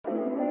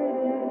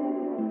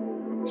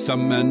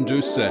Some men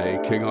do say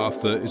King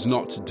Arthur is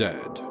not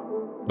dead,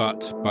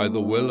 but by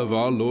the will of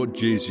our Lord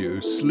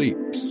Jesus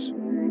sleeps,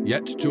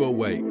 yet to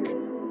awake,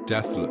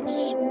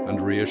 deathless, and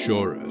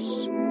reassure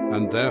us.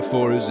 And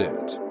therefore is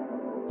it,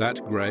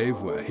 that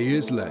grave where he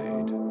is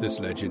laid, this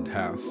legend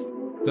hath,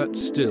 that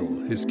still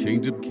his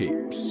kingdom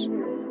keeps.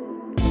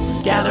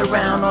 Gather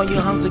round all you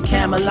hunks of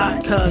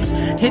Camelot, cuz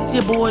it's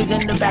your boys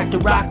in the back to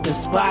rock the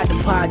spot, the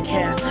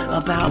podcast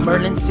about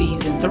Merlin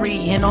Season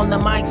 3. And on the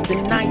mics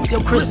tonight, yo,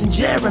 Chris and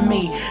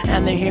Jeremy,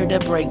 and they're here to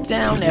break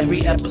down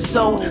every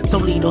episode. So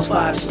leave those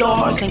 5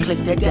 stars and click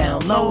that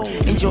download.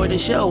 Enjoy the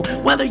show,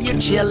 whether you're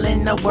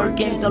chilling or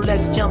working. So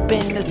let's jump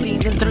into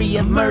Season 3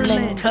 of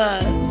Merlin,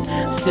 cuz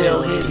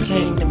still his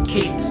kingdom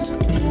keeps.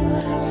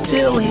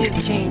 Still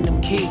his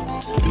kingdom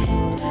keeps.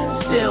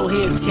 Still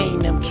his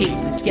kingdom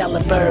keeps.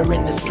 Excalibur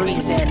in the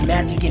streets and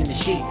magic in the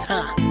sheets,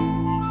 huh?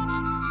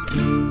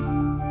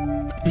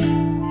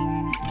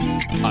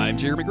 I'm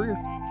Jeremy Greer.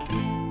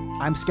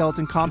 I'm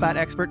skeleton combat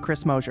expert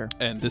Chris Mosier.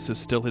 And this is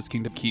Still His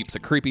Kingdom Keeps, a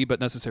creepy but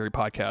necessary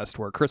podcast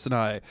where Chris and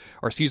I,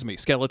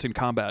 skeleton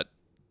combat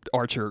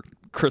archer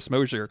Chris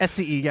Mosier.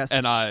 SCE, yes.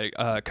 And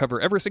I cover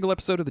every single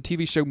episode of the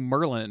TV show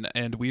Merlin,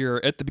 and we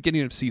are at the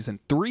beginning of Season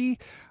 3.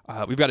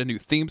 We've got a new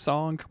theme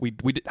song. We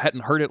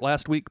hadn't heard it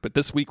last week, but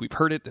this week we've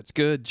heard it. It's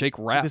good. Jake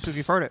raps. This week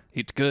you've heard it.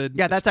 It's good.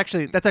 Yeah, that's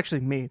actually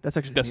me. That's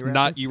me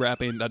not you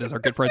rapping. That is our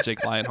good friend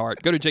Jake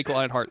Lionheart. Go to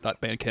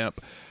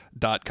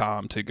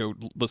jakelionheart.bandcamp.com to go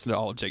listen to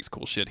all of Jake's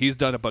cool shit. He's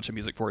done a bunch of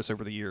music for us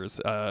over the years,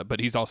 but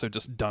he's also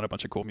just done a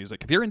bunch of cool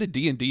music. If you're into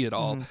D&D at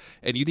all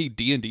and you need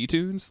D&D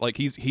tunes, like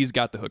he's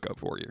got the hookup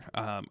for you.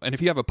 And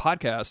if you have a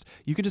podcast,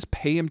 you can just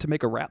pay him to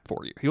make a rap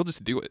for you. He'll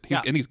just do it.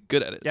 And he's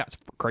good at it. Yeah. It's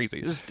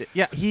crazy.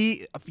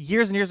 He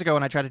years and years ago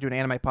when I tried to do an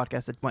anime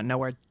podcast that went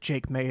nowhere,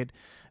 Jake made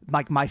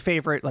like my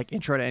favorite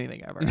intro to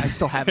anything ever. I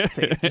still have it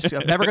saved.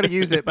 I'm never going to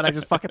use it, but I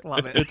just fucking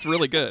love it. It's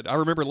really good. I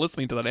remember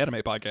listening to that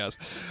anime podcast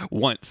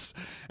once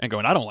and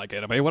going, I don't like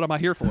anime. What am I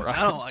here for?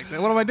 I don't like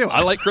that. What am I doing?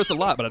 I like Chris a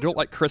lot, but I don't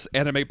like Chris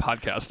anime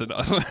podcast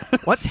enough.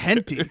 What's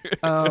henty?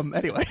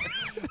 Anyway.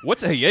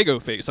 What's a Diego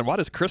face, and why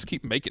does Chris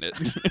keep making it?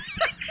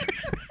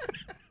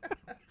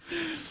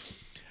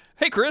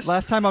 Hey, Chris.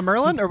 Last time on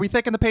Merlin, are we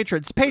thanking the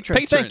patrons?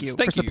 Patrons, thank you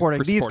for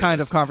supporting these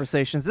kind of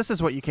conversations. This is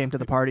what you came to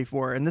the party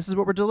for, and this is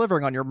what we're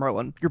delivering on your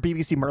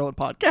BBC Merlin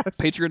podcast.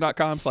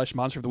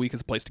 Patreon.com/Monster of the Week is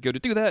a place to go to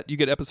do that. You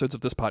get episodes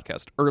of this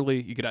podcast early.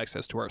 You get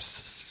access to our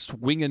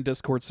swinging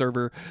Discord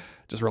server.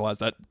 Just realize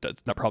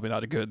that's probably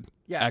not a good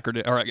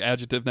acronym or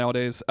adjective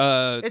nowadays.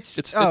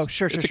 It's a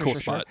cool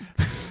spot.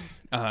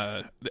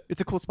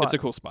 It's a cool spot. It's a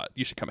cool spot.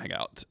 You should come hang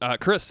out.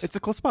 Chris. It's a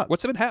cool spot.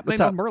 What's been happening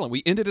on Merlin?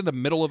 We ended in the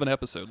middle of an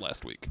episode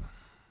last week.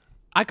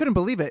 I couldn't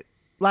believe it.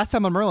 Last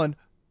time on Merlin,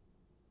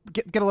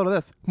 get a load of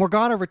this.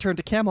 Morgana returned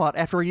to Camelot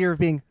after a year of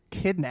being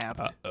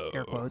kidnapped,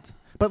 air quotes.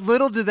 But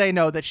little do they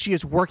know that she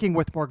is working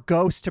with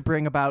Morgause to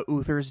bring about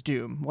Uther's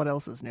doom. What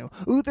else is new?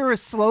 Uther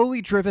is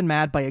slowly driven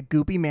mad by a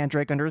goopy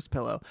mandrake under his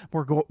pillow.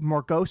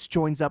 Morgause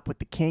joins up with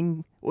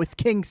King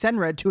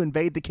Senred to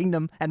invade the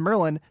kingdom, and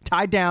Merlin,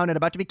 tied down and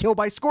about to be killed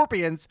by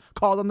scorpions,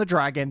 called on the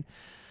dragon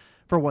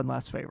for one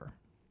last favor.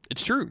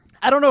 It's true.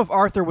 I don't know if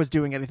Arthur was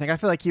doing anything. I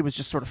feel like he was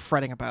just sort of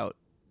fretting about.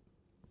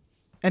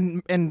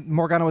 And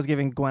Morgana was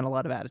giving Gwen a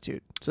lot of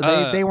attitude. So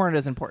they weren't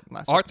as important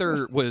last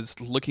Arthur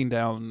was looking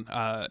down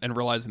and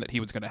realizing that he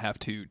was going to have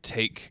to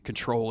take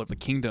control of the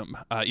kingdom,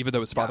 even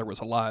though his father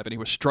was alive. And he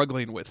was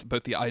struggling with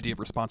both the idea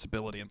of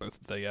responsibility and both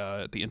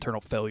the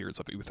internal failures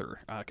of Uther,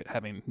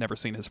 having never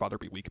seen his father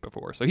be weak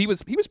before. So he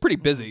was pretty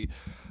busy.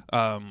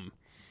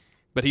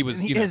 But he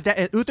was,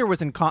 Uther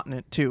was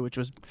incontinent too, which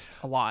was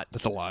a lot.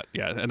 That's a lot,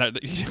 yeah. And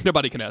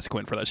nobody can ask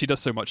Gwen for that. She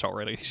does so much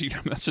already.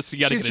 That's just, you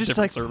got to get a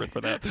different servant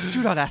for that.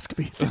 Do not ask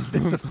me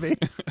this of me.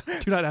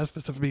 Do not ask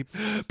this of me,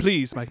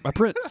 please, my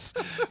prince.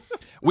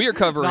 We are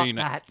covering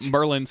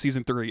Merlin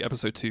Season 3,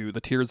 Episode 2, The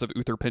Tears of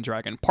Uther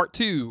Pendragon, Part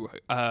 2.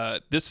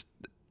 This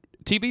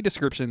TV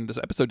description, this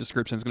episode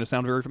description is going to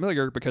sound very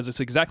familiar because it's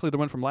exactly the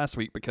one from last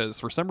week, because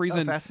for some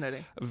reason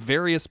fascinating.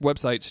 Various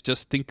websites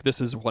just think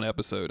this is one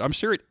episode. I'm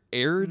sure it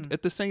aired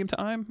at the same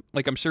time.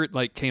 I'm sure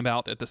it came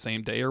out at the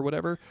same day or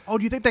whatever. Oh,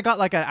 do you think they got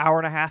an hour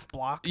and a half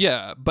block?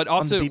 Yeah, but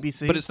also on the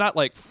BBC? But it's not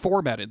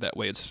formatted that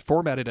way. It's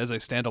formatted as a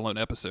standalone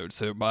episode.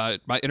 So my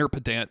inner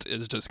pedant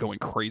is just going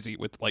crazy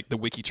with the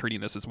wiki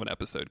treating this as one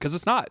episode, because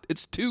it's not.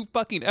 It's 2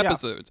 fucking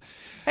episodes.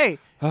 Yeah. Hey,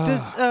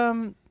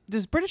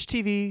 does British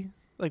TV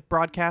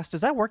broadcast,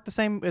 does that work the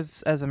same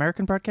as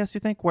American broadcast, you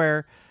think,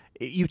 where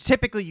you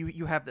typically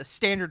you have the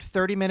standard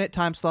 30-minute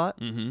time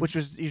slot, which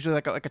was usually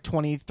like a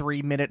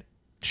 23-minute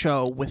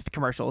show with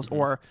commercials,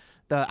 or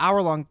the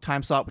hour-long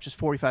time slot, which is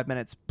 45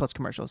 minutes plus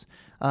commercials.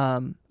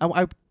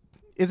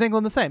 Is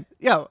England the same?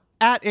 Yeah,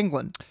 at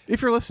England,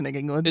 if you're listening,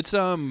 England. It's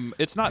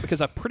not,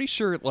 because I'm pretty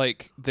sure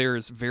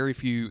there's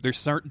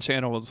certain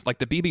channels, like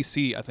the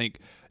BBC, I think,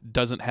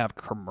 doesn't have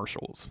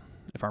commercials.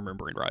 if I'm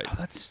remembering right.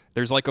 Oh,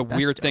 There's like a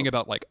weird thing dope.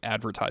 about like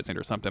advertising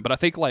or something, but I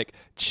think like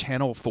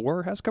Channel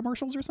 4 has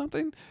commercials or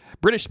something.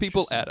 British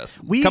people at us.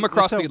 Come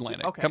across the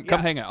Atlantic. Okay, come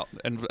hang out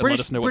and let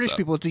us know what's British up.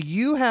 people, do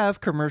you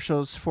have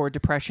commercials for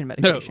depression No,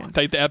 medication?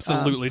 they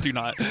absolutely do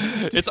not.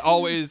 It's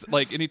always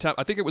like anytime.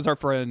 I think it was our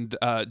friend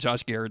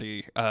Josh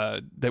Garrity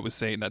that was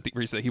saying that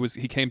recently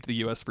he came to the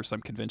U.S. for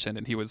some convention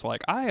and he was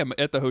like, I am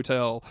at the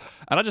hotel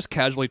and I just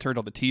casually turned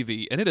on the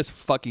TV and it is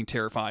fucking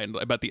terrifying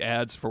about the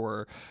ads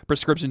for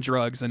prescription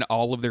drugs and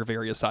all of their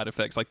various side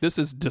effects. Like, this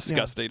is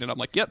disgusting. And I'm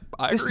like, yep,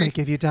 I This agree. may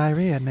give you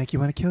diarrhea and make you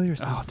want to kill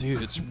yourself. Oh,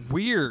 dude, it's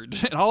weird.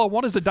 And all I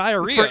want is the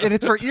diarrhea. And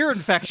it's for ear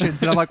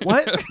infections. And I'm like,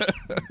 what?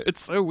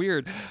 It's so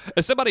weird.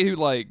 As somebody who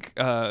like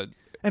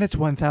And it's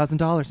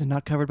 $1,000 and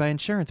not covered by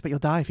insurance, but you'll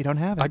die if you don't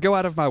have it. I go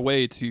out of my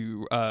way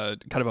to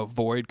kind of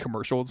avoid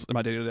commercials in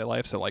my day-to-day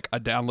life. So, like, I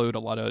download a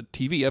lot of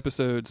TV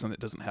episodes and it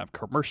doesn't have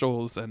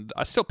commercials. And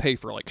I still pay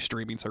for, like,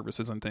 streaming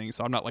services and things.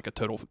 So I'm not, like, a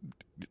total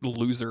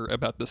loser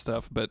about this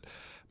stuff. But,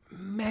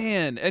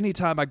 man,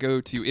 anytime I go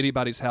to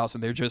anybody's house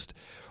and they're just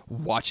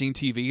watching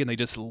TV and they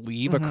just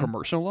leave a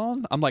commercial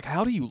on, I'm like,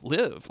 how do you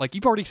live? Like,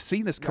 you've already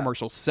seen this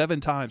commercial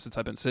 7 times since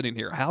I've been sitting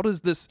here. How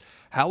does this,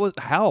 why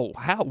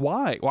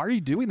are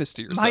you doing this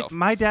to yourself?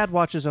 My dad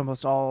watches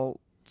almost all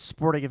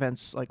sporting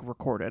events like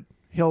recorded.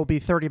 He'll be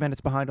 30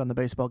 minutes behind on the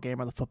baseball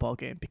game or the football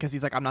game because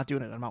he's like, I'm not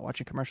doing it. I'm not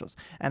watching commercials.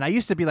 And I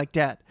used to be like,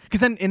 Dad, because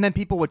then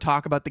people would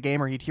talk about the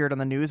game or he'd hear it on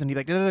the news and he'd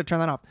be like, turn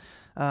that off.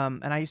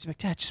 And I used to be like,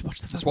 Dad, just watch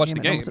the fucking watch the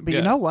game. game. But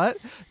you know what?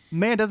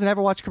 Man doesn't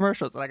ever watch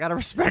commercials, and I gotta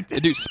respect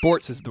it. Dude,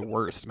 sports is the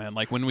worst, man.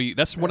 Like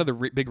that's one of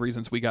the big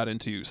reasons we got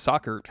into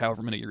soccer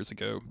however many years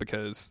ago,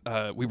 because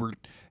we were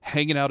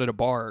hanging out at a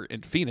bar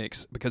in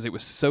Phoenix because it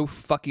was so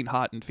fucking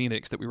hot in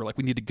Phoenix that we were like,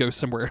 we need to go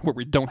somewhere where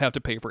we don't have to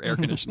pay for air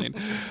conditioning.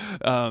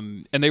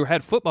 And they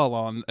had football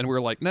on, and we were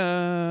like,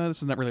 nah,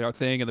 this is not really our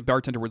thing. And the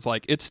bartender was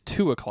like, it's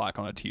 2:00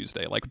 on a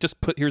Tuesday. Like, just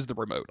here's the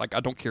remote. Like, I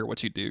don't care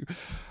what you do.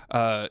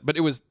 But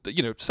it was,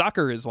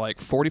 soccer is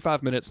like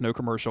 45 minutes, no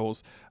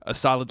commercials, a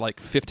solid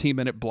like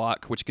 15-minute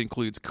block, which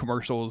includes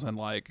commercials and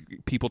like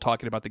people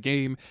talking about the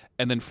game,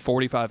 and then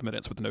 45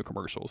 minutes with no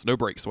commercials, no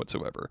breaks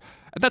whatsoever.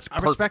 And that's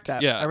perfect. I respect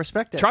that. Yeah, I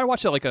respect it. Try to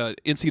watch it like a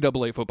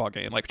NCAA football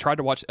game. Like, try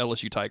to watch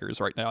LSU Tigers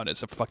right now, and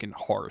it's a fucking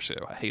horror show.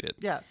 I hate it.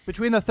 Yeah,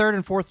 between the third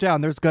and fourth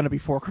down, there's gonna be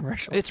 4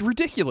 commercials. It's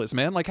ridiculous,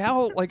 man. Like,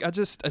 how? Like, I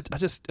just it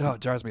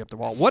drives me up the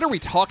wall. What are we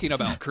talking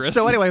about, Chris?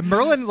 So anyway,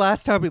 Merlin,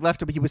 last time we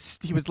left him, he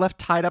was left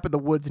tied up in the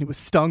woods and he was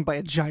stung by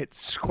a giant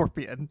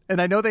scorpion.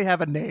 And I know they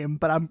have a name,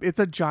 but it's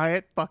a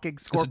giant fucking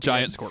scorpion. It's a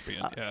giant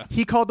scorpion. Yeah.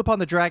 He called upon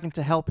the dragon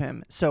to help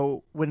him.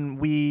 So when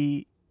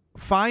we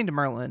find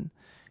Merlin,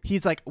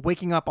 he's like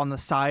waking up on the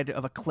side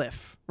of a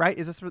cliff. Right?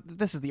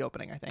 This is the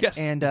opening, I think. Yes.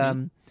 And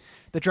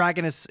the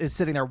dragon is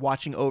sitting there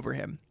watching over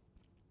him.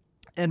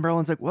 And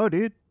Merlin's like, "Whoa,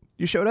 dude,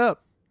 you showed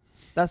up.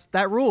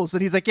 That rules."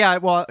 And he's like, "Yeah,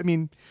 well, I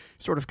mean,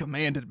 sort of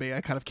commanded me.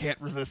 I kind of can't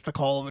resist the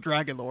call of a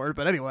dragon lord."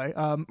 But anyway,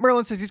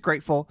 Merlin says he's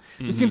grateful.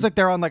 It seems like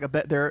they're on like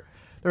they're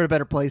in a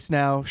better place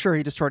now. Sure,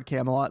 he destroyed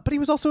Camelot, but he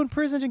was also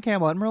imprisoned in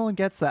Camelot. Merlin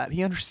gets that.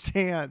 He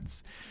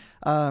understands.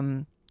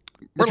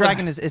 The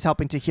dragon is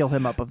helping to heal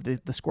him up of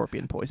the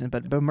scorpion poison,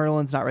 but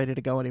Merlin's not ready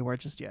to go anywhere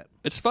just yet.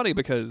 It's funny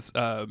because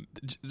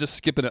just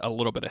skipping it a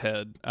little bit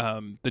ahead,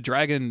 the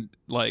dragon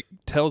like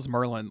tells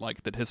Merlin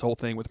like that his whole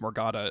thing with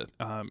Morgana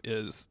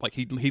is like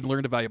he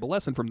learned a valuable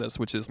lesson from this,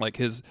 which is like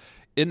his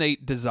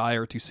innate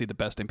desire to see the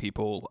best in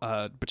people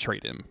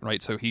betrayed him,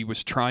 right? So he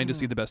was trying to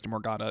see the best in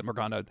Morgana.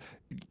 Morgana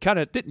kind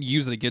of didn't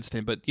use it against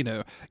him, but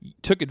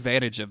took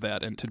advantage of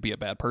that and to be a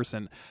bad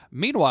person.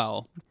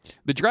 Meanwhile,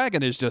 the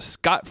dragon is just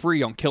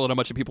scot-free on killing a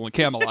bunch of people in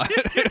Camelot.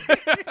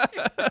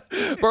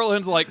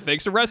 Merlin's like,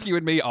 thanks for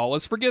rescuing me. All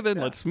is forgiven.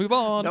 Yeah. Let's move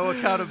on. No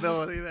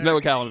accountability there. No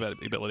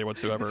accountability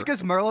whatsoever. It's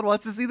because Merlin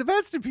wants to see the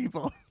best in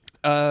people.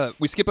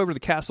 We skip over to the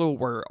castle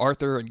where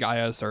Arthur and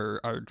Gaius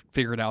are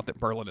figuring out that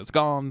Merlin is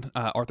gone.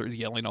 Arthur's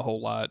yelling a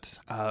whole lot.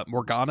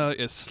 Morgana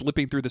is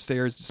slipping through the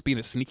stairs, just being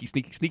a sneak.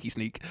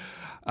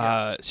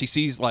 She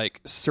sees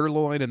like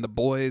Sirloin and the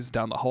boys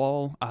down the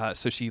hall,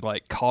 so she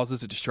like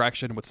causes a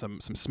distraction with some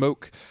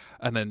smoke,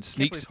 and then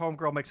sneaks.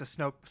 Homegirl makes a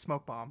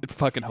smoke bomb. It's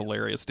fucking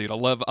hilarious, dude. I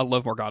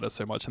love Morgana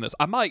so much in this.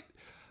 I might,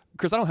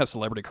 because I don't have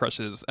celebrity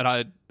crushes, and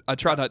I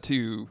try not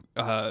to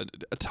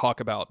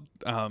talk about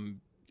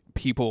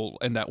people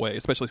in that way,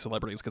 especially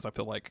celebrities, because I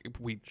feel like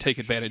we take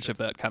advantage of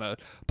that kind of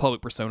public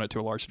persona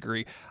to a large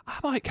degree. I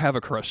might have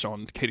a crush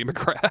on Katie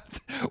McGrath.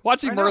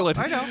 Watching Merlin.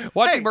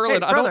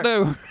 Merlin, I don't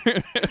know.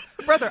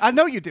 Brother, I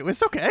know you do.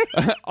 It's okay.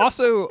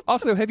 Also,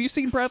 have you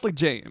seen Bradley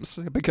James?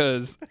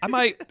 Because I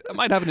might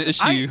have an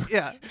issue.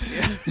 Yeah.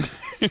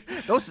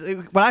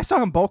 When I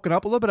saw him bulking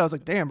up a little bit, I was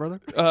like, damn, brother.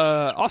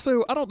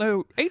 Also, I don't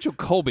know, Angel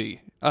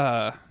Colby.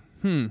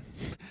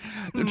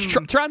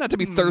 Try not to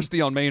be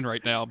thirsty on Maine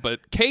right now,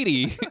 but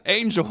Katie,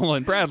 Angel,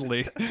 and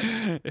Bradley,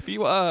 if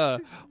you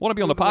want to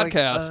be on the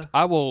podcast,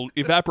 I will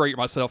evaporate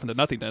myself into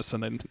nothingness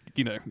and then,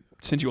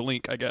 send you a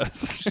link, I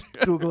guess.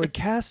 Google a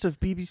cast of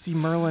BBC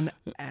Merlin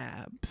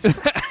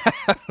abs.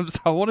 Abs.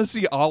 I want to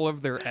see all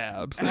of their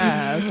abs.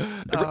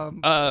 Abs.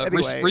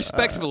 Anyway,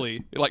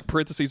 respectfully, like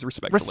parentheses,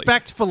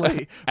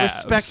 respectfully.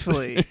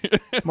 Respectfully.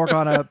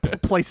 Morgana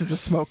places a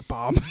smoke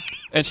bomb.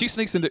 And she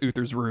sneaks into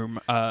Uther's room,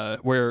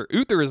 where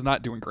Uther is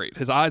not doing great.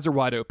 His eyes are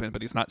wide open,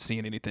 but he's not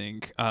seeing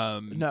anything.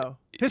 No.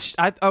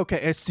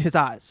 It's his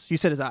eyes. You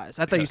said his eyes.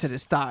 I thought you said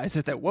his thighs.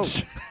 I thought, whoa.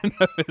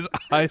 No, his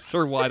eyes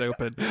are wide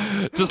open.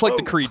 Just like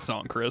the Creed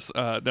song, Chris.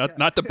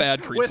 Not the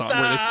bad Creed song. With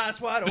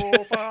eyes wide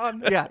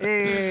open.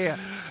 Yeah.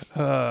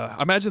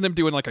 Imagine them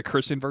doing like a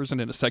Christian version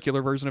and a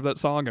secular version of that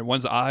song, and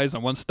one's eyes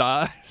and one's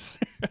thighs.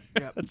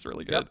 Yep. That's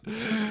really good.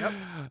 Yep.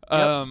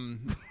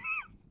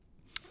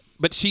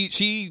 But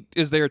she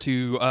is there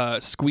to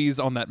squeeze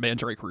on that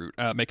mandrake root,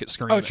 make it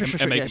scream,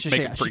 and make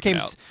it freak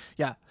out.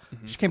 Yeah,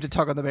 she came to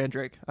tug on the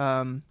mandrake.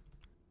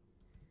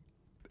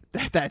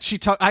 That she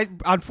talked. I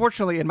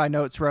unfortunately in my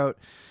notes wrote,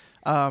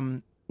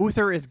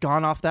 Uther is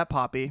gone off that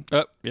poppy.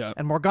 Yeah.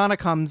 And Morgana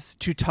comes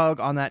to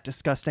tug on that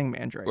disgusting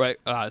mandrake. Right.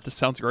 It just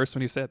sounds gross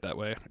when you say it that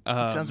way.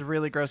 It sounds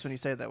really gross when you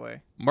say it that way.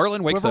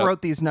 Merlin wakes up. Whoever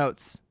wrote these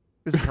notes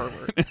is a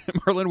pervert.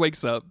 Merlin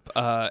wakes up,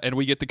 and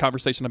we get the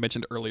conversation I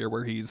mentioned earlier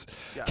where he's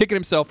kicking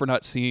himself for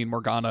not seeing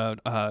Morgana,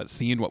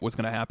 seeing what was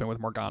going to happen with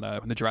Morgana.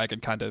 And the dragon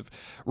kind of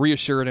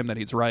reassured him that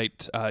he's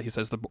right. He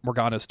says the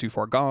Morgana is too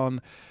far gone.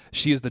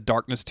 She is the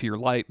darkness to your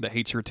light, the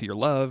hatred to your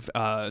love.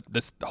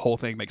 This whole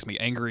thing makes me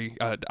angry.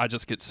 I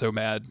just get so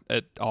mad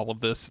at all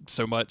of this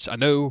so much. I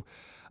know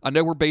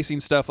we're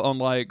basing stuff on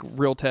like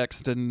real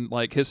text and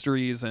like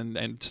histories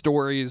and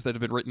stories that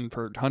have been written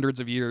for hundreds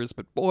of years,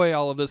 but boy,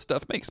 all of this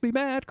stuff makes me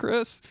mad,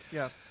 Chris.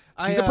 Yeah.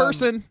 She's a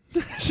person.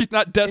 She's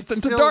not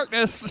destined to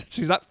darkness.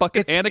 She's not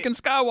fucking Anakin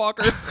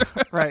Skywalker.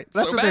 Right.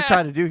 That's what they're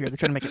trying to do here. They're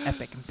trying to make it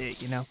epic and big,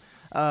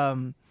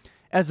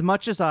 As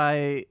much as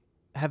I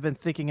have been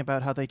thinking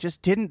about how they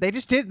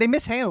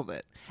mishandled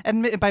it.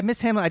 And by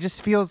mishandling, it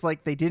just feels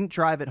like they didn't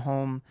drive it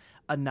home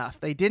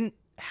enough. They didn't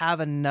have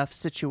enough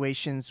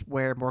situations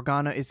where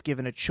Morgana is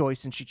given a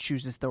choice and she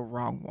chooses the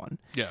wrong one.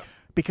 Yeah.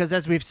 Because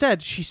as we've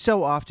said, she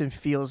so often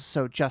feels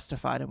so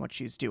justified in what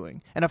she's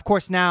doing. And of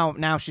course now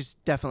she's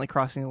definitely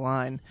crossing the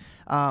line.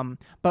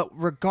 But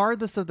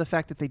regardless of the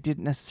fact that they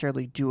didn't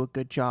necessarily do a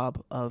good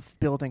job of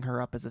building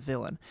her up as a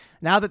villain,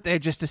 now that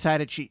they've just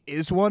decided she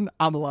is one,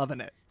 I'm loving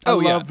it. I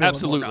love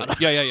absolutely. Morgana.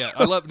 Yeah.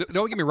 I love.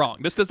 Don't get me wrong.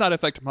 This does not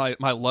affect my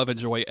love and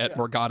joy at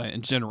Morgana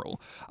in general.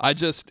 I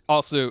just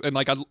also and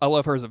like I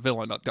love her as a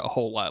villain a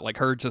whole lot. Like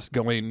her just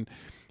going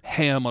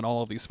ham on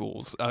all of these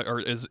fools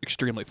is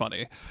extremely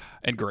funny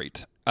and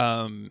great.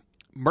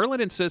 Merlin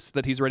insists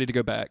that he's ready to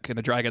go back, and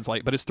the dragon's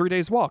like, "But it's 3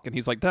 days walk," and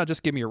he's like, "Nah,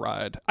 just give me a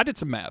ride." I did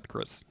some math,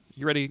 Chris.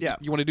 You ready? Yeah.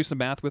 You want to do some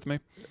math with me?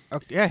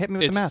 Okay, yeah, hit me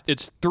with the math.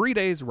 It's 3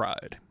 days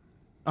ride.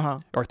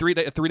 Or 3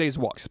 days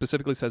walk,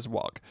 specifically says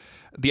walk.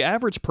 The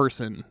average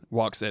person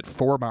walks at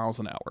 4 miles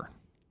an hour.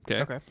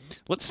 Okay.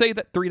 Let's say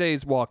that 3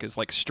 days walk is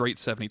like straight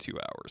 72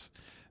 hours.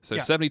 So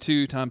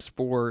 72 times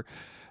 4,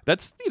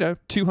 that's,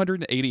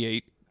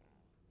 288.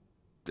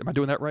 Am I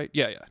doing that right?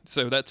 Yeah.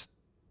 So that's,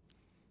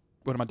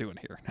 what am I doing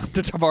here?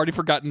 I've already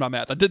forgotten my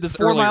math. I did this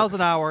 4 earlier. 4 miles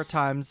an hour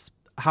times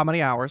how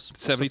many hours?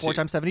 72. So 4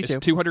 times 72.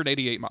 It's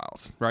 288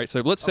 miles, right?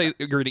 So let's say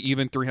you're at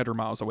even 300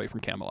 miles away from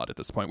Camelot at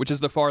this point, which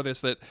is the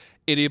farthest that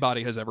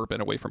anybody has ever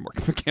been away from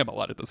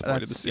Camelot at this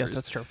point in the series. Yes,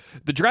 that's true.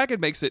 The dragon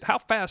makes it. How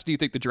fast do you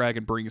think the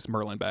dragon brings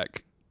Merlin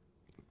back?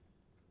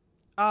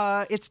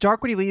 It's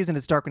dark when he leaves and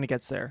it's dark when he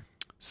gets there.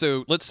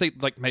 So let's say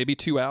like maybe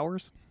 2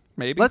 hours.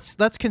 Maybe.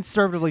 Let's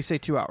conservatively say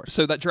 2 hours.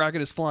 So that dragon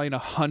is flying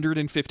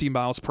 150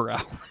 miles per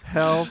hour.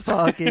 Hell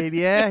fucking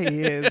yeah,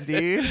 he is,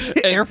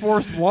 dude. Air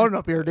Force One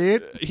up here,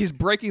 dude. He's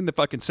breaking the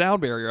fucking sound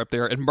barrier up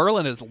there, and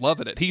Merlin is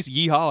loving it. He's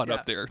yeehawing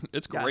up there.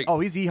 It's great. Oh,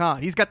 he's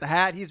yeehawing. He's got the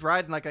hat. He's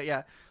riding like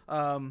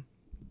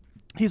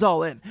he's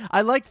all in.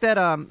 I like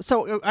that.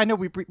 So I know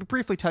we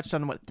briefly touched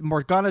on what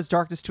Morgana's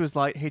darkness to his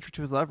light, hatred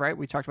to his love, right?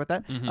 We talked about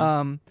that.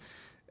 Mm-hmm.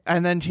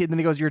 And then he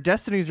goes, "Your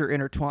destinies are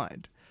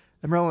intertwined."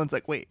 And Merlin's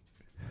like, "Wait.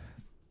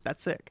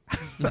 That's sick."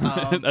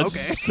 That's okay.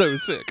 so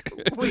sick.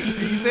 Wait, are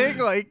you saying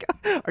like,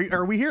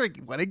 are we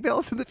hearing wedding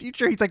bells in the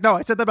future? He's like, "No,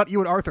 I said that about you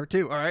and Arthur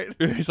too." All right.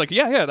 He's like,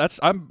 yeah.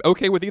 I'm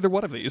okay with either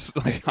one of these.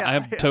 Like,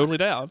 I'm totally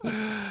down.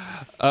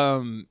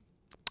 Merlin,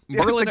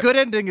 the good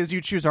ending is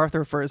you choose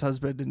Arthur for his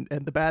husband,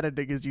 and the bad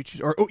ending is you choose,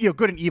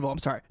 good and evil. I'm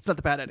sorry, it's not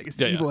the bad ending. It's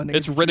the evil ending.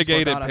 It's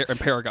Renegade and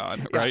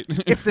Paragon, right?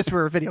 If this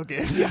were a video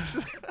game, yes.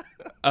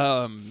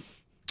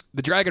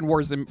 The dragon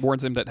warns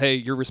him that, hey,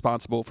 you're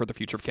responsible for the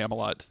future of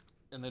Camelot.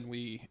 And then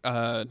we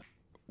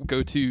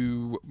go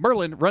to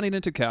Merlin running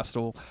into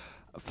Castle,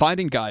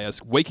 finding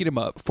Gaius, waking him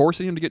up,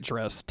 forcing him to get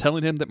dressed,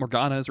 telling him that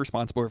Morgana is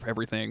responsible for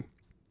everything.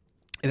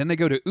 And then they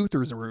go to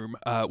Uther's room,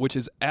 which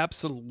is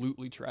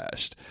absolutely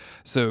trashed.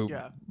 So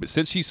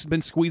since she's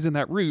been squeezing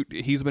that root,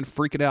 he's been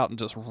freaking out and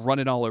just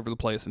running all over the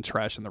place and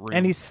trashing the room.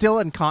 And he's still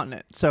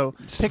incontinent. So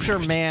picture a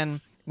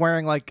man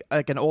wearing like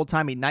an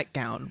old-timey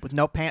nightgown with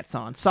no pants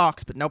on,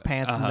 socks but no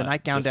pants, and the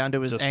nightgown down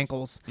to his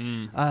ankles,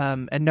 and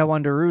no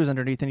underoos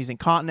underneath, and he's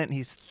incontinent, and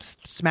he's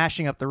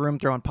smashing up the room,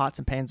 throwing pots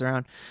and pans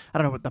around. I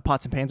don't know what the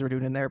pots and pans were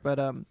doing in there,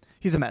 but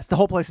he's a mess. The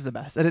whole place is a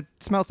mess, and it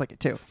smells like it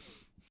too.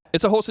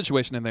 It's a whole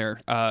situation in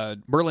there.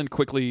 Merlin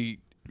quickly,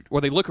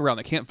 they look around.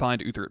 They can't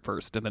find Uther at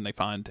first, and then they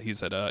find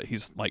he's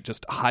like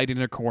just hiding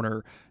in a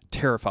corner,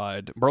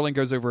 terrified. Merlin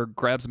goes over,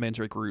 grabs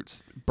mandrake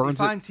roots,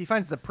 burns it. He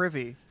finds the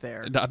privy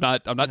there. I'm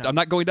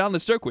not going down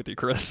this joke with you,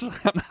 Chris.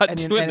 I'm not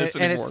doing this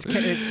anymore. And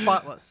it's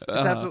spotless. It's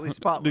absolutely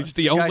spotless.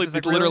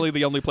 It's literally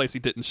the only place he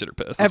didn't shit or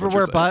piss.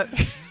 Everywhere but.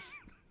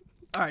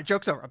 All right,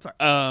 joke's over. I'm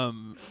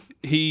sorry.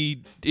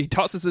 He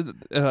tosses it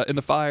in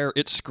the fire.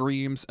 It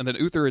screams, and then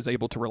Uther is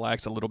able to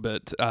relax a little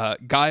bit.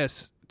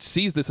 Gaius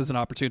sees this as an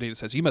opportunity and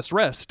says, "You must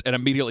rest," and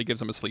immediately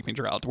gives him a sleeping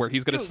drought where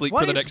he's going to sleep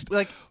for the next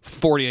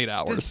 48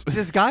 hours.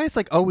 Does Gaius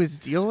owe his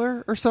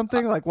dealer or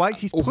something? Why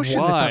he's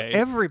pushing this on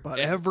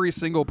everybody? Every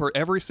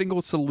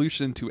single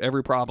solution to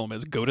every problem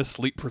is go to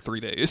sleep for 3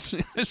 days.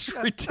 It's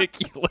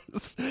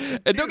ridiculous.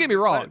 And don't get me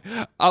wrong,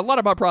 a lot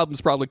of my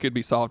problems probably could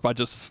be solved by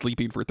just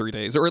sleeping for 3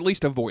 days, or at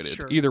least avoided.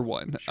 Sure. Either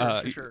one.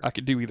 Sure. I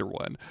could do either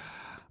one.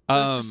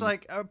 It's just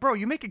like, bro,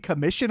 you make a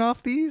commission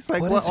off these? Why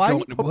are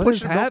you what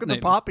pushing is milk in the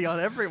poppy on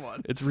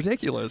everyone? It's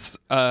ridiculous.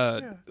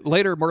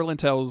 Later, Merlin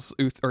tells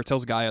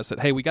Gaius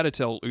that, hey, we got to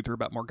tell Uther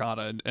about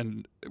Morgana,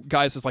 and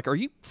Gaius is like, are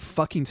you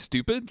fucking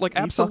stupid?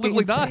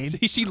 Absolutely not.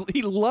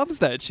 He loves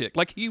that chick.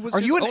 He was.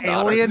 Are you an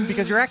alien?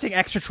 Because you're acting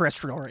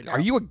extraterrestrial right now. Are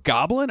you a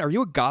goblin? Are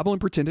you a goblin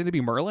pretending to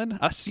be Merlin?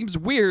 That seems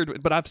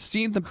weird, but I've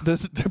seen the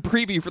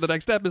preview for the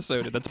next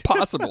episode, and that's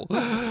possible.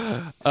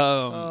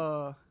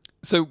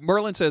 So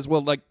Merlin says,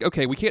 well,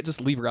 okay, we can't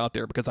just leave her out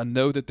there because I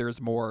know that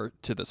there's more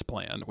to this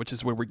plan, which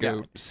is where we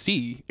go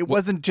see. It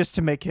wasn't just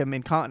to make him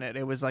incontinent.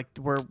 It was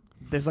where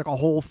there's a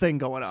whole thing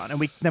going on.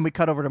 And then we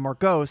cut over to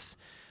Morgause,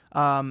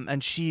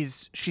 and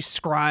she's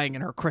scrying in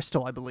her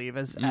crystal, I believe,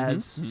 as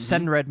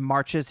Senred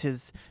marches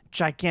his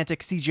gigantic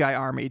CGI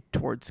army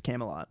towards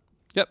Camelot.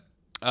 Yep.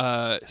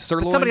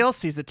 Sirloin. But somebody else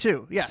sees it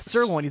too. Yeah,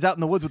 Sirloin. He's out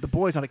in the woods with the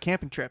boys on a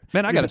camping trip.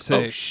 Man, I gotta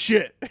say, oh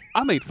shit!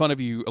 I made fun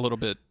of you a little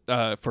bit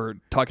for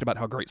talking about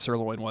how great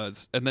Sirloin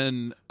was, and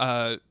then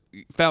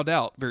found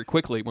out very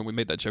quickly when we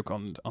made that joke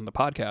on the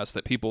podcast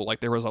that people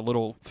there was a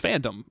little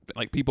fandom.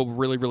 People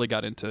really, really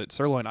got into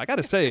Sirloin. I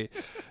gotta say,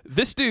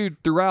 this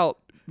dude throughout.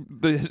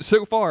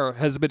 So far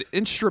has been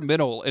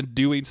instrumental in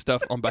doing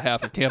stuff on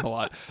behalf of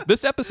Camelot.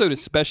 This episode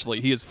especially,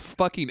 he is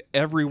fucking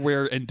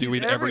everywhere and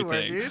doing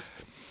everything. Dude.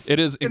 It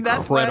is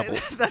incredible.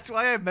 That's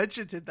why I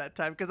mentioned it that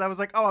time, because I was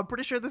like, oh, I'm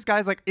pretty sure this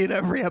guy's in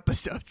every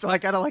episode, so I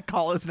gotta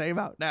call his name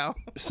out now.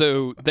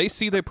 So they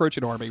see the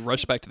approaching army,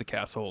 rush back to the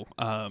castle.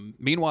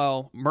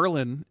 Meanwhile,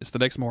 Merlin is the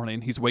next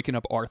morning. He's waking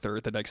up Arthur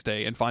the next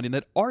day and finding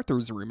that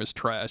Arthur's room is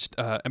trashed.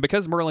 And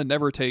because Merlin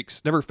never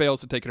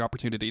fails to take an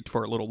opportunity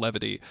for a little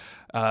levity,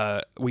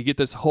 we get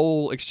this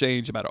whole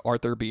exchange about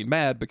Arthur being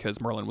mad because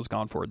Merlin was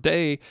gone for a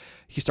day.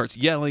 He starts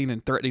yelling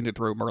and threatening to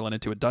throw Merlin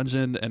into a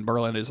dungeon, and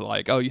Merlin is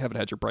like, oh, you haven't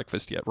had your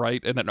breakfast yet,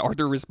 right? And then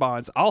Arthur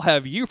responds, I'll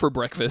have you for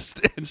breakfast,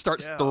 and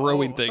starts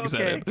throwing things at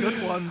him.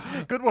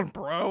 Good one,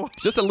 bro.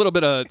 Just a little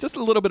bit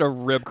of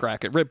rib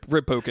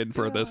poking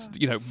for this,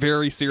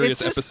 very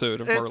serious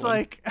episode of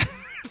Merlin.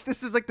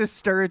 This is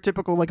this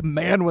stereotypical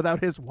man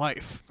without his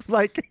wife.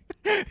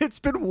 It's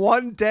been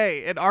one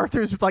day and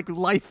Arthur's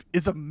life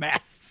is a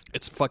mess.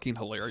 It's fucking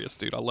hilarious,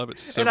 dude. I love it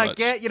so much. And I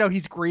get,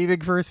 he's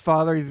grieving for his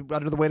father. He's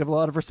under the weight of a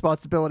lot of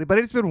responsibility, but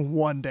it's been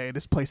one day and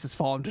this place has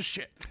fallen to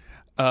shit.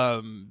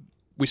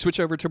 We switch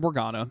over to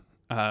Morgana,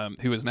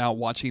 who is now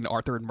watching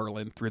Arthur and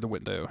Merlin through the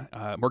window.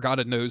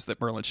 Morgana knows that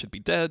Merlin should be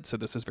dead, so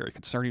this is very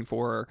concerning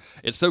for her.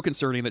 It's so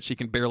concerning that she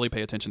can barely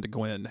pay attention to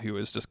Gwen, who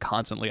is just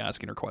constantly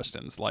asking her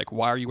questions like,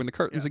 why are you in the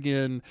curtains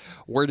again?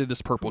 Where did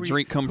this purple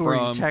drink come from? Who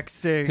are you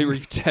texting? Who are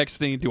you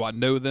texting? Do I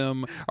know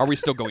them? Are we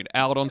still going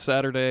out on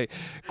Saturday?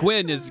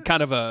 Gwen is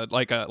kind of a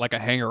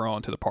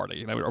hanger-on to the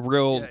party, a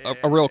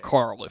real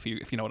Carl, if you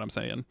know what I'm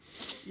saying.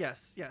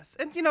 Yes.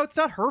 And it's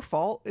not her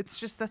fault. It's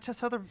just that's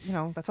how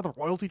the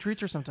royalty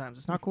treats her sometimes.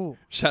 It's not cool.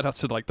 Shout out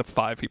to the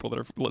 5 people that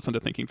have listened to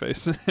Thinking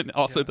Face and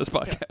also this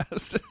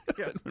podcast.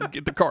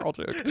 Get the Carl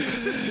joke.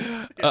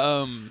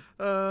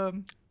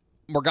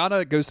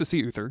 Morgana goes to see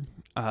Uther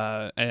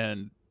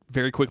and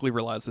very quickly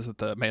realizes that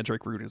the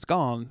mandrake root is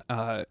gone.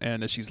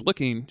 And as she's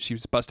looking,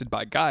 she's busted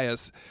by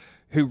Gaius,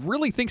 who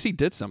really thinks he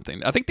did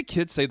something. I think the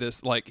kids say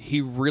this,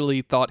 he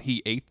really thought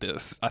he ate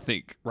this, I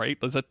think, right?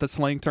 Is that the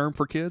slang term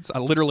for kids? I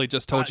literally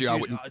just told you I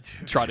wouldn't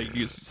try to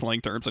use slang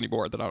terms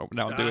anymore, that I'm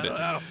doing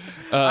it.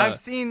 I've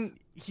seen,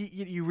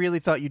 you really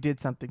thought you did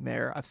something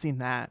there. I've seen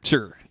that.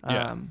 Sure,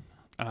 yeah.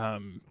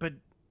 But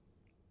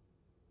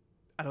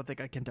I don't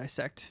think I can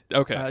dissect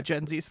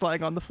Gen Z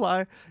slang on the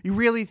fly. He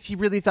really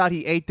thought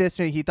he ate this.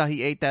 Maybe he thought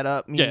he ate that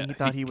up. Meaning he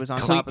thought he was on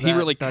top of that. He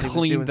really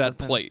cleaned that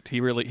plate.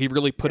 He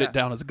really put it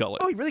down his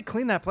gullet. Oh, he really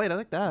cleaned that plate. I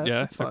like that.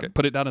 Yeah. That's fun. Okay.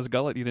 Put it down his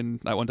gullet. You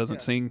didn't. That one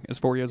doesn't sing as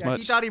for you as much.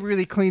 He thought he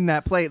really cleaned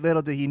that plate.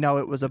 Little did he know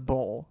it was a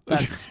bowl.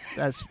 That's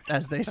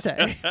as they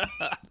say.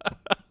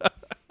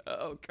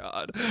 Oh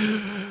God,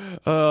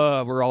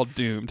 we're all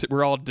doomed.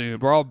 We're all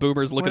doomed. We're all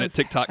boomers looking at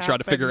TikTok trying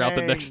to figure out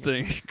the next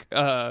thing.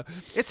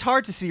 It's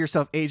hard to see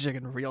yourself aging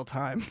in real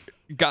time.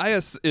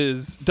 Gaius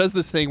does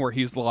this thing where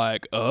he's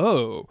like,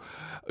 "Oh,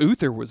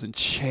 Uther was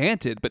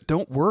enchanted, but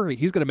don't worry,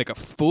 he's going to make a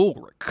full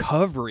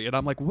recovery." And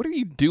I'm like, "What are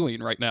you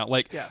doing right now?"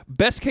 Like,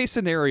 best case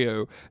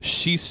scenario,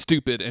 she's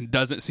stupid and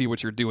doesn't see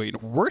what you're doing.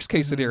 Worst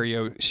case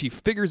scenario, she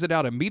figures it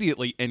out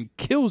immediately and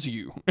kills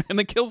you, and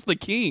then kills the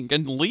king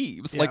and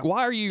leaves. Like,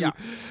 why are you? Yeah.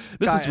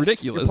 This Gaius, is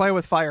ridiculous. You're playing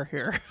with fire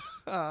here.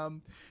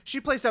 She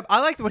plays up.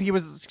 I liked when he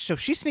was. So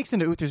she sneaks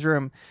into Uther's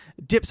room,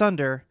 dips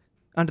under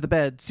the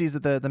bed, sees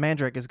that the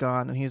mandrake is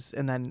gone,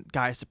 and then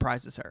Gaius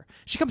surprises her.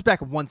 She comes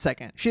back in 1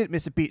 second. She didn't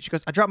miss a beat. She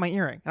goes, "I dropped my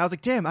earring," and I was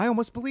like, "Damn, I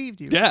almost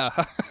believed you." Yeah.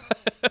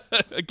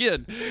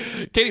 Again,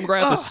 Katie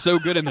McGrath is so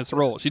good in this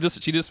role. She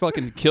just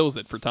fucking kills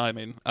it for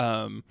timing.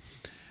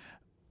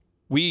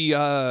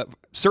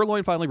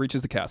 Sirloin finally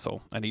reaches the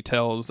castle, and he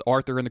tells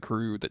Arthur and the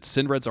crew that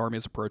Sinred's army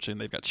is approaching.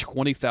 They've got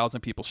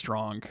 20,000 people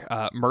strong.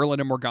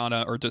 Merlin and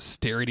Morgana are just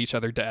staring at each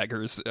other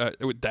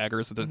with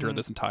daggers during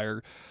this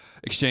entire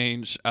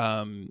exchange.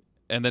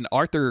 And then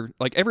Arthur,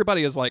 like,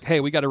 everybody is like,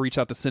 "Hey, we got to reach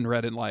out to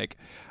Sinred and, like,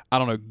 I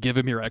don't know, give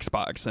him your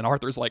Xbox." And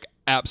Arthur's like,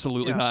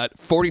 "Absolutely not.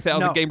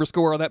 40,000 gamer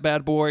score on that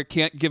bad boy.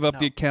 Can't give up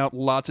the account.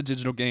 Lots of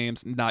digital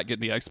games. Not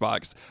getting the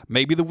Xbox.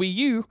 Maybe the Wii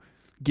U.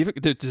 Give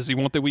it. Does he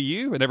want the Wii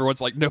U?" And everyone's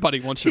like,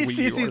 "Nobody wants your Wii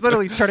U." He's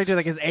literally starting to do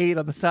like his 8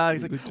 on the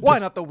side. He's like, "Why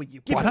not the Wii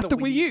U? Why not the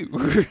Wii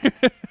U?"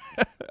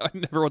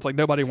 And everyone's like,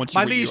 "Nobody wants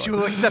your Wii U." My liege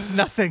will accept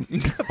nothing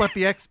but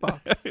the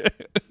Xbox.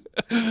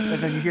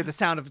 And then you hear the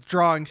sound of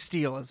drawing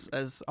steel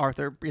as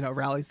Arthur,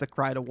 rallies the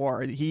cry to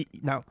war.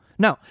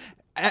 No.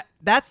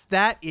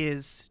 That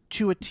is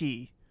to a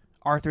T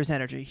Arthur's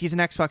energy. He's an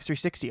Xbox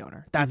 360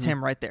 owner. That's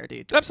him right there,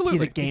 dude. Absolutely.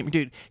 He's a game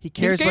dude. He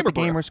cares about the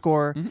gamer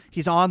score. Mm-hmm.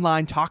 He's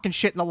online talking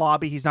shit in the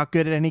lobby. He's not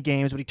good at any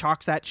games, but he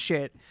talks that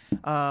shit.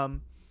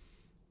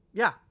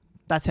 Yeah,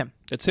 that's him.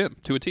 It's him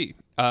to a T.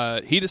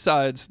 He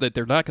decides that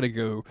they're not going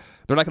to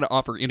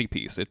offer any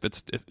peace. If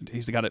it's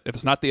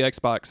not the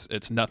Xbox,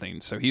 it's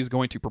nothing. So he's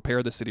going to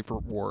prepare the city for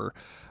war,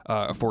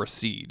 for a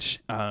siege.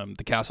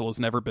 The castle has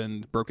never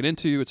been broken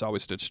into. It's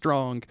always stood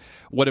strong.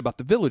 What about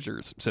the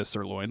villagers? Says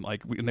Sirloin.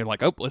 And they're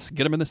like, "Oh, let's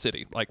get them in the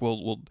city. Like,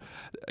 we'll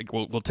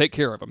take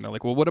care of them." They're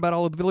like, "Well, what about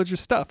all of the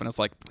villagers' stuff?" And it's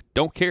like,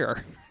 don't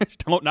care.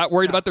 Not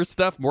worried about their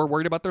stuff. More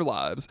worried about their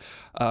lives.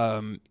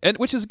 And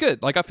which is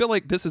good. Like, I feel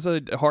like this is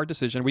a hard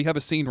decision. We have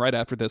a scene right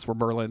after this where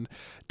Merlin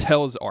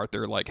tells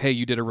Arthur, like, "Hey,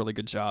 you did a really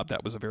good job.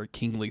 That was a very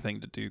kingly thing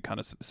to do," kind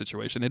of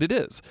situation. And it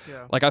is.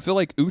 Yeah. Like, I feel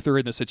like Uther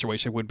in this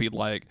situation would be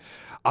like,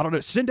 I don't know,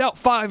 send out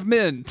 5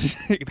 men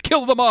to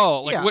kill them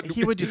all. Like,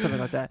 he would do something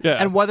like that. Yeah.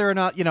 And whether or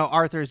not,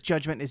 Arthur's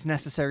judgment is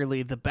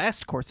necessarily the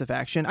best course of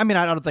action. I mean,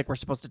 I don't think we're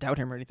supposed to doubt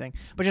him or anything,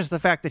 but just the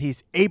fact that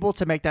he's able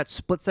to make that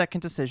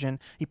split-second decision.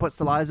 He puts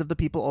the lives of the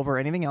people over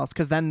anything else,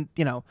 because then,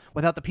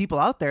 without the people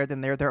out there, then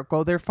there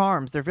go their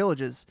farms, their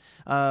villages.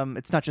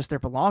 It's not just their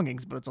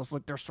belongings, but it's also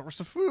like their source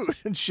of food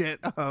and shit.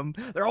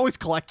 They're always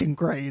collecting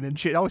grain and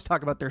shit. Always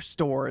talk about their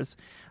stores.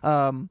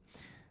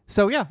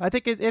 So yeah, I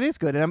think it is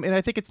good, and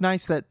I think it's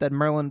nice that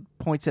Merlin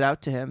points it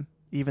out to him,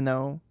 even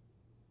though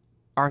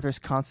Arthur's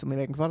constantly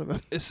making fun of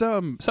him. It's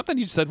something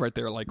you said right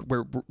there, like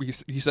where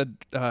you said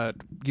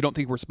you don't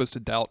think we're supposed to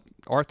doubt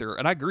Arthur,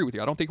 and I agree with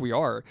you. I don't think we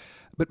are,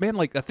 but man,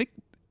 like, I think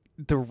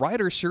the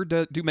writers sure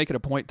do make it a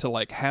point to,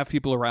 like, have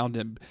people around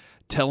him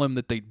tell him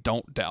that they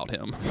don't doubt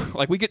him.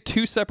 Like, we get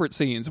 2 separate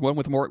scenes, one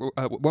with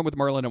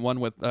Merlin and one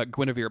with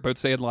Guinevere, both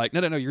saying, like,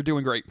 no, you're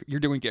doing great. You're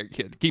doing good,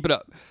 kid. Keep it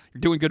up. You're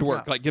doing good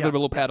work. Like, give him a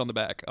little pat on the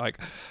back. Like,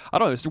 I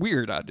don't know. It's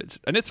weird.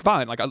 And it's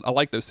fine. Like, I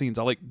like those scenes.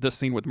 I like this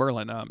scene with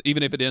Merlin,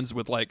 even if it ends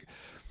with, like,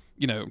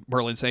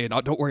 Merlin saying,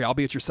 "Oh, don't worry, I'll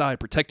be at your side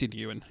protecting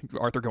you," and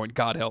Arthur going,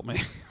 "God help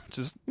me," which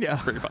is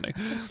pretty funny.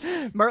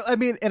 I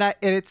mean, and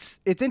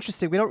it's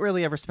interesting. We don't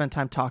really ever spend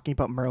time talking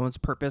about Merlin's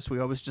purpose. We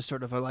always just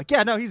sort of are like,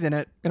 "Yeah, no, he's in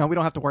it. We don't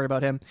have to worry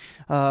about him.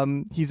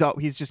 He's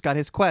just got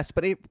his quest."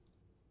 But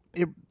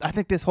I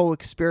think this whole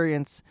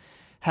experience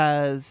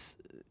has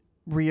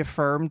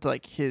reaffirmed,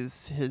 like,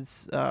 his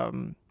I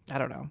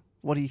don't know,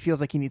 what he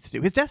feels like he needs to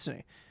do, his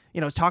destiny.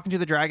 Talking to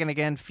the dragon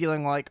again,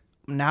 feeling like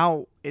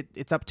now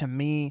it's up to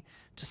me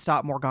to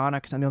stop Morgana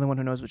because I'm the only one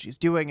who knows what she's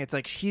doing. It's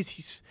like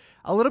he's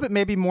a little bit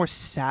maybe more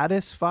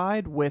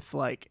satisfied with,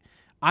 like,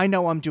 I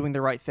know I'm doing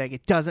the right thing.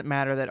 It doesn't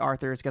matter that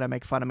Arthur is going to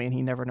make fun of me and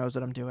he never knows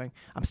what I'm doing.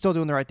 I'm still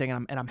doing the right thing,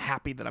 and I'm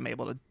happy that I'm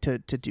able to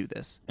do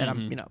this. And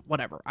I'm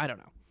whatever. I don't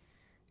know.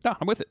 No,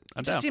 I'm with it.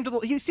 I'm down.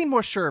 He seemed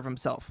more sure of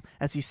himself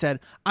as he said,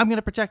 "I'm going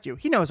to protect you."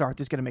 He knows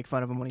Arthur's going to make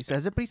fun of him when he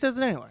says it, but he says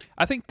it anyway.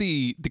 I think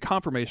the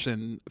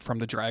confirmation from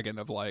the dragon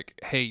of like,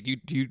 hey,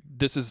 you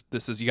this is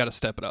you got to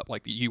step it up.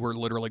 Like you were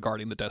literally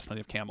guarding the destiny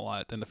of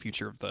Camelot and the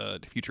future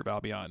of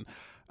Albion.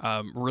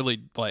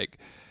 Really like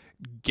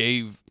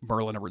gave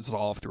Merlin a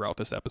resolve throughout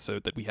this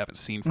episode that we haven't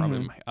seen from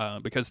him.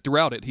 Because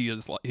throughout it, he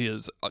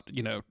is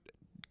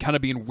kind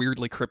of being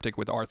weirdly cryptic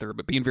with Arthur,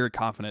 but being very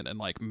confident and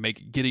like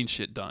getting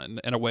shit done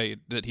in a way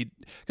that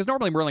because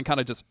normally Merlin kind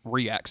of just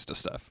reacts to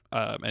stuff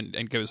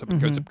and goes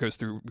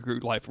through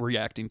life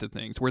reacting to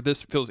things, where he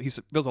feels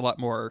a lot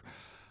more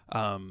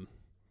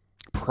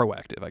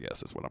proactive, I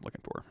guess is what I'm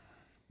looking for.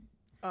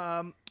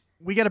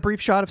 We get a brief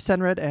shot of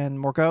Senred and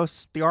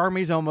Morgause. The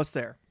army's almost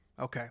there.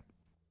 Okay.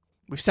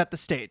 We've set the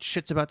stage.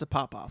 Shit's about to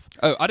pop off.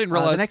 Oh, I didn't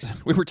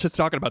realize we were just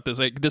talking about this.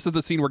 Like, this is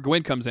the scene where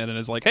Gwen comes in and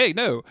is like, "Hey,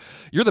 no,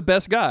 you're the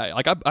best guy.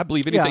 Like, I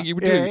believe anything you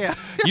would do. Yeah.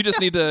 You just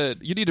need to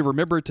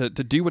remember to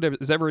do whatever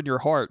is ever in your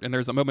heart." And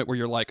there's a moment where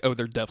you're like, "Oh,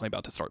 they're definitely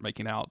about to start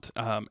making out."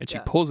 And she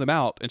pulls him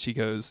out and she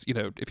goes,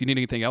 "If you need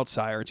anything else,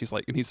 sire." And she's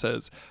like, and he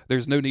says,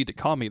 "There's no need to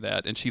call me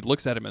that." And she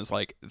looks at him and is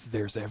like,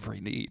 "There's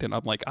every need." And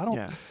I'm like, I don't.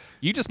 Yeah.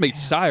 You just made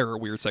sire a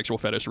weird sexual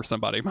fetish for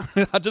somebody.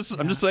 I'm just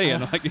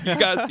saying, like you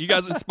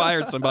guys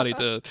inspired somebody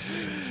to.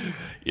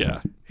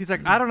 Yeah. He's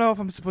like, I don't know if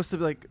I'm supposed to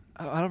be like,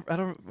 I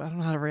don't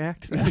know how to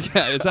react to that.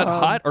 Yeah, is that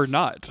hot or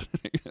not?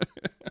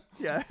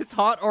 Yeah, it's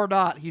hot or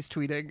not. He's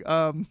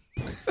tweeting.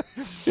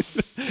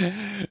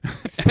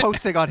 He's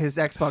posting on his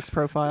Xbox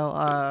profile.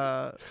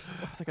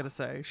 What was I gonna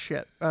say?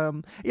 Shit.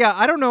 Yeah,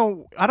 I don't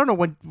know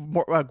when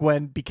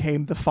Gwen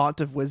became the font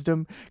of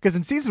wisdom, because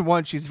in season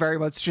 1 she's very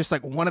much just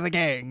like one of the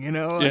gang,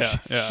 Like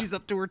she's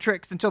up to her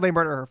tricks until they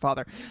murder her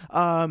father.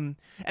 And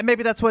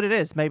maybe that's what it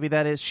is. Maybe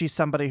that is she's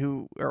somebody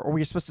who, or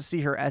we're supposed to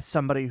see her as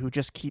somebody who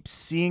just keeps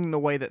seeing the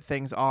way that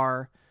things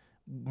are,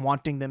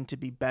 wanting them to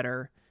be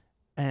better,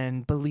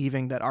 and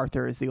believing that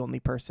Arthur is the only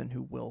person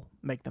who will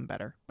make them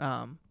better.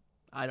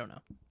 I don't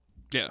know.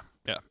 Yeah.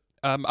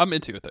 I'm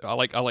into it though. I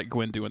like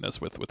Gwen doing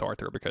this with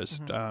Arthur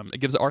because it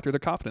gives Arthur the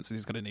confidence that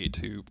he's going to need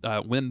to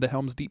win the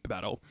Helm's Deep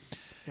battle.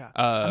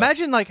 Yeah.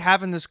 Imagine like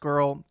having this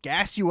girl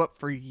gas you up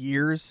for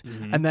years,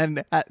 and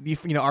then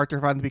Arthur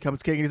finally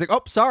becomes king, and he's like,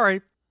 "Oh,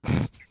 sorry,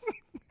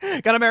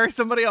 gotta marry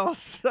somebody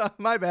else.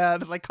 My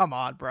bad." Like, come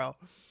on, bro.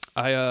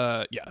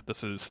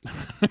 This is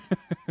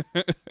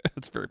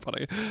it's very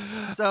funny.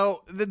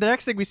 So the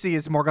next thing we see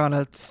is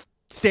Morgana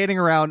standing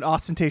around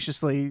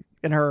ostentatiously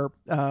in her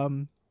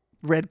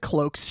red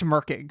cloak,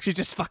 smirking. She's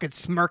just fucking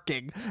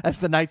smirking as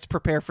the knights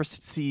prepare for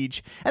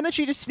siege, and then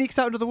she just sneaks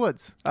out into the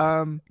woods.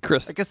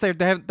 Chris, I guess they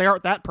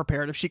aren't that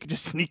prepared if she could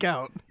just sneak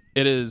out.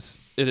 It is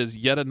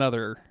yet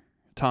another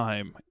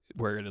time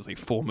where it is a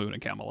full moon in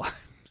Camelot.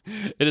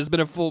 It has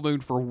been a full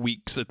moon for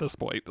weeks at this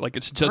point. Like,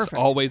 it's just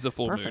always a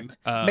full moon.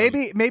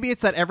 Maybe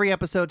it's that every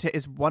episode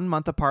is 1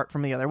 month apart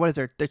from the other. What is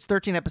there? There's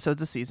 13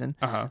 episodes a season.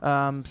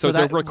 So it's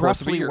over a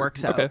course of a year.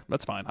 Works out. Okay,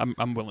 that's fine.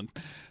 I'm willing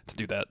to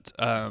do that.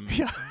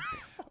 Yeah.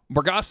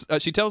 Morgause,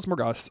 she tells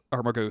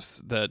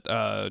Morgause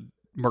that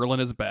Merlin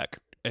is back,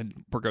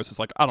 and Morgause is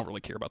like, "I don't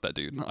really care about that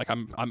dude. Like,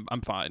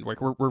 I'm fine.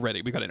 Like, we're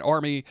ready. We got an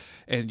army,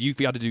 and you've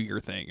got to do your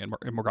thing." And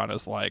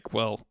Morgana's like,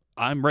 "Well,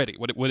 I'm ready.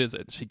 What is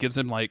it?" She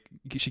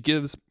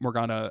gives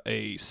Morgana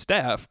a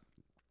staff,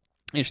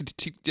 and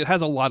it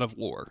has a lot of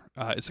lore.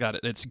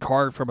 It's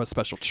carved from a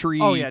special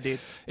tree. Oh yeah, dude.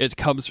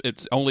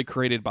 It's only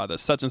created by the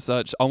such and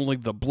such. Only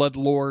the blood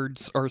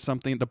lords or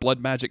something, the blood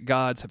magic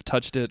gods have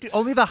touched it. Dude,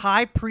 only the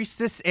high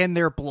priestess and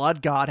their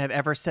blood god have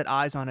ever set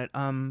eyes on it.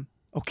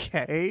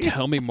 Okay.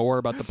 Tell me more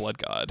about the blood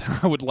god.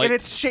 I would like. And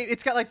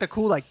it's got like the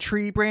cool like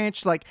tree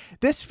branch. Like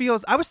this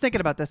feels. I was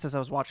thinking about this as I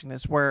was watching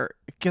this,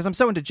 because I'm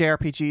so into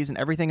JRPGs and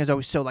everything is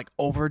always so like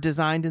over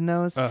designed in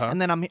those.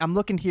 And then I'm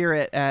looking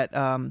here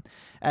at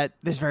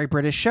this very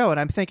British show, and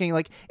I'm thinking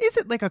like, is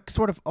it like a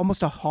sort of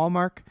almost a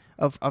hallmark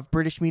of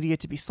British media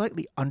to be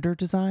slightly under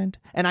designed?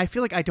 And I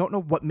feel like I don't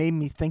know what made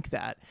me think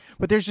that,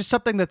 but there's just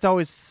something that's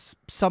always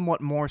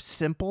somewhat more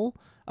simple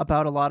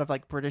about a lot of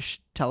like British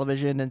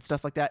television and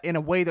stuff like that in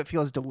a way that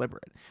feels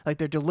deliberate. Like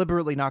they're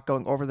deliberately not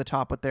going over the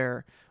top with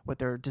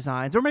their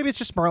designs. Or maybe it's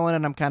just Merlin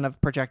and I'm kind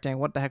of projecting.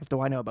 What the heck do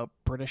I know about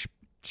British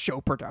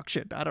show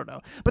production? I don't know.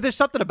 But there's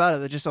something about it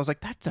that just I was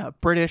like, that's a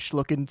British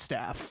looking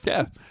staff.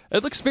 Yeah.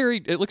 It looks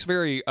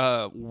very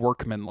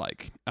workman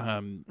like.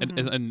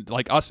 And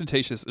like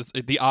ostentatious is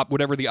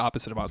whatever the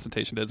opposite of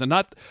ostentation is. And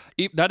not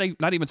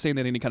even saying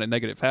that in any kind of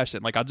negative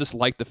fashion. Like I just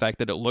like the fact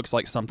that it looks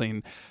like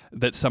something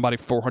that somebody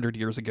 400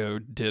 years ago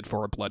did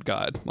for a blood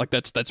god. Like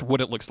that's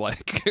what it looks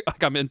like.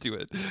 Like I'm into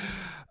it.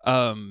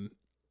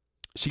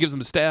 She gives them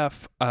the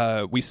staff.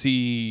 We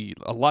see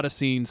a lot of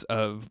scenes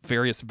of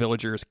various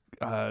villagers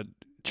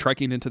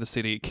trekking into the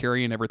city,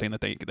 carrying everything that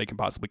they can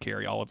possibly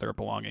carry, all of their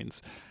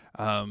belongings.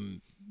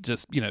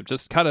 Just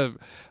kind of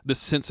this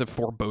sense of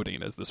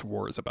foreboding as this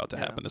war is about to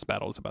happen, this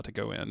battle is about to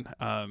go in.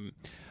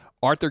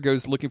 Arthur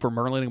goes looking for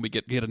Merlin, and we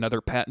get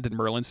another patented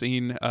Merlin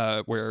scene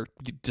where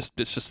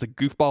it's just the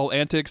goofball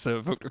antics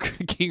of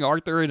King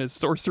Arthur and his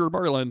sorcerer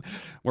Merlin,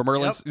 where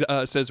Merlin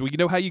says, "Well, you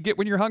know how you get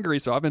when you're hungry,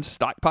 so I've been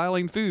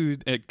stockpiling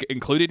food,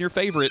 including your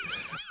favorite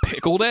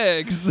pickled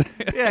eggs."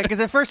 Yeah, because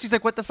at first he's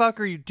like, "What the fuck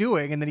are you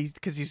doing?" And then he's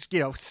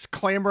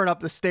clambering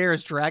up the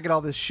stairs, dragging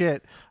all this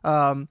shit.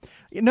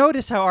 You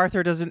notice how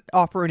Arthur doesn't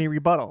offer any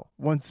rebuttal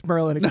once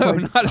Merlin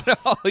explains. No, not at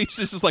all. He's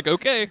just like,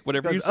 "Okay,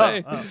 whatever you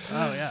say." Oh,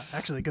 yeah,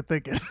 actually, good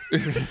thinking.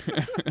 This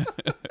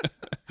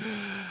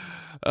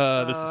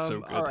is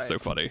so good. Right. So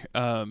funny.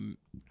 From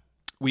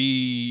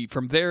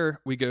there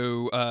we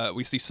go.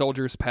 We see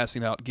soldiers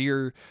passing out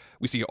gear.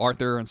 We see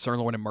Arthur and Sir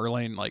Lorwyn and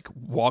Merlin like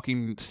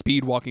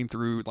speed walking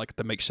through like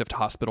the makeshift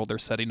hospital they're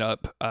setting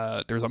up.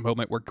 There's a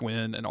moment where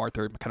Gwen and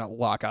Arthur kind of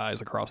lock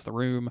eyes across the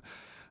room.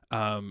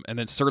 And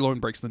then Sir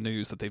Lorwyn breaks the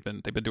news that they've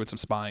been doing some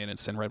spying, and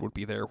Sinred would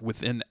be there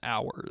within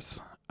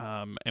hours.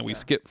 And we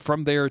skip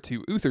from there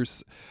to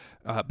Uther's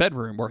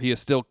bedroom, where he is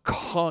still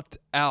conked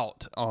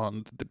out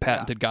on the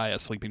patented Gaia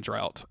sleeping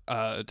drought,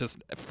 just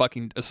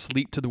fucking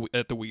asleep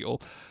at the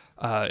wheel.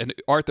 And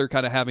Arthur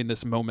kind of having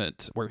this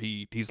moment where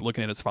he's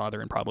looking at his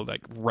father and probably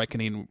like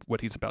reckoning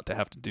what he's about to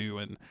have to do,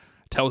 and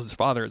tells his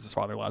father as his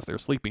father lies there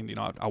sleeping,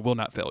 I will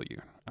not fail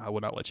you. I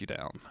will not let you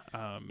down.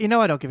 I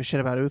don't give a shit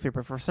about Uther,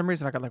 but for some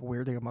reason I got like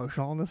weirdly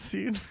emotional in this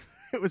scene.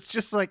 It was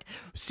just like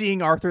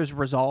seeing Arthur's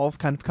resolve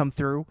kind of come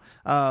through.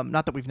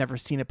 Not that we've never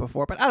seen it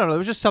before, but I don't know. There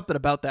was just something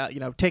about that,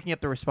 taking up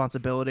the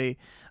responsibility,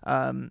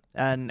 and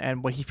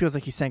when he feels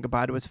like he's saying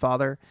goodbye to his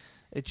father.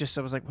 I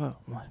was like, whoa,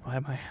 why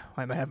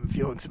am I having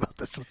feelings about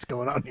this? What's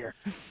going on here?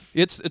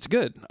 It's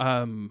good.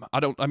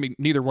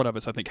 Neither one of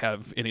us, I think,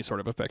 have any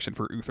sort of affection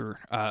for Uther,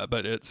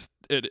 but it's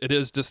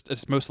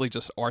mostly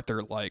just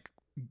Arthur, like,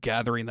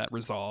 gathering that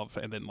resolve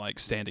and then like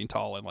standing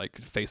tall and like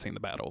facing the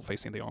battle,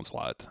 facing the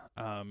onslaught.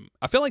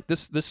 I feel like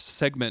this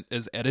segment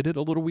is edited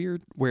a little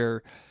weird,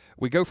 where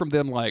we go from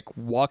them like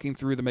walking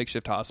through the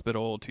makeshift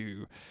hospital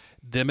to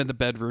them in the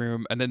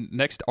bedroom, and then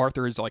next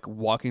Arthur is like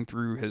walking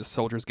through his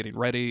soldiers getting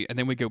ready, and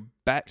then we go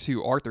back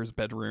to Arthur's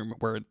bedroom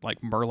where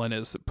like Merlin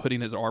is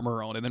putting his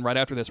armor on, and then right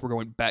after this we're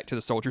going back to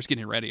the soldiers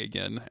getting ready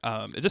again.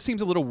 It just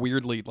seems a little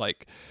weirdly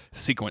like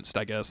sequenced,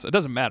 I guess. It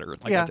doesn't matter.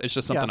 It's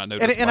just something I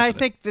noticed. And I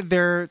think that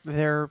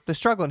they're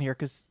struggling here,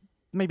 because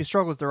maybe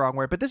struggle is the wrong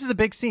word, but this is a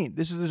big scene.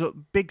 This is a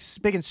big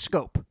in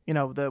scope.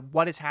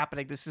 What is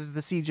happening. This is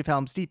the Siege of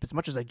Helm's Deep. As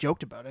much as I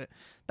joked about it,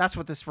 that's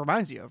what this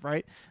reminds you of,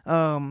 right?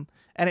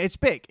 And it's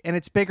big, and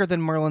it's bigger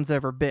than Merlin's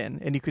ever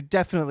been. And I could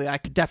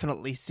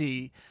definitely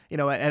see, an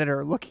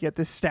editor looking at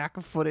this stack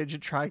of footage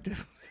and trying to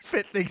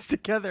fit things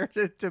together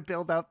to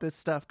build out this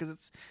stuff,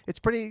 because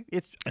it's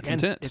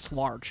intense. It's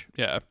large.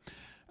 Yeah.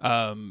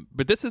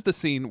 But this is the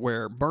scene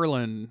where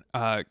Merlin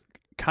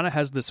kind of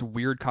has this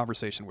weird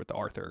conversation with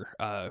Arthur,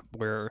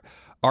 where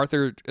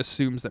Arthur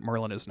assumes that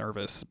Merlin is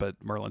nervous, but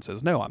Merlin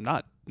says, "No, I'm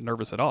not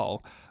nervous at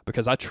all,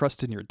 because I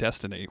trust in your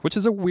destiny," which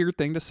is a weird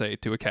thing to say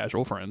to a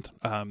casual friend,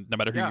 no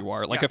matter who you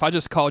are. Like if I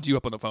just called you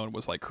up on the phone and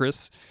was like,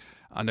 "Chris,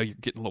 I know you're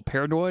getting a little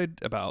paranoid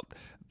about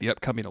the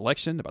upcoming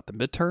election, about the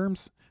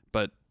midterms,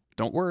 but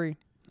don't worry,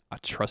 I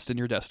trust in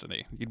your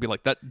destiny." You'd be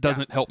like, that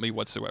doesn't help me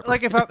whatsoever.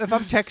 Like if I'm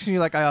texting you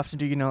like I often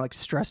do, like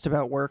stressed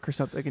about work or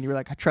something, and you're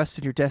like, "I trust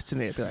in your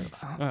destiny," I'd be like,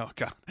 "Oh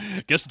God,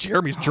 guess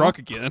Jeremy's drunk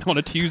again on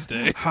a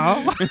Tuesday."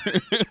 Huh?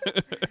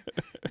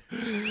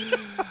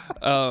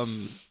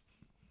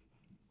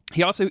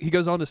 He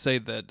goes on to say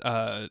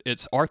that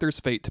it's Arthur's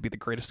fate to be the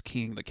greatest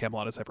king that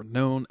Camelot has ever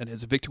known, and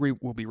his victory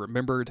will be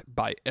remembered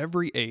by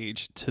every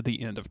age to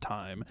the end of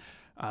time.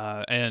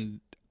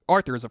 And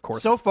Arthur is, of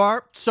course, so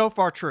far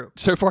true.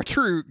 So far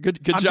true.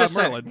 Good job,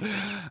 Merlin.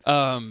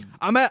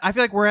 I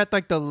feel like we're at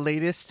like the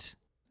latest.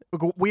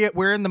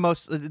 We're in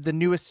the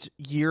newest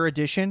year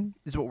edition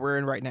is what we're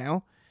in right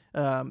now,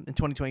 in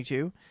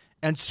 2022,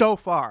 and so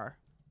far,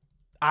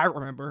 I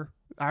remember.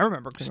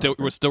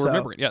 We're still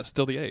remembering. Yeah,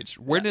 still the age.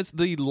 When is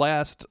the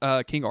last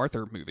King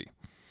Arthur movie?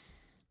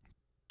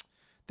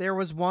 There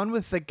was one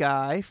with the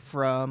guy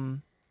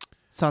from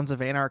Sons of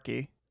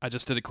Anarchy. I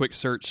just did a quick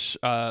search.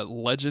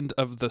 Legend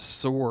of the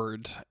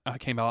Sword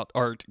came out,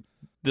 or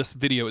this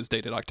video is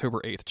dated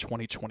October 8th,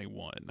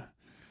 2021.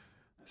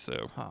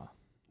 So,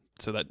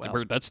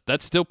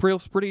 that's still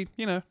pretty.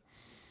 We're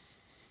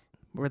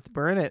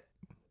in it.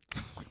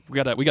 We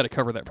gotta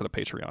cover that for the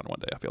Patreon one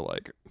day. I feel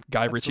like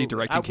Guy Ritchie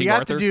directing King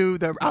Arthur. We have to do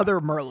the other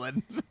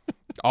Merlin.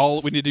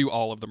 We need to do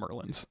all of the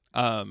Merlins.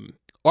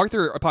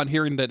 Arthur, upon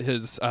hearing that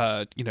his,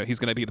 he's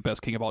gonna be the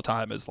best king of all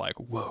time, is like,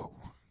 whoa.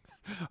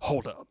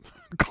 Hold up,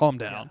 calm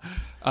down.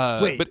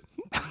 Wait, but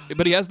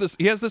he has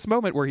this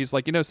moment where he's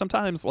like,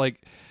 sometimes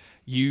like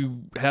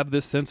you have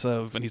this sense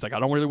of, and he's like, I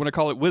don't really want to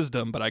call it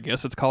wisdom, but I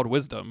guess it's called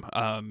wisdom.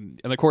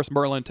 And of course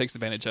Merlin takes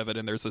advantage of it,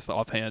 and there's this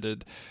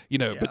offhanded,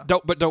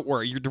 but don't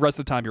worry, the rest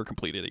of the time you're a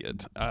complete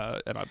idiot.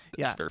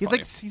 It's very funny.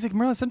 He's like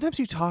Merlin. Sometimes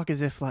you talk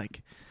as if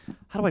like,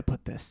 how do I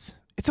put this?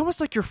 It's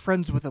almost like you're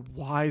friends with a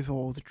wise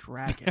old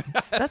dragon.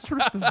 That's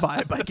sort of the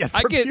vibe I get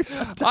from you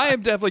sometimes. I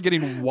am definitely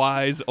getting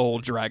wise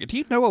old dragon. Do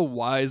you know a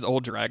wise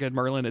old dragon,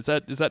 Merlin? Is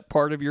that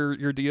part of your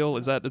deal?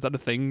 Is that a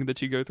thing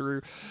that you go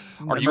through?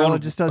 Merlin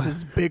just does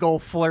his big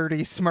old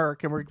flirty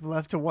smirk, and we're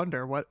left to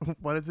wonder what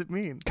does it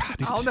mean? God,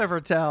 I'll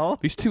never tell.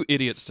 These two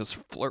idiots just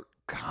flirt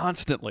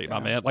constantly, my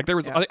man. Like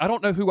I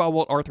don't know who I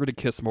want Arthur to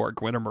kiss more,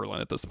 Gwen or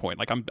Merlin at this point.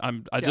 Like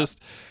I just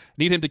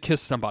need him to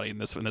kiss somebody in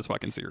this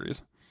fucking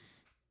series.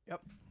 Yep.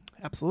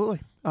 Absolutely.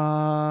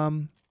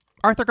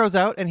 Arthur goes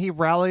out and he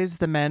rallies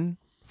the men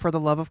for the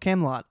love of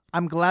Camelot.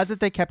 I'm glad that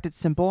they kept it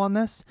simple on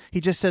this.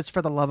 He just says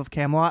for the love of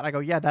Camelot. I go,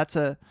 yeah, that's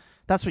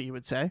what you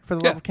would say, for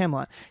the love of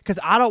Camelot. Because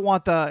I don't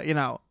want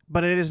the,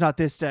 but it is not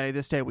this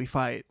day we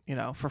fight,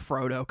 for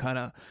Frodo kind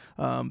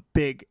of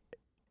big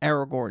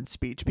Aragorn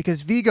speech.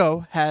 Because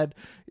Viggo had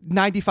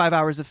 95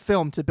 hours of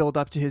film to build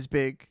up to his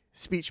big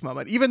speech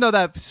moment. Even though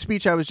that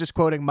speech I was just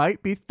quoting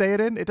might be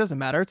Theoden, it doesn't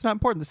matter. It's not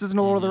important. This isn't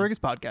a Lord of the Rings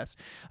podcast.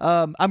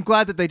 I'm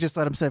glad that they just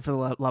let him say for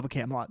the love of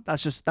Camelot.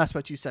 That's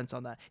my 2 cents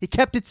on that. He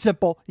kept it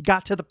simple. He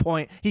got to the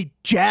point. He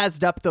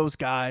jazzed up those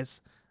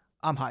guys.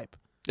 I'm hype.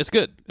 It's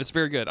good. It's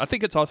very good. I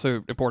think it's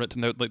also important to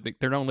note like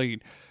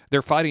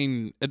they're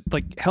fighting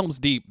like Helm's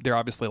Deep. They're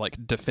obviously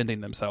like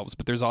defending themselves,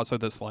 but there's also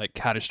this like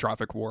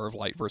catastrophic war of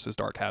light versus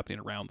dark happening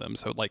around them.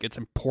 So like it's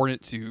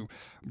important to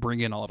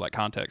bring in all of that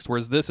context.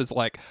 Whereas this is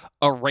like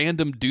a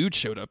random dude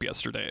showed up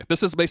yesterday.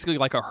 This is basically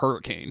like a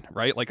hurricane,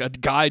 right? Like a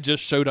guy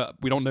just showed up.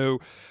 We don't know.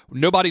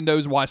 Nobody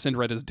knows why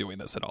Sindred is doing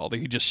this at all.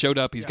 He just showed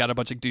up. He's got a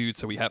bunch of dudes.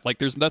 So we have like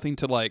there's nothing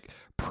to like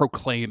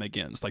proclaim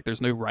against. Like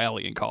there's no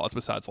rallying cause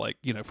besides like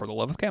for the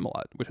love of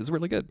Camelot, which is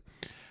really good.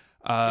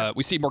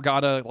 We see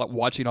Morgana like,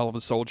 watching all of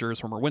the soldiers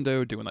from her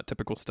window, doing that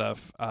typical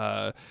stuff.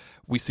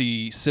 We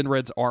see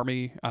Sindred's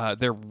army.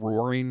 They're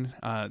roaring.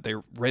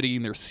 They're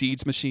readying their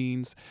siege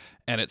machines,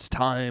 and it's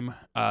time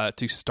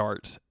to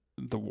start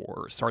the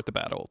war, start the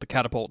battle. The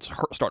catapults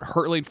start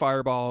hurling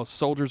fireballs.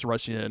 Soldiers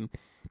rush in.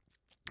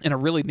 In a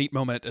really neat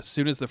moment, as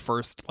soon as the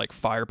first like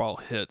fireball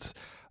hits,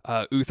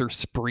 Uther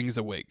springs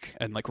awake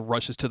and like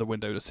rushes to the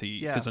window to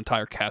see his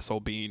entire castle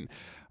being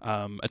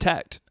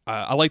attacked.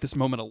 I like this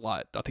moment a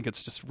lot. I think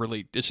it's just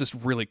really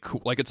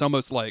cool. Like it's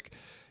almost like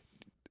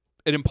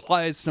it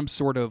implies some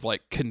sort of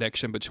like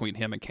connection between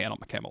him and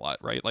Camelot,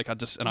 right? Like I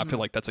feel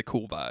like that's a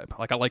cool vibe.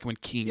 Like I like when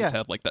kings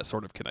have like that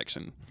sort of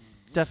connection.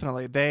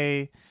 Definitely,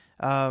 they.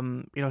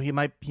 He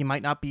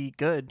might not be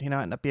good,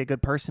 not be a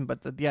good person,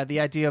 but the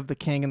idea of the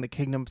king and the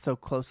kingdom so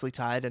closely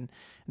tied, and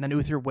then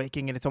Uther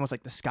waking and it's almost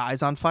like the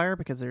sky's on fire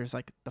because there's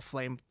like the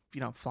flame,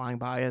 flying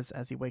by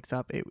as he wakes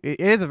up. It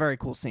is a very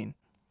cool scene.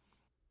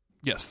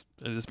 Yes,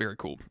 it is very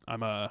cool.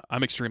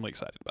 I'm extremely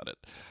excited about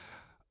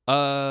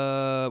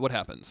it. What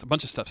happens? A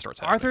bunch of stuff starts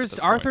happening.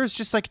 Arthur's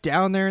just like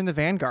down there in the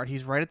vanguard.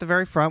 He's right at the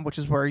very front, which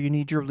is where you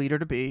need your leader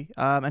to be.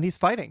 And he's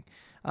fighting.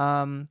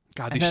 God,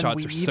 these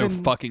shots are so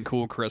fucking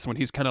cool, Chris. When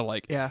he's kind of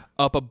like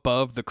up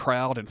above the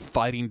crowd and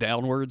fighting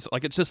downwards,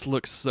 like it just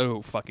looks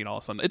so fucking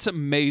awesome. It's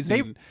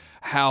amazing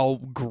how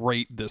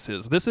great this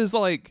is. This is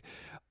like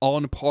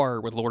on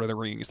par with Lord of the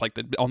Rings, like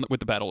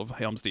with the Battle of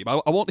Helm's Deep.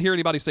 I won't hear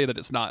anybody say that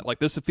it's not. Like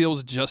this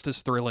feels just as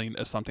thrilling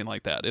as something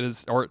like that. It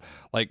is, or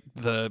like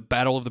the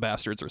Battle of the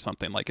Bastards or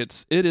something. Like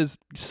it is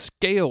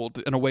scaled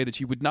in a way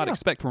that you would not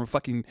expect from a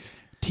fucking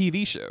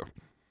TV show.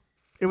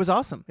 It was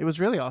awesome. It was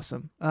really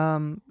awesome.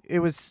 It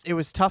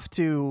was tough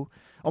to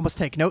almost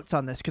take notes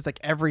on this because like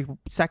every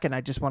second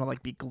I just want to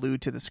like be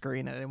glued to the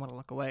screen and I didn't want to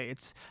look away.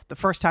 It's the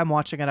first time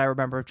watching it. I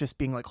remember just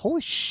being like, "Holy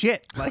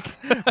shit!" Like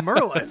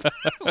Merlin,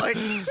 like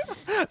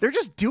they're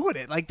just doing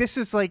it. Like this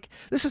is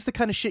the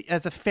kind of shit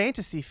as a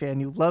fantasy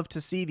fan you love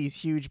to see these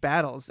huge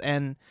battles,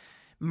 and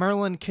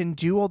Merlin can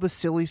do all the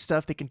silly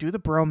stuff. They can do the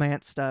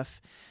bromance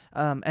stuff.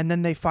 And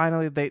then they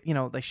finally, they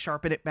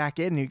sharpen it back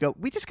in and you go,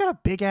 we just got a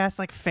big ass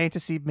like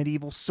fantasy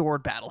medieval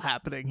sword battle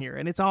happening here.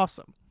 And it's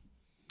awesome.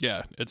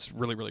 Yeah, it's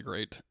really, really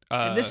great.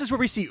 And this is where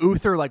we see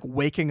Uther like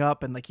waking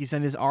up and like he's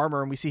in his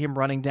armor and we see him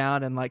running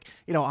down and like,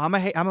 I'm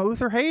a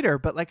Uther hater.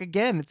 But like,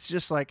 again, it's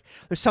just like,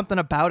 there's something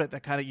about it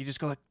that kind of, you just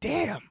go like,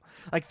 damn.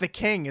 Like the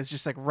king is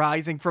just like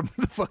rising from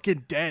the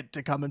fucking dead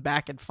to coming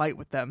back and fight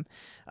with them.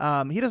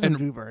 He doesn't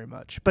do very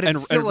much, but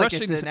it's still like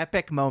it's an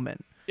epic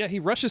moment. Yeah, he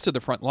rushes to the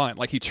front line,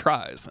 like he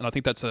tries, and I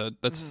think that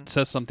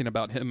says something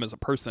about him as a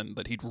person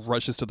that he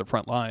rushes to the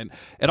front line.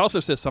 It also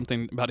says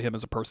something about him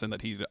as a person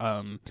that he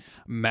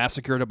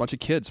massacred a bunch of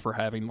kids for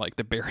having like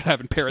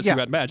having parents who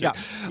had magic.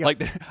 Yeah.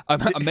 Like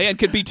a man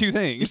could be two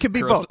things. He could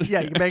be both.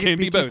 Yeah, you can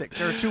be both.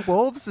 There are two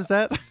wolves. Is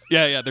that?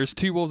 Yeah. There's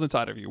two wolves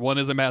inside of you. One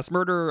is a mass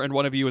murderer, and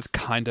one of you is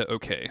kind of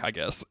okay, I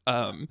guess.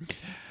 And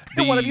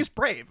one of you's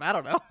brave. I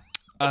don't know.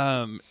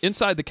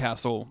 Inside the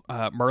castle,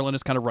 Merlin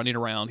is kind of running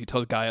around. He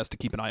tells Gaius to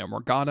keep an eye on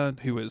Morgana,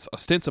 who is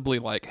ostensibly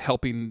like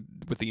helping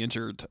with the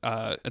injured.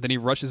 And then he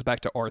rushes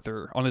back to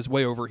Arthur. On his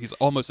way over, he's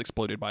almost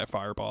exploded by a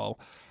fireball.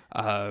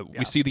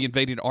 We see the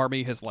invading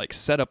army has like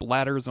set up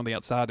ladders on the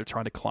outside. They're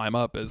trying to climb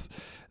up as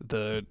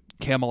the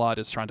Camelot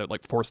is trying to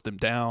like force them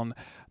down.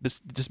 This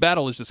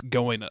battle is just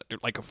going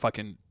like a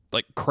fucking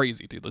like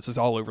crazy, dude. This is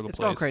all over the It's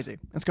place. going crazy.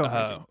 It's going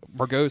crazy.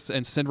 Morgause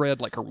and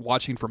Sinred like are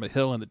watching from a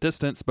hill in the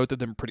distance. Both of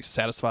them are pretty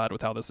satisfied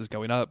with how this is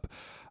going up.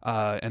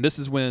 And this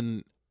is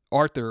when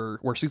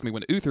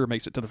when Uther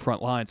makes it to the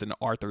front lines and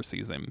Arthur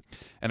sees him.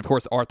 And of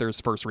course, Arthur's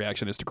first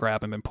reaction is to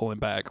grab him and pull him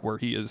back, where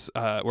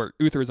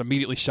Uther is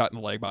immediately shot in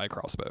the leg by a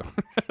crossbow.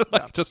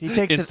 Just He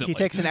takes instantly.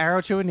 an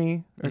arrow to a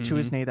knee or to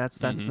his knee. That's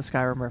the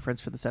Skyrim reference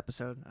for this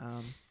episode.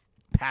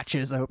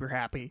 Patches, I hope you're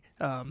happy.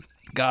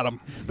 Got him.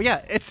 But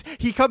yeah,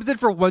 he comes in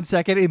for 1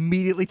 second,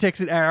 immediately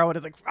takes an arrow, and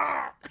is like,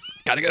 ah!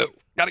 Gotta go.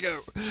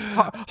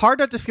 Hard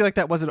not to feel like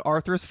that wasn't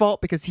Arthur's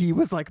fault because he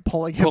was like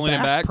pulling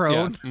him back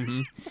prone. Yeah.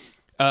 Mm-hmm.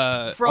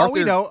 For all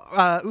we know,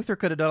 Uther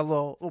could have done a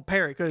little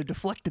parry, could have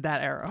deflected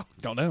that arrow.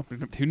 Don't know.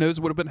 Who knows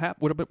what would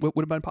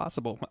have been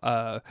possible?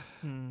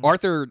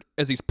 Arthur,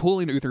 as he's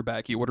pulling Uther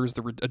back, he orders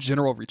a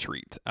general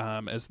retreat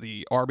as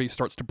the army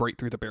starts to break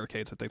through the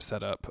barricades that they've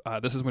set up.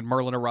 This is when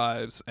Merlin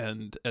arrives,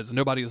 and as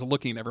nobody is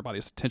looking,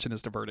 everybody's attention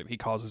is diverted. He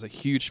causes a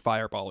huge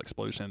fireball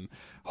explosion,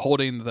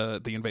 holding the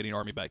invading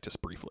army back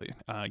just briefly,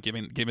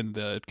 giving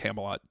the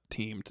Camelot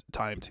team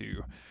time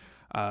to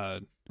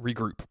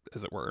regroup,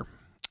 as it were.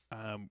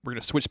 We're going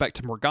to switch back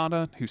to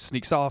Morgana, who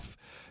sneaks off.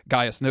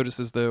 Gaius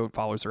notices, though, and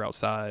follows her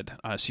outside.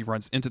 She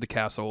runs into the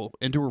castle,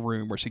 into a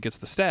room where she gets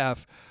the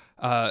staff.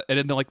 And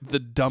in the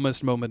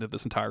dumbest moment of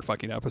this entire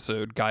fucking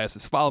episode, Gaius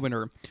is following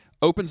her,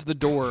 opens the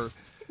door.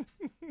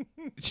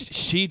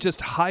 She just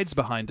hides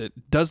behind it,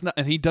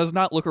 and he does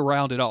not look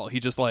around at all.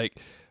 He just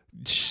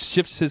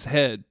shifts his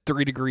head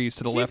 3 degrees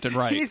to the left and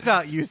right. He's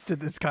not used to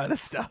this kind of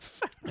stuff.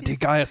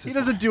 Dude, Gaius He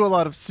doesn't do a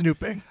lot of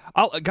snooping.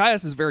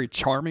 Gaius is very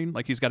charming.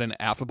 Like, he's got an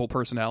affable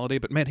personality,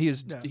 but man, he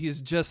is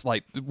just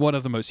like one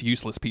of the most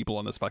useless people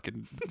on this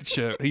fucking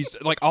show. He's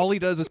like, all he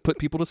does is put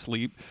people to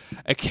sleep.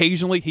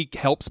 Occasionally, he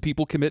helps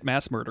people commit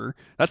mass murder.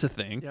 That's a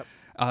thing. Yep.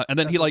 And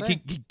then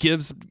he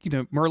gives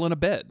Merlin a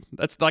bed.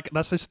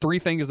 That's his 3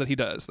 things that he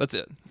does. That's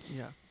it.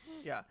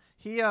 Yeah.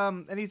 He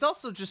and he's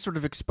also just sort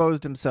of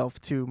exposed himself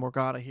to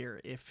Morgana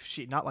here. If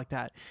she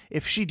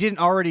didn't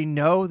already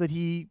know that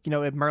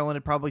if Merlin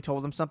had probably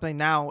told him something,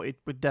 now it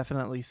would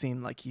definitely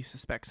seem like he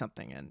suspects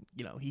something, and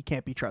he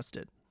can't be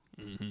trusted.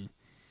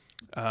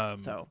 Mm-hmm.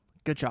 So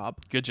good job.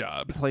 Good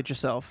job. You played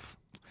yourself.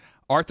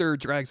 Arthur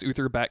drags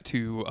Uther back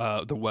to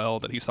the well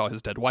that he saw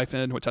his dead wife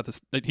in, which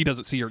he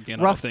doesn't see her again.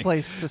 Rough I don't think.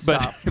 Place to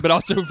stop, but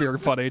also very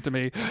funny to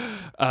me.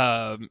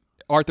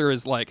 Arthur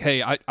is like,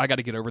 hey, I got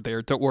to get over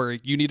there. Don't worry.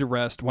 You need to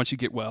rest. Once you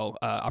get well,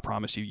 I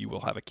promise you will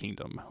have a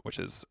kingdom, which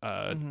is,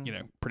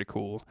 pretty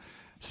cool.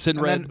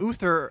 Sinred. And then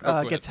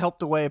Uther gets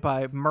helped away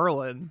by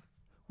Merlin,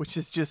 which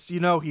is just,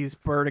 he's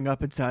burning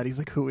up inside. He's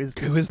like, who is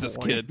this? Who is this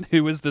kid?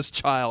 Who is this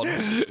child?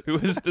 Who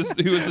is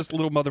this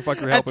little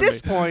motherfucker helping me? At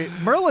this point,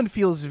 Merlin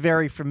feels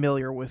very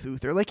familiar with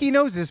Uther. Like, he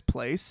knows his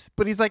place,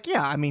 but he's like,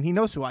 yeah, I mean, he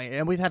knows who I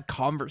am. We've had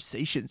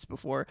conversations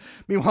before.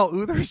 Meanwhile,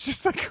 Uther's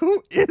just like,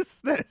 who is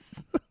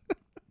this?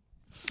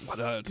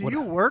 Do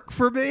you work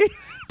for me?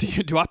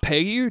 Do I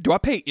pay you? Do I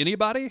pay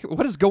anybody?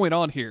 What is going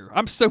on here?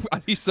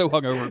 He's so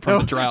hungover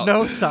from the drought.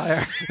 No,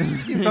 sire.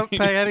 You don't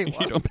pay anyone.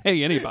 You don't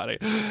pay anybody.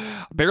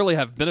 Barely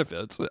have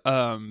benefits.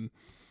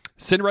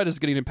 Sinred is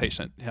getting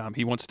impatient.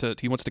 He wants to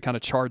kind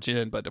of charge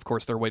in, but of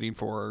course they're waiting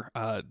for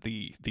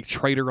the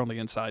traitor on the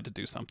inside to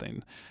do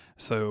something.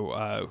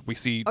 So we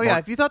see. Oh yeah,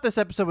 if you thought this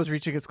episode was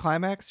reaching its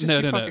climax, just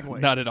no,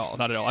 wait. Not at all.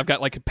 I've got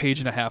like a page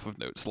and a half of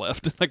notes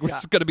left.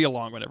 It's going to be a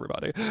long one,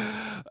 everybody.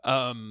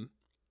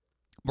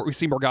 But we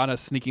see Morgana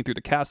sneaking through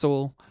the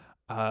castle.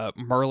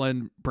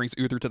 Merlin brings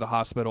Uther to the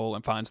hospital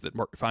and finds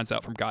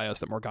out from Gaius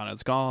that Morgana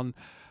is gone.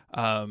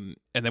 And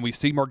then we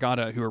see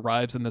Morgana, who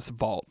arrives in this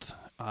vault.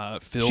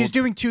 She's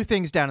doing 2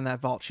 things down in that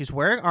vault. She's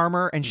wearing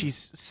armor and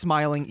she's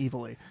smiling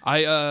evilly.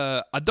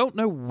 I don't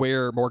know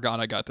where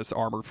Morgana got this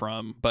armor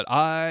from, but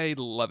I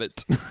love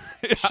it.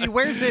 She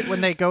wears it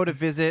when they go to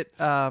visit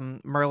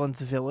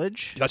Merlin's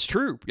village. That's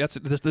true. Yes,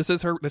 this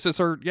is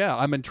her. Yeah,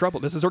 I'm in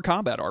trouble. This is her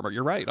combat armor.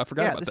 You're right. I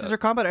forgot about that. Yeah, this is her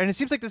combat, and it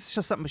seems like this is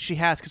just something she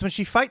has, because when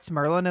she fights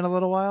Merlin in a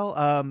little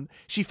while,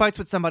 she fights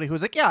with somebody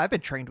who's like, yeah, I've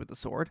been trained with the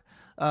sword,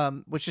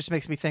 which just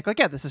makes me think like,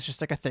 yeah, this is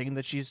just like a thing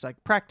that she's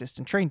like practiced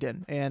and trained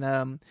in,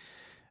 and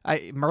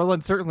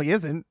Merlin certainly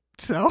isn't.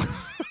 So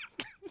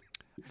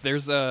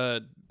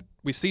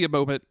we see a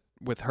moment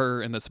with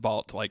her in this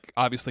vault, like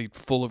obviously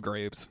full of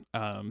graves,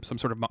 some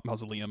sort of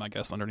mausoleum, I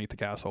guess, underneath the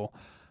castle.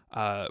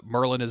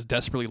 Merlin is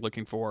desperately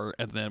looking for her,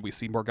 and then we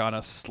see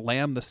Morgana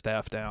slam the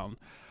staff down.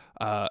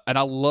 And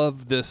I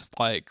love this,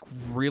 like,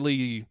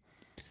 really,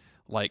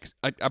 like,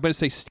 I'm going to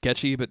say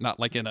sketchy, but not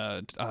like in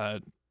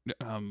a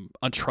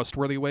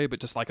untrustworthy way, but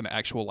just like an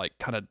actual, like,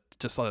 kind of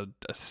just a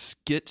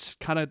skit,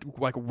 kind of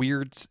like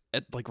weird,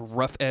 like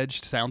rough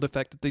edged sound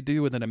effect that they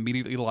do, and then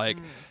immediately like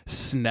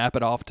snap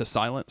it off to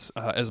silence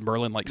as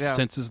Merlin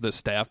senses the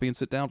staff being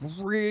sit down.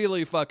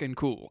 Really fucking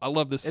cool. I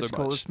love this so much. It's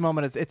cool.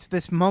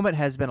 This moment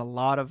has been a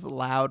lot of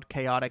loud,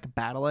 chaotic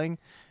battling,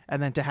 and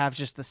then to have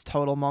just this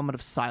total moment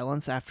of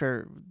silence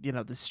after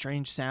this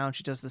strange sound.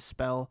 She does the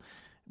spell.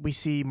 We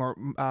see more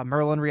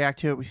Merlin react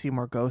to it. We see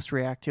Morgause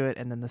react to it,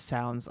 and then the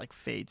sounds like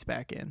fades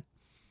back in.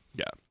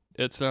 Yeah,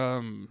 It's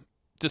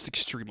just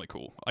extremely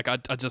cool. Like I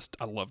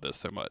love this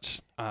so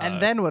much.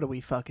 And then what do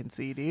we fucking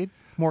see, dude?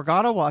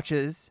 Morgana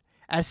watches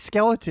as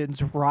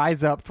skeletons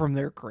rise up from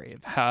their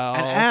graves. How?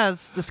 And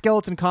as the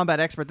skeleton combat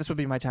expert, this would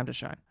be my time to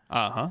shine.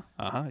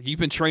 You've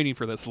been training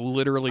for this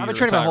literally. I've been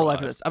your training my entire whole life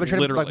for life. this. I've been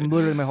training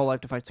literally my whole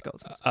life to fight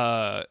skeletons.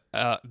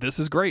 This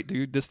is great,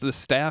 dude. The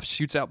staff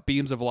shoots out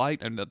beams of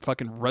light and it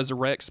fucking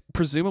resurrects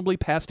presumably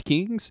past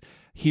kings,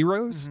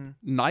 heroes,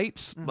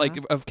 knights like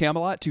of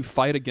Camelot to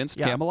fight against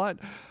Camelot.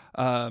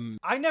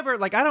 I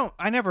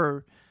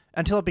never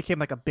until it became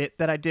like a bit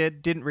that I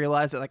didn't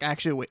realize that like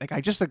actually like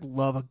I just like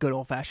love a good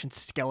old fashioned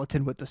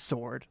skeleton with the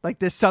sword. Like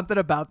there's something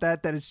about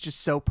that is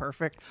just so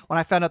perfect. When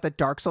I found out that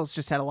Dark Souls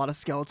just had a lot of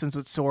skeletons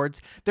with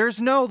swords,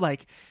 there's no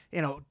like,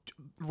 you know,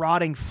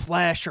 rotting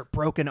flesh or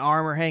broken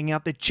armor hanging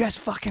out. They're just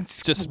fucking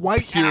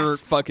white pure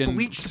ass, fucking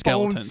bleached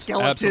skeletons.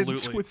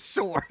 skeletons with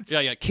swords.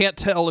 Yeah. Can't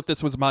tell if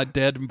this was my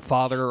dead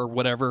father or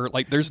whatever.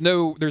 Like there's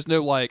no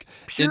like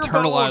Pure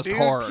internalized bone, dude.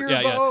 horror.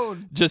 Pure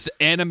bone. Just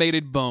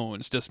animated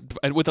bones, just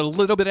and with a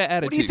little bit of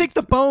attitude. What do you think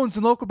the bones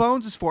and local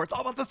bones is for? It's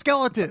all about the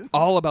skeletons.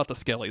 All about the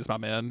skellies, my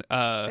man.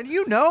 And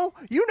you know.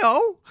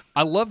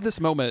 I love this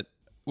moment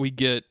we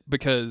get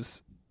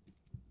because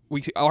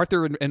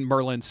Arthur and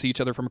Merlin see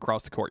each other from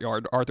across the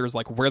courtyard. Arthur's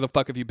like, "Where the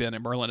fuck have you been?"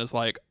 And Merlin is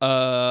like,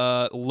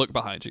 look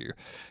behind you."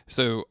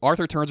 So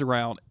Arthur turns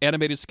around,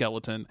 animated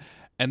skeleton,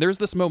 and there's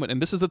this moment,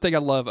 and this is the thing I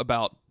love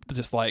about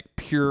just like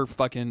pure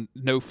fucking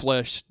no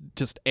flesh,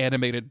 just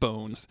animated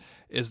bones,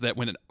 is that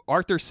when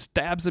Arthur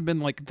stabs him in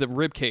like the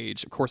rib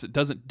cage, of course it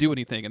doesn't do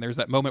anything, and there's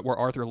that moment where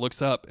Arthur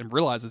looks up and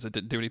realizes it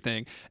didn't do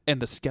anything,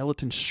 and the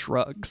skeleton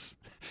shrugs.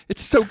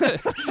 It's so good.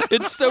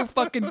 It's so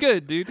fucking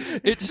good, dude.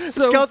 It's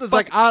so skeleton's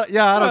like, I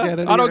don't get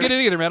it. I don't get it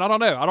either, man. I don't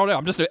know.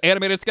 I'm just an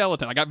animated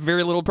skeleton. I got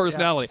very little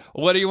personality.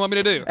 Yeah. What do you want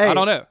me to do? Hey, I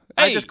don't know.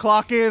 I just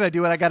clock in. I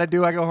do what I got to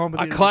do. I go home.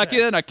 I clock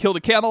in. I kill the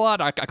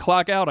Camelot. I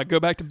clock out. I go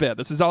back to bed.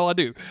 This is all I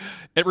do.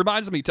 It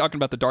reminds me, talking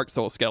about the Dark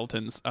Souls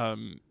skeletons,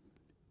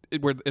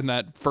 where in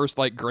that first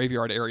like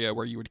graveyard area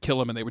where you would kill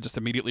them and they would just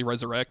immediately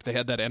resurrect. They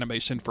had that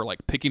animation for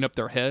like picking up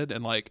their head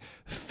and like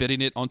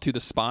fitting it onto the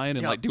spine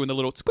and like doing the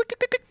little squick,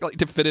 like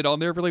to fit it on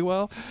there really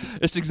well.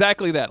 It's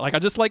exactly that. Like I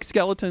just like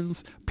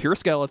skeletons, pure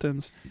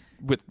skeletons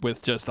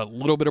with just a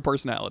little bit of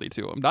personality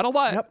to them. Not a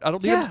lot. Yep. I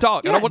don't need them to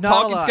talk. I don't want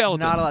talking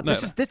skeletons. Not a lot. No.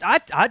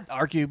 I'd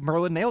argue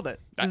Merlin nailed it.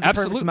 This is the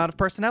perfect amount of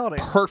personality.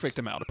 Perfect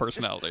amount of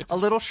personality. A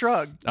little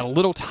shrug. A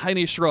little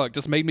tiny shrug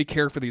just made me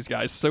care for these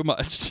guys so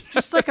much.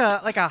 Just like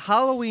a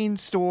Halloween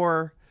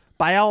store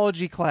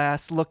biology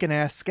class looking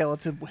ass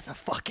skeleton with a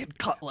fucking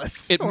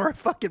cutlass or a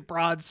fucking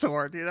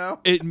broadsword, you know?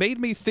 It made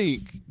me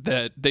think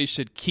that they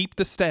should keep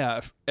the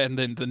staff, and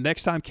then the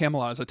next time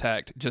Camelot is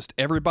attacked, just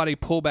everybody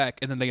pull back,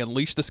 and then they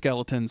unleash the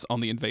skeletons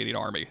on the invading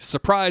army.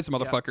 Surprise,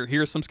 motherfucker!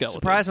 Here's some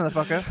skeletons. Surprise,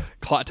 motherfucker!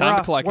 Time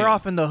to clock in. We're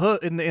off in the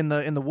hood, in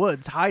the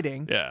woods,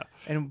 hiding. Yeah.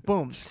 And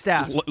boom,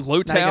 staff.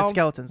 Low town.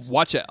 Skeletons.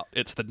 Watch out!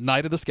 It's the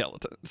night of the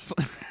skeletons.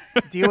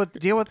 deal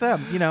with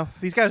them. You know,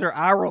 these guys are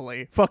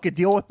hourly. Fucking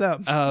deal with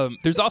them.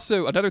 There's also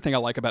another thing I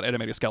like about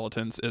animated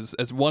skeletons is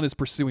as one is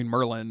pursuing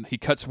Merlin, he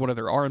cuts one of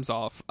their arms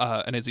off,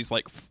 and as he's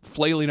like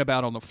flailing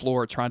about on the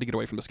floor trying to get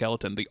away from the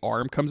skeleton, the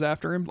arm comes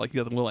after him, like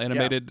the little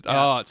animated.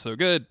 Yeah. Oh, it's so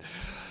good.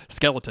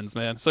 Skeletons,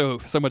 man, so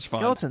much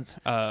fun. Skeletons.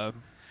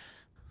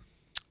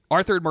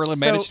 Arthur and Merlin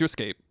managed to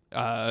escape.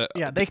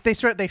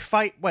 They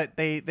fight.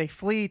 They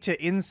flee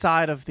to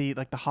inside of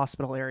the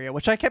hospital area,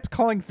 which I kept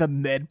calling the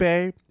med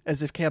bay,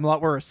 as if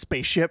Camelot were a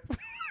spaceship.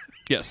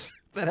 Yes.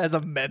 That has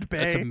a med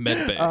bay. That's a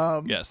med bay.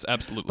 Yes,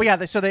 absolutely. But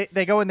yeah, so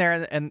they go in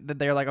there and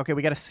they're like, okay,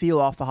 we got to seal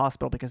off the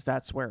hospital because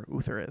that's where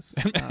Uther is.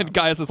 And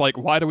Gaius is like,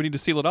 why do we need to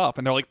seal it off?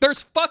 And they're like,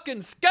 there's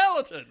fucking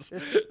skeletons.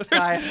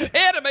 There's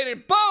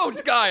animated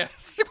bones,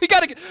 Gaius. We got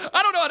to get,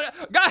 I don't know.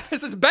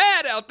 Gaius, it's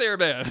bad out there,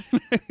 man.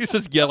 He's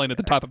just yelling at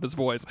the top of his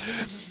voice.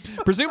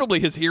 Presumably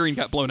his hearing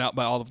got blown out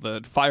by all of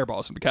the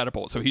fireballs from the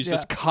catapult, so he's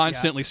just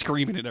constantly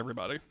screaming at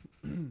everybody.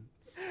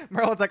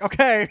 Merlin's like,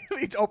 okay.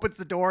 He opens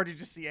the door and you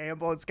just see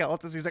Amble and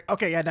skeletons. He's like,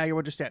 okay, yeah, now you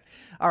understand.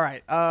 All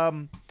right.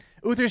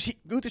 Uther's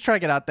trying to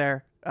get out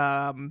there.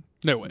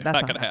 No way.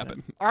 That's not going to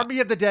happen.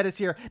 Army of the Dead is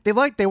here. They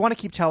want to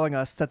keep telling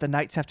us that the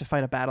knights have to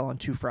fight a battle on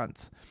two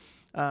fronts.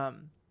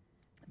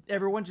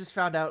 Everyone just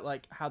found out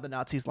like how the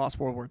Nazis lost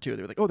World War II.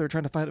 They were like, oh, they're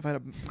trying to fight a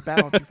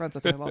battle on two fronts.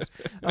 That's how they lost.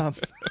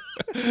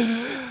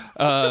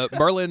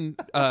 Merlin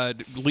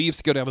leaves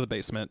to go down to the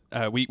basement.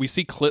 We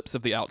see clips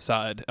of the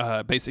outside.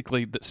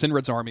 Basically,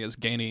 Sinrad's army is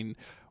gaining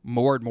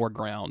more and more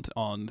ground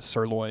on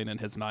Sirloin and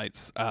his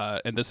knights.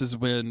 And this is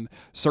when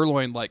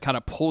Sirloin like kind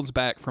of pulls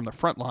back from the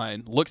front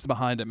line, looks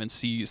behind him, and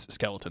sees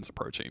skeletons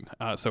approaching.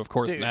 So of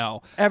course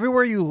now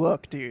everywhere you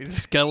look, dude,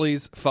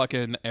 skellies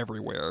fucking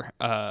everywhere.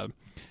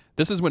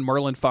 This is when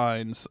Merlin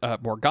finds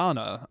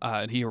Morgana,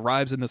 and he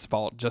arrives in this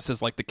vault just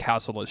as like the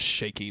castle is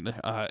shaking,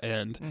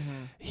 and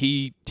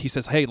he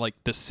says, "Hey,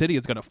 like the city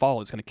is going to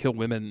fall. It's going to kill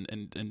women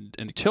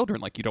and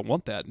children. Like you don't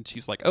want that." And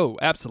she's like, "Oh,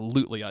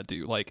 absolutely, I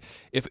do. Like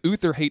if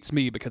Uther hates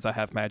me because I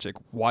have magic,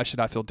 why should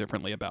I feel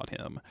differently about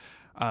him?"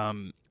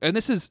 And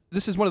this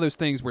is one of those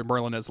things where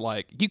Merlin is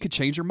like, you could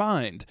change your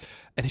mind.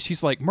 And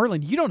she's like,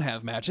 Merlin, you don't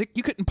have magic.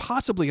 You couldn't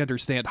possibly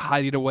understand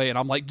hide it away. And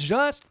I'm like,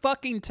 just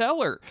fucking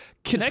tell her.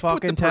 Connect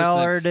with the person.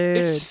 Tell her, dude.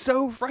 It's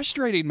so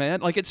frustrating, man.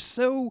 Like, it's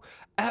so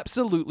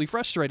absolutely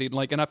frustrating.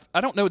 Like, and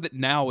I don't know that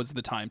now is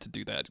the time to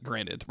do that,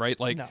 granted, right?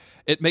 Like, No.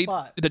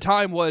 the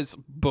time was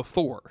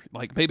before.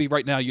 Like, maybe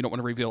right now you don't want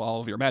to reveal all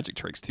of your magic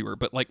tricks to her.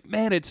 But, like,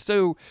 man, it's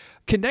so...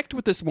 Connect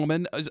with this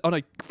woman on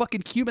a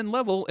fucking human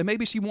level, and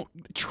maybe she won't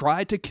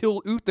try to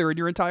kill Uther and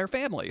your entire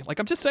family. Like,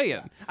 I'm just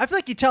saying. I feel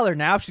like you tell her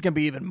now, she's gonna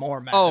be even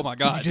more mad. Oh my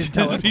god, You this didn't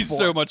tell her would be before.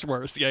 so much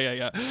worse.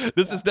 Yeah.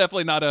 This is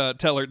definitely not a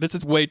tell her. This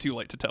is way too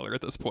late to tell her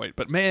at this point.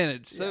 But man,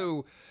 it's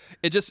so.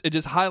 It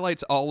just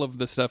highlights all of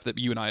the stuff that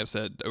you and I have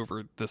said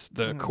over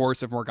the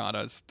course of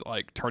Morgana's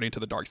like turning to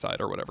the dark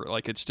side or whatever.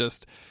 Like, it's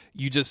just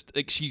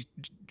like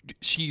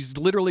she's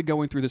literally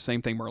going through the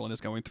same thing Merlin is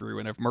going through.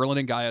 And if Merlin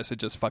and Gaius had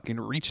just fucking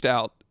reached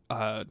out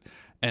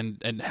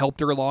and helped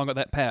her along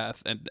that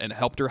path and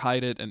helped her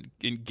hide it and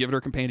given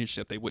her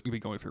companionship, they wouldn't be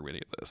going through any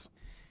of this.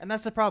 And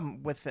that's the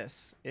problem with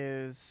this,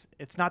 is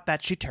it's not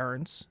that she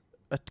turns.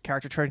 A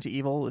character turning to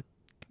evil, it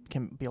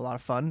can be a lot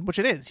of fun, which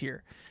it is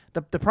here.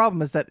 The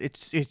problem is that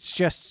it's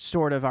just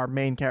sort of our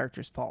main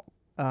character's fault,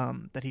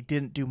 that he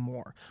didn't do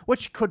more,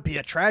 which could be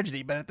a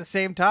tragedy, but at the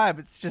same time,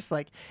 it's just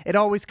like, it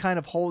always kind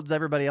of holds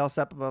everybody else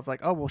up above,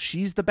 like, oh, well,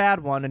 she's the bad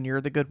one and you're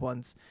the good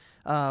ones.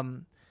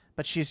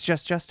 But she's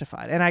just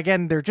justified. And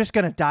again, they're just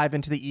going to dive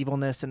into the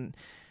evilness, and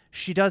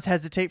she does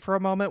hesitate for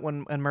a moment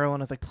when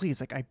Merlin is like, please,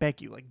 like, I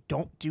beg you, like,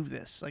 don't do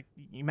this. Like,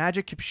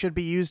 magic should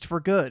be used for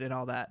good and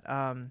all that.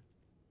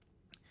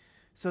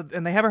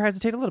 And they have her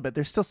hesitate a little bit.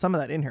 There's still some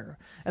of that in her.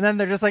 And then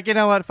they're just like, you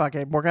know what? Fuck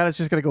it. Morgana's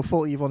just going to go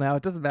full evil now.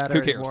 It doesn't matter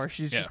Who cares? anymore.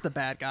 She's just the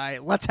bad guy.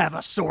 Let's have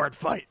a sword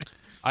fight.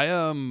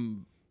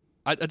 It's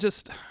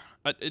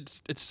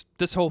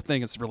this whole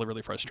thing is really,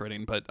 really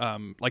frustrating. But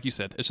like you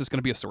said, it's just going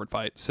to be a sword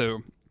fight.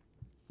 So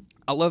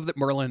I love that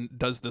Merlin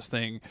does this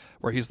thing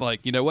where he's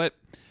like, you know what?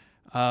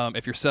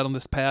 If you're set on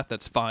this path,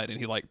 that's fine. And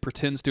he like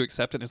pretends to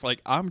accept it. And it's like,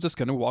 I'm just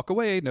going to walk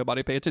away.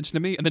 Nobody pay attention to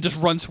me. And then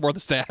just runs for the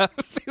staff.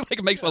 He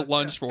like makes a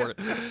lunge for it.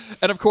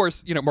 And of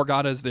course,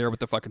 Morgana is there with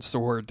the fucking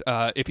sword.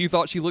 If you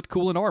thought she looked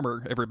cool in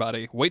armor,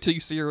 everybody, wait till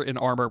you see her in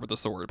armor with a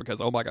sword, because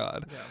oh my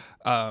God.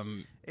 Yeah.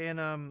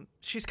 And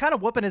she's kind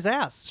of whooping his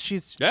ass.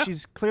 She's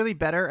clearly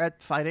better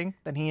at fighting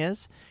than he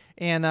is.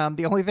 And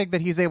the only thing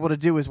that he's able to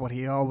do is what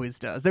he always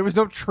does. There was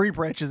no tree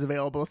branches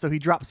available, so he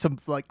dropped some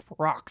like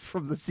rocks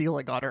from the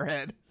ceiling on her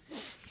head.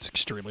 It's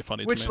extremely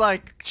funny. Which, to me.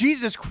 like,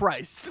 Jesus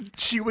Christ,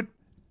 she would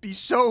be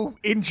so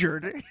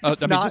injured.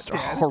 Just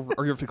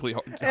horrifically.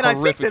 And I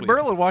think that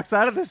Merlin walks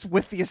out of this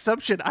with the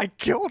assumption, I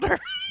killed her.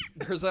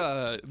 There's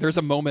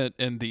a moment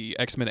in the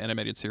X-Men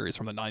animated series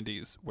from the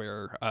 90s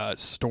where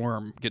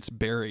Storm gets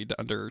buried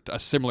under a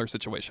similar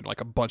situation,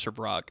 like a bunch of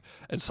rock,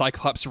 and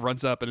Cyclops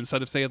runs up, and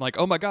instead of saying like,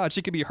 oh my God,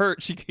 she could be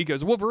hurt, he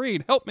goes,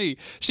 Wolverine, help me,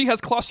 she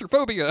has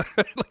claustrophobia.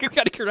 Like, we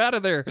gotta get her out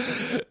of there.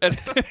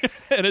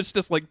 And it's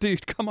just like,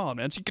 dude, come on,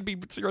 man, she could be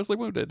seriously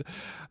wounded.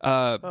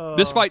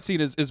 This fight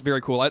scene is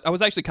very cool. I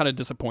was actually kind of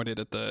disappointed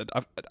at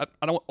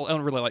I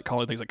don't really like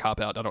calling things a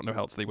cop-out. I don't know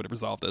how else they would have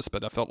resolved this,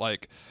 but I felt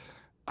like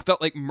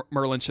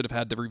Merlin should have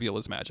had to reveal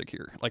his magic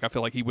here. Like, I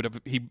feel like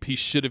he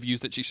should have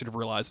used it. She should have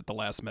realized at the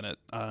last minute.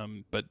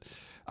 But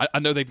I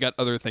know they've got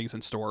other things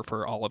in store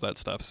for all of that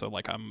stuff. So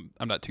like, I'm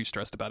not too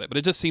stressed about it, but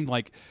it just seemed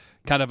like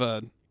kind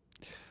of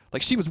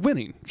like she was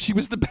winning. She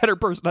was the better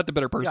person, not the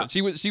better person.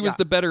 Yeah. She was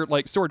the better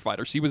like sword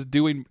fighter. She was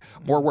doing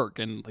more work,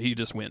 and he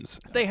just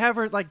wins. They have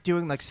her like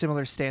doing like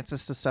similar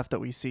stances to stuff that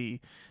we see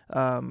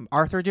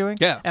Arthur doing.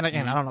 Yeah. And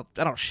again, I don't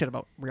know shit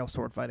about real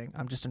sword fighting.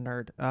 I'm just a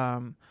nerd.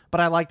 But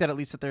I like that at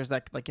least that there's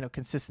that like,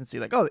 consistency.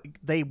 Like, oh,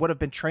 they would have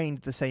been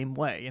trained the same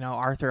way.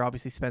 Arthur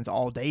obviously spends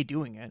all day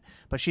doing it,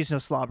 but she's no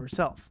slob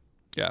herself.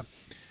 Yeah.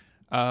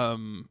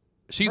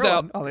 She's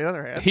Merlin, out. On the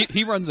other hand,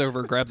 he runs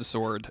over, grabs a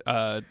sword,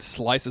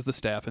 slices the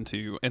staff in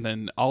two, and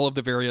then all of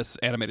the various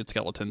animated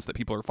skeletons that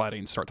people are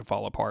fighting start to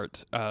fall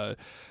apart.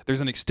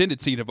 There's an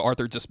extended scene of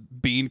Arthur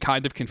just being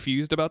kind of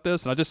confused about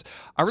this, and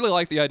I really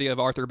like the idea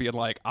of Arthur being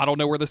like, I don't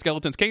know where the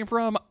skeletons came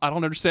from. I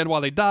don't understand why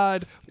they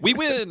died. We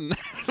win.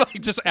 Like,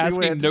 just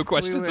asking no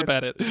questions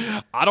about it.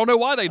 I don't know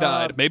why they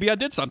died. Maybe I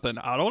did something.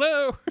 I don't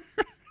know.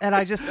 And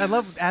I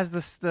love as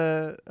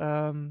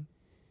the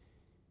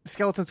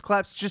skeletons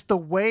collapse, just the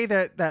way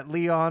that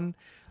Leon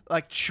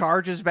like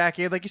charges back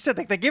in, like you said,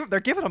 like they're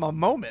giving him a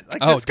moment.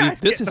 Like,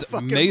 this is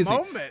amazing.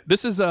 Moment.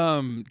 This is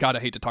God, I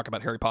hate to talk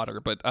about Harry Potter,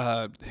 but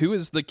who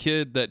is the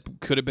kid that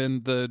could have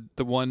been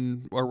the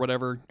one or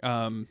whatever?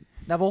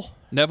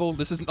 Neville.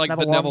 This is like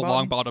the Neville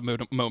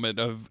Longbottom moment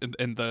of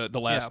in the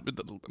last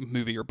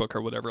movie or book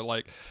or whatever.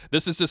 Like,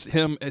 this is just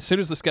him. As soon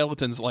as the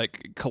skeletons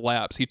like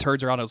collapse, he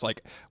turns around and is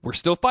like, "We're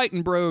still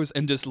fighting, bros,"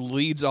 and just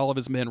leads all of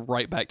his men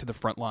right back to the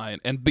front line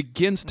and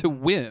begins to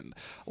win.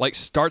 Like,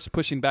 starts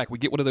pushing back. We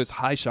get one of those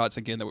high shots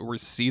again that we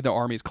see the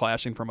armies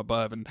clashing from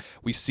above, and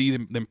we see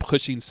them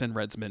pushing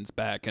Sinred's men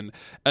back. And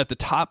at the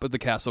top of the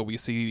castle, we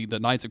see the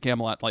Knights of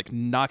Camelot like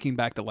knocking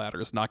back the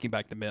ladders, knocking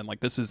back the men. Like,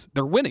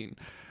 they're winning.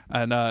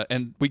 And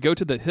And we go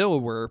to the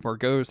hill where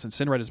Morgause and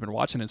Sinred has been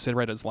watching, and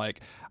Sinred is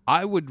like,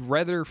 I would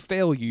rather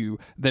fail you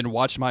than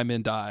watch my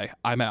men die.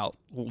 I'm out.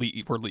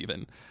 We're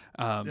leaving.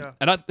 And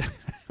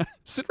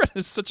Sinred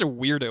is such a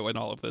weirdo in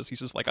all of this. He's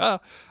just like, I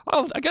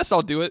guess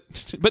I'll do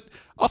it, but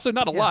also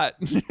not a lot.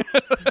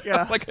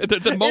 Like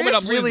the moment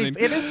I'm losing.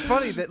 It is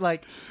funny that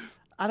like,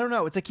 I don't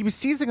know. It's like he was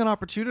seizing an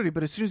opportunity,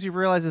 but as soon as he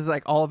realizes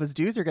like all of his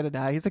dudes are gonna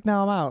die, he's like,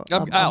 "No, I'm out.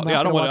 I'm out. Yeah,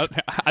 I don't want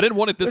it. I didn't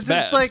want it this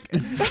bad." It's like,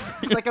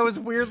 like I was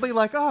weirdly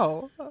like,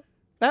 "Oh,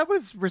 that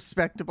was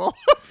respectable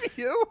of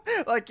you."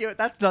 Like,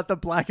 that's not the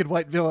black and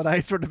white villain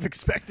I sort of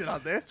expected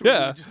on this.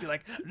 Where would just be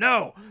like,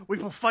 "No, we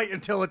will fight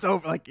until it's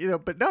over." Like,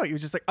 but no, he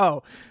was just like,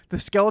 "Oh,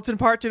 the skeleton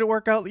part didn't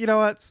work out. You know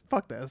what?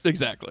 Fuck this."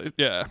 Exactly.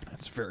 Yeah,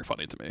 it's very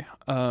funny to me.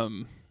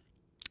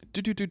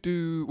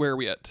 Where are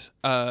we at?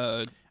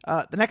 The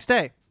next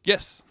day.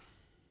 Yes.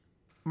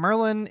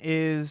 Merlin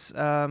is,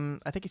 I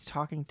think he's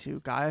talking to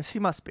Gaius. He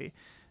must be,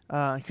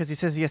 because he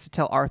says he has to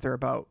tell Arthur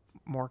about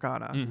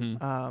Morgana.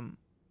 Mm-hmm.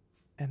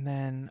 And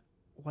then,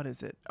 what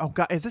is it? Oh,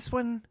 God, is this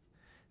one?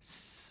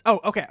 Oh,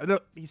 okay. No,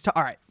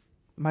 all right.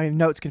 My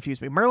notes confused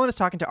me. Merlin is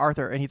talking to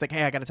Arthur, and he's like,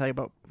 hey, I got to tell you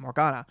about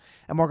Morgana.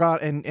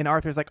 And and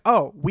Arthur's like,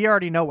 oh, we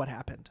already know what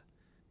happened.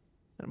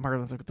 And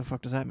Merlin's like, what the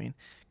fuck does that mean?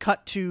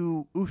 Cut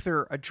to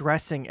Uther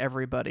addressing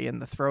everybody in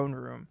the throne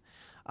room.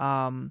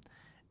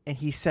 And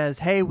he says,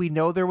 hey, we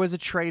know there was a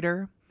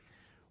traitor.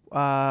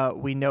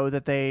 We know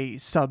that they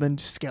summoned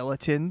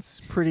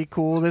skeletons. Pretty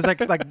cool. There's like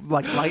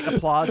light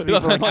applause. People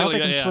are like, I don't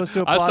think I'm supposed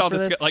to applaud for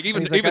this.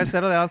 Even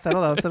settle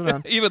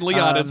down. Even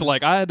Leon is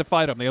like, I had to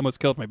fight them. They almost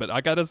killed me, but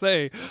I gotta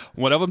say,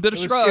 one of them did a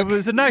shrug. It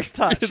was a nice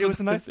touch. It was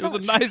a nice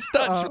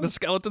touch. The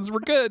skeletons were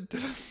good.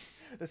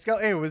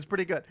 It was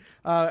pretty good,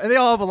 and they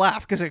all have a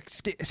laugh because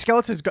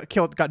skeletons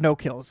got no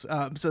kills.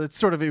 So it's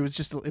sort of it was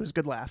a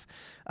good laugh,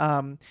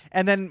 and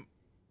then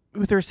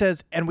Uther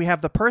says, and we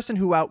have the person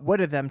who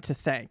outwitted them to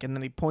thank. And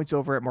then he points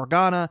over at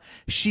Morgana.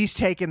 She's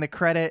taking the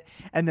credit.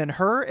 And then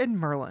her and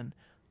Merlin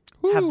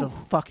have the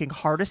fucking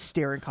hardest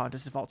staring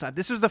contest of all time.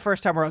 This was the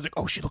first time where I was like,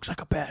 oh, she looks like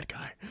a bad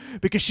guy.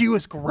 Because she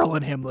was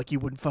grilling him like you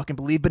wouldn't fucking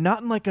believe. But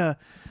not in like a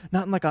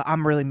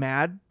I'm really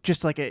mad.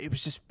 Just like it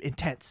was just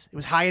intense. It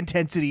was high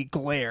intensity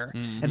glare.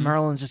 Mm-hmm. And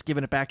Merlin's just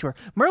giving it back to her.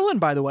 Merlin,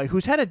 by the way,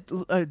 who's had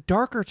a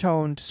darker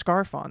toned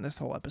scarf on this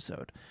whole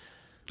episode.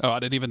 Oh, I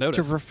didn't even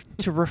notice.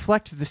 To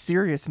reflect the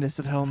seriousness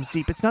of Helm's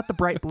Deep. It's not the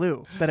bright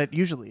blue that it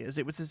usually is.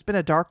 It's been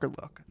a darker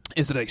look.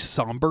 Is it a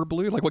somber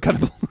blue? Like what kind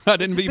of blue? I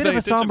didn't It's a bit of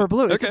a somber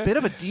blue. Okay. It's a bit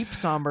of a deep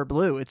somber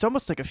blue. It's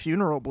almost like a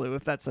funeral blue,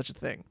 if that's such a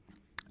thing.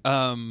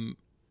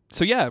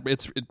 So yeah,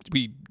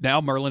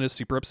 now Merlin is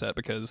super upset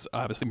because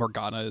obviously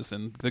Morgana is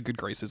in the good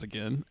graces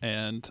again,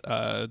 and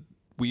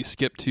we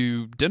skip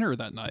to dinner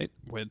that night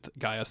with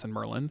Gaius and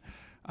Merlin.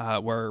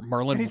 Where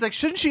Merlin, and he's like,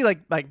 shouldn't she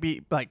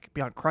be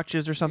on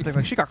crutches or something?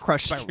 Like she got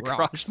crushed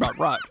by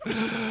rocks.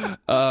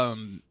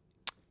 And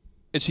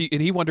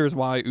he wonders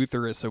why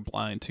Uther is so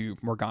blind to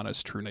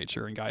Morgana's true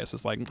nature, and Gaius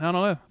is like, I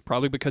don't know,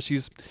 probably because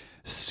she's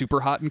super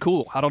hot and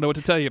cool. I don't know what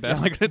to tell you, man.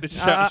 Yeah. Like,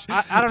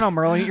 I don't know,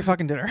 Merlin. Eat your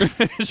fucking dinner.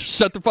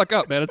 Shut the fuck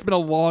up, man. It's been a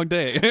long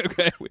day.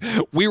 Okay,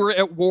 we were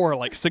at war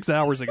like 6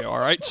 hours ago. All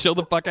right, chill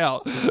the fuck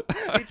out.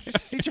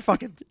 Just eat your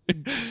fucking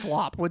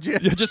slop, would you?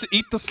 Yeah, just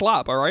eat the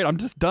slop. All right, I'm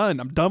just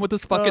done. I'm done with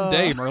this fucking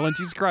day, Merlin.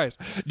 Jesus Christ.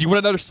 Do you want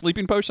another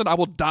sleeping potion? I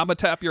will Dama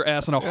tap your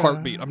ass in a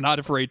heartbeat. I'm not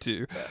afraid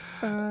to.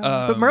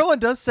 But Merlin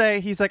does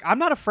say, he's like, I'm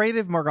not afraid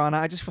of Morgana.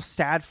 I just feel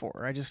sad for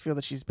her. I just feel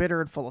that she's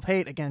bitter and full of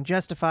hate. Again,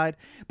 justified.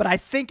 But I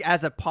think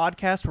as a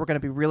podcast, we're going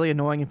to be really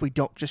annoying if we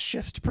don't just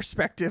shift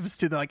perspectives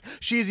to the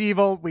she's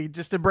evil. We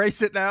just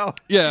embrace it now.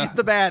 Yeah. She's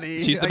the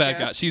baddie. She's the bad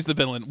guy. She's the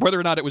villain. Whether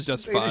or not it was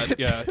justified.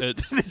 Yeah. They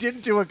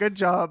didn't do a good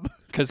job.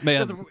 Because,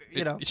 man,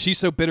 she's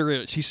so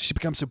bitter. She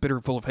becomes so bitter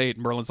and full of hate.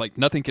 And Merlin's like,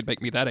 nothing could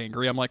make me that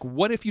angry. I'm like,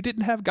 what if you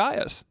didn't have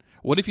Gaius?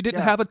 What if you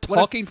didn't have a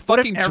talking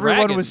fucking dragon? What if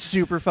everyone was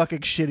super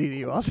fucking shitty to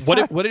you all the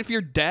time? What if your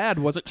dad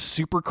wasn't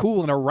super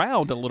cool and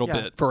around a little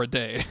bit for a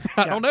day?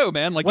 I don't know,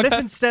 man. Like, what if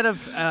instead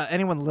of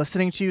anyone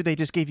listening to you, they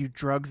just gave you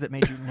drugs that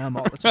made you numb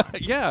all the time?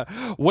 Yeah.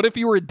 What if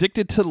you were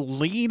addicted to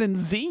lean and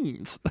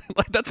zines?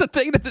 Like, that's a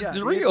thing that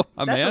is real,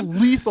 man. That's a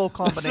lethal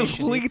combination. That's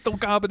a lethal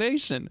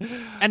combination.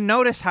 And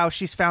notice how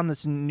she's found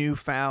this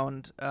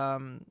newfound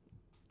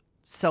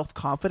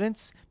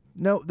self-confidence.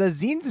 No, the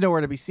zine's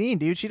nowhere to be seen,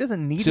 dude. She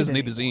doesn't need. She doesn't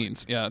need the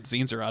zines. Yeah, the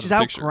zines are out of the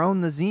picture. She's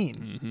outgrown the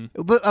zine.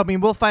 Mm-hmm. I mean,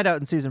 we'll find out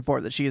in season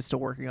 4 that she is still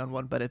working on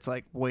one, but it's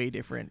like way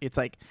different. It's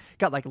like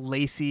got like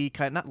lacy,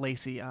 not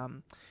lacy,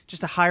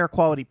 just a higher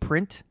quality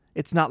print.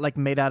 It's not like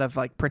made out of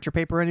like printer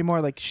paper anymore.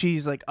 Like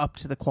she's like up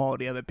to the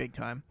quality of it big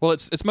time. Well,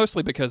 it's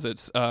mostly because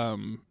it's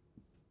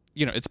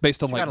it's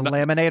based on she like got a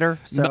laminator,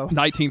 so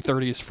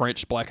 1930s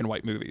French black and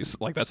white movies.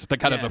 Like that's the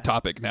kind of a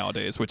topic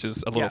nowadays, which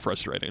is a little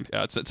frustrating.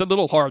 Yeah, it's a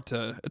little hard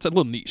to. It's a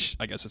little niche,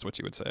 I guess, is what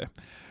you would say.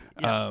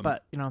 Yeah,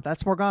 but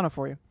that's Morgana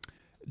for you.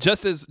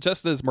 Just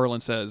as Merlin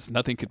says,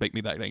 nothing could make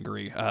me that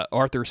angry.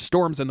 Arthur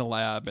storms in the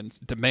lab and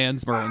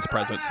demands Merlin's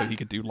presence so he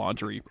could do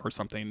laundry or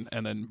something.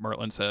 And then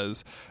Merlin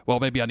says, well,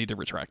 maybe I need to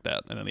retract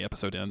that. And then the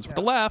episode ends with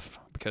a laugh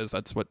because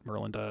that's what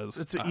Merlin does.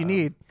 That's what you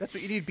need. That's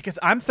what you need because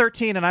I'm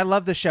 13 and I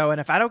love the show.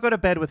 And if I don't go to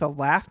bed with a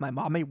laugh, my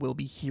mommy will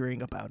be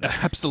hearing about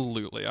it.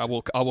 Absolutely. I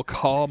will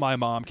call my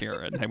mom,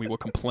 Karen, and we will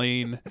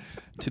complain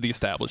to the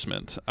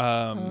establishment.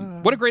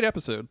 What a great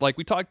episode. Like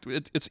we talked,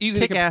 it's easy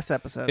Kick-ass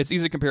episode. It's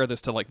easy to compare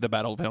this to like the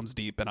Battle of Helm's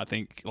Deep. And I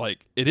think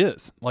like it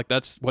is like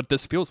that's what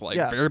this feels like.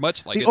 Very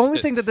much like the only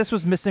thing that this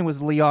was missing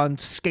was Leon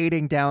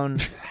skating down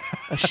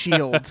a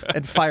shield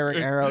and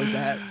firing arrows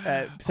at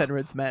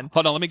Cedric's men.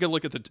 Hold on, let me go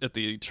look at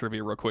the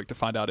trivia real quick to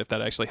find out if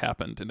that actually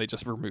happened and they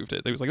just removed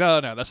it. They was like,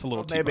 no, that's a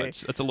little too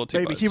much. That's a little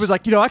too much. He was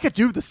like, I could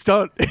do the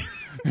stunt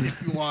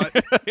if you want.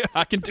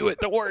 I can do it.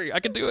 Don't worry, I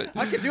can do it.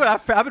 I can do it.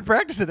 I've been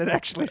practicing it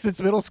actually since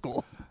middle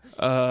school.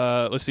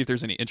 Let's see if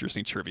there's any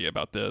interesting trivia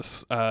about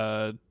this.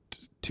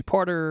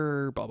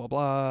 Two-parter, blah blah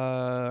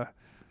blah.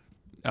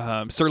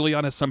 Sir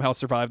Leon has somehow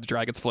survived the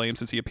dragon's flame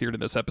since he appeared in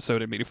this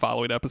episode and many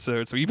following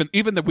episodes. So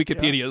even the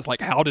Wikipedia is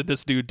like, how did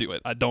this dude do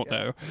it? I don't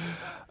know.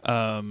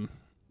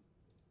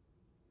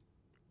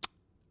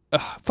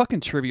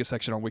 Fucking trivia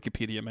section on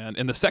Wikipedia, man.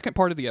 In the second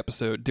part of the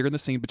episode, during the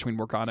scene between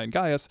Morgana and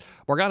Gaius,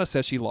 Morgana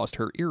says she lost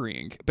her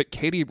earring, but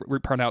Katie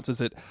pronounces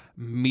it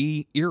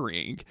me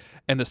earring,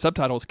 and the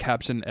subtitles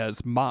caption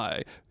as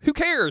my. Who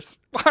cares?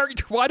 Why?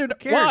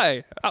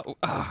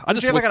 I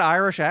just have like an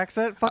Irish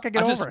accent. Fucking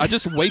get over it. I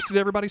just wasted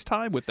everybody's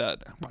time with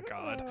that. Oh my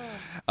god.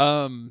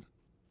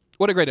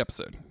 What a great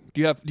episode.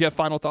 Do you have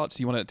final thoughts?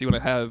 Do you want to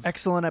have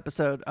excellent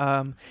episode?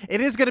 It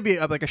is going to be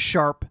like a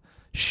sharp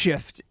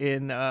shift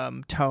in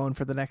tone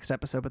for the next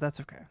episode, but that's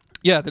okay.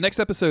 Yeah, the next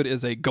episode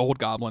is a gold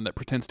goblin that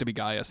pretends to be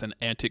Gaius, and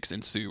antics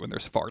ensue, and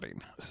there's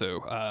farting.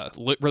 So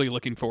really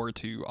looking forward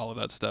to all of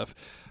that stuff.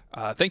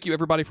 Thank you,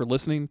 everybody, for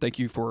listening. Thank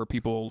you for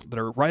people that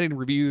are writing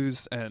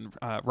reviews and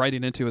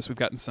writing into us. We've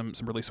gotten some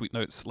really sweet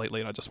notes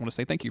lately, and I just want to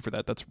say thank you for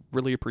that. That's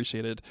really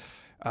appreciated.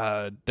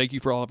 Thank you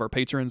for all of our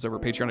patrons over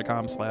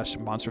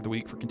patreon.com/Monster of the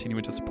Week for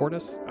continuing to support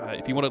us.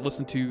 If you want to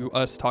listen to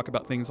us talk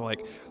about things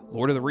like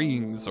Lord of the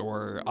Rings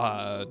or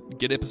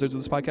get episodes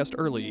of this podcast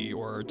early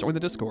or join the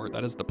Discord,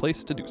 that is the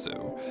place to do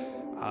so.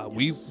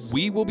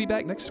 We will be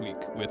back next week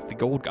with the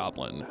Gold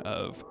Goblin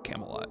of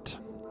Camelot,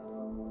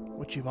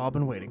 which you've all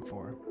been waiting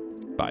for.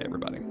 Bye,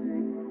 everybody.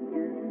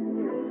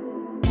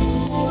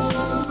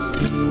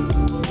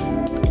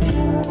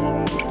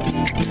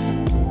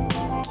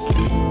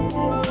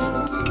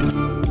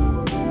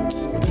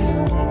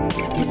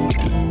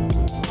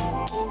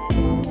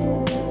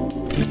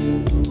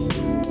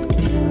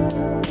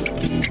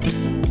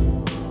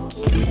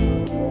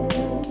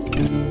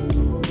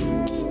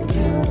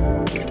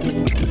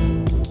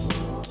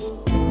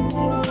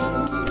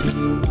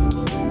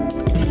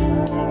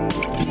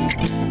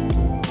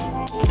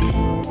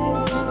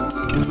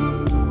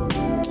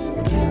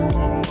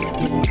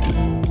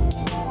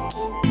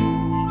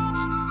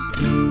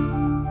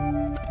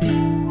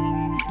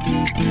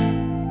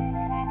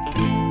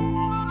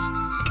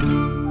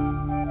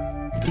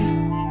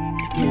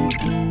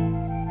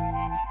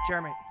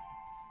 Jeremy.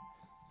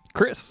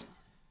 Chris.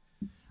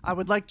 I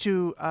would like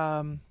to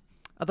I'd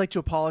like to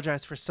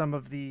apologize for some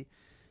of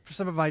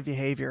my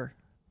behavior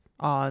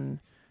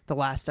on the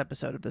last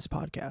episode of this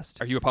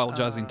podcast. Are you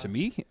apologizing to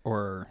me,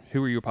 or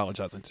who are you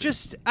apologizing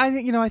to?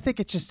 I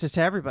think it's just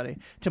to everybody,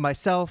 to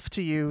myself,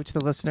 to you, to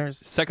the listeners.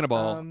 Second of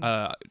all,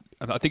 I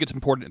think it's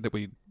important that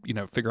we,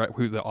 figure out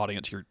who the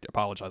audience you're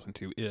apologizing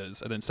to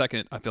is. And then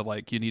second, I feel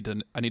like I need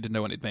to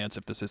know in advance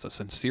if this is a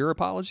sincere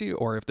apology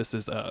or if this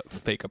is a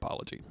fake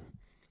apology.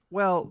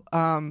 Well,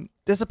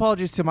 this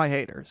apology is to my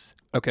haters.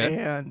 Okay.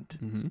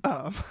 And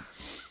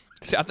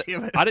See, I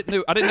didn't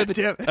know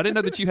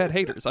that you had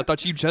haters. I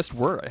thought you just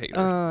were a hater.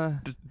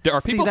 Are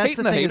people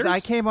hating the haters?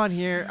 I came on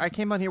here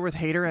with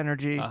hater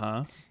energy.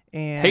 Uh-huh.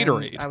 And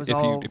haterade, I was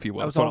if you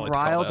will. I was all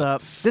riled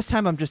up. This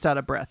time I'm just out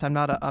of breath. I'm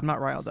not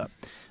riled up.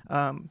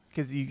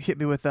 Because you hit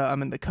me with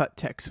I'm in the cut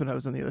text when I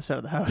was on the other side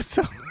of the house,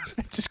 so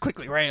I just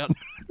quickly ran.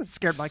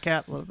 Scared my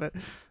cat a little bit.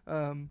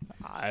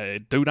 I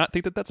do not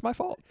think that that's my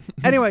fault.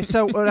 Anyway,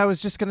 so what I was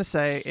just gonna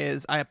say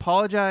is I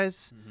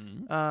apologize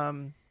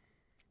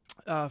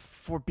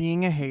for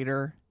being a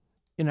hater.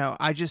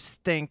 I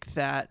just think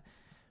that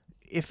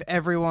if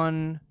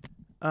everyone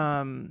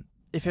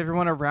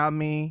around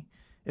me,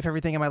 if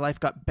everything in my life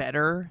got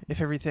better, if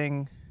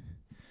everything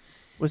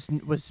was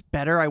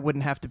better, I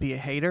wouldn't have to be a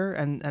hater,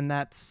 and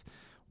that's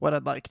what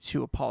I'd like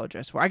to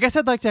apologize for. I guess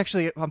I'd like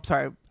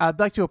to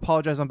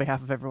apologize on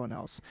behalf of everyone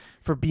else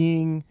for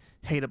being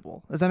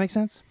hateable. Does that make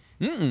sense?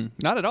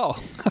 Not at all.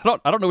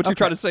 I don't know what you're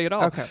trying to say at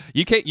all. Okay.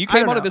 You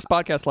came onto this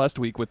podcast last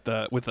week with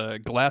a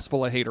glass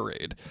full of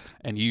haterade,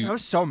 and I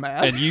was so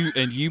mad.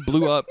 And you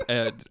blew up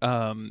at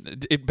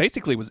it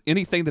basically was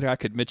anything that I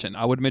could mention.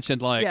 I would mention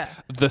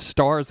the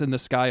stars in the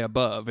sky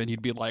above, and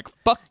you'd be like,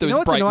 "Fuck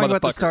those bright motherfuckers."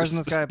 About the stars in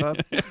the sky above?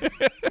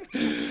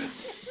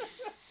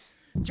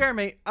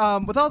 Jeremy,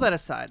 with all that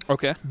aside,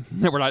 okay,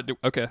 we're not.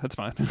 Okay, that's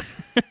fine.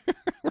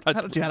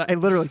 I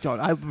literally don't.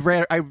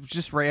 I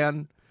just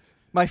ran.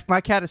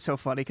 My cat is so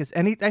funny because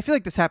I feel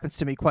like this happens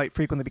to me quite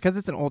frequently because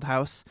it's an old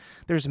house.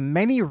 There's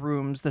many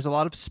rooms. There's a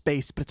lot of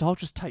space, but it's all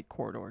just tight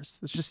corridors.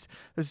 It's just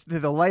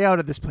the layout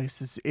of this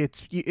place is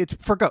it's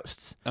for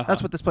ghosts.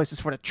 That's what this place is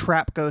for, to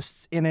trap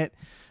ghosts in it,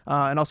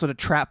 and also to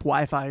trap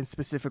Wi-Fi in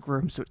specific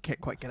rooms so it can't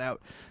quite get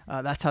out.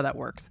 That's how that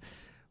works.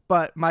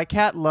 But my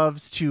cat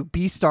loves to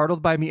be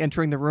startled by me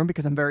entering the room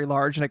because I'm very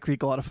large and I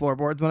creak a lot of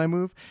floorboards when I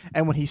move.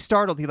 And when he's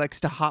startled, he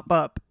likes to hop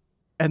up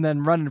and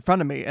then run in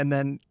front of me and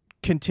then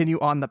continue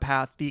on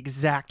the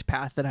exact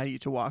path that I need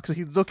to walk. So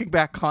he's looking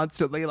back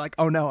constantly like,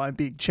 oh no, I'm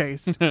being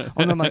chased. And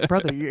I'm like,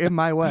 brother, you're in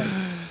my way.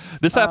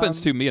 This happens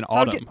to me in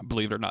Autumn,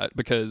 believe it or not,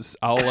 because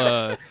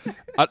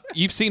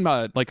you've seen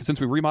since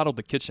we remodeled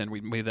the kitchen,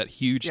 we made that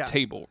huge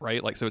table,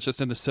 right? Like, so it's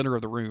just in the center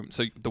of the room.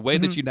 So the way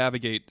that you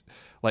navigate,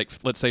 like,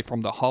 let's say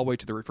from the hallway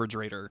to the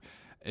refrigerator,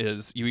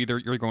 is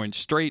you're going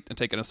straight and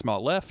taking a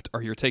small left,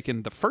 or you're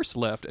taking the first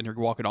left and you're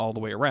walking all the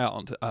way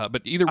around.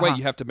 But either way,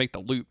 you have to make the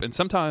loop. And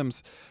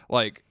sometimes,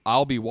 like,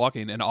 I'll be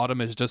walking and Autumn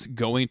is just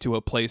going to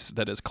a place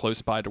that is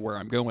close by to where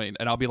I'm going,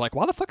 and I'll be like,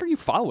 "Why the fuck are you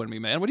following me,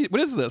 man? What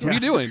is this? What are you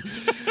doing?"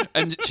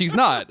 And she's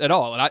not at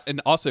all. And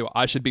also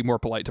I should be more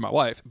polite to my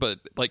wife,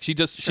 but like she's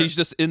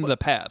just in the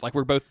path. Like,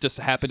 we're both just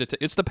happen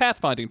to. It's the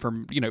pathfinding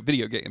from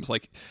video games.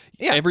 Like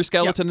every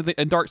skeleton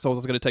in Dark Souls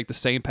is going to take the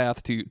same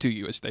path to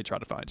you as they try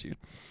to find you.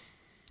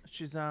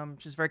 She's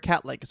very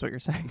cat-like, is what you're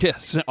saying.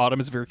 Yes, Autumn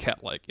is very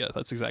cat-like. Yeah,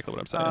 that's exactly what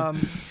I'm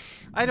saying.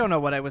 I don't know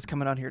what I was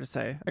coming on here to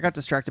say. I got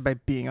distracted by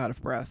being out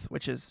of breath,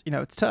 which is,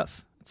 it's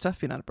tough. It's tough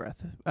being out of breath.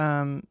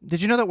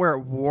 Did you know that we're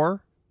at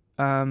war?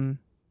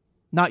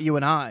 Not you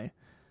and I,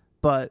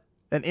 but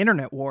an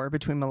internet war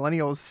between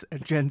millennials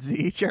and Gen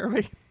Z,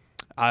 Jeremy?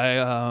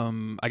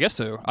 I guess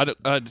so. I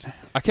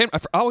can't. I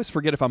always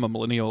forget if I'm a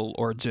millennial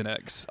or a Gen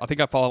X. I think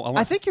I fall.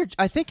 I think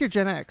you're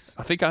Gen X.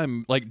 I think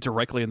I'm like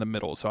directly in the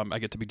middle, so I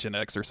get to be Gen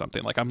X or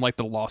something. Like, I'm like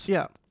the lost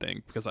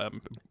thing because I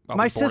was my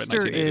born sister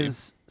in 1980.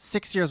 is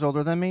 6 years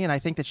older than me, and I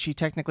think that she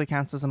technically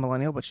counts as a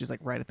millennial, but she's like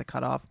right at the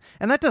cutoff,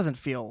 and that doesn't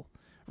feel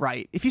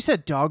right. If you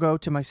said doggo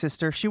to my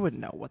sister, she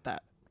wouldn't know what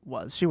that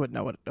was. She wouldn't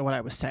know what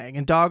I was saying,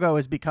 and doggo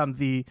has become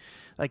the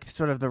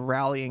sort of the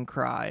rallying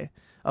cry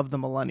of the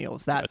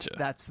millennials.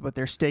 That's what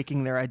they're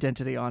staking their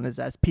identity on, is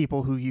as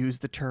people who use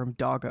the term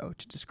doggo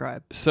to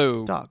describe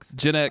dogs.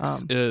 Gen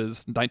X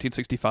is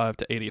 1965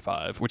 to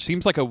 85, which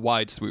seems like a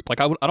wide swoop.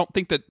 Like, I don't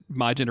think that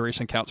my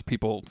generation counts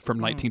people from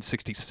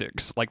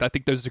 1966. Like, I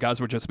think those guys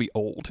would just be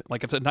old.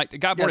 Like, if a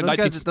guy born in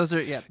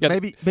 19...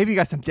 Maybe you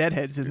got some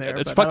deadheads in there,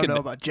 but I don't know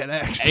about Gen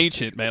X.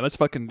 Ancient, man. That's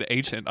fucking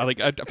ancient. I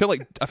feel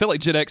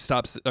like Gen X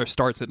starts at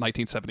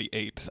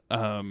 1978.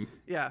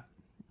 Yeah.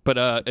 But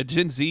a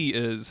Gen Z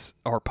is,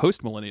 or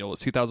post-millennial, is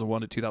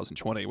 2001 to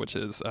 2020, which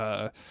is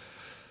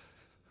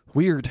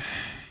weird.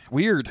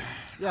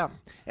 Yeah.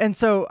 And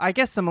so I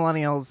guess the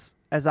millennials,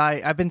 as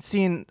I've been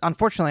seeing,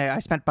 unfortunately, I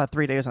spent about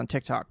 3 days on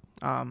TikTok,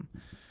 and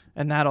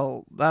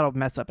that'll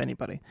mess up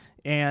anybody.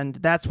 And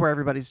that's where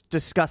everybody's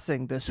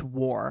discussing this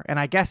war. And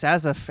I guess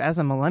as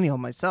a millennial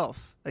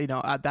myself,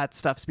 that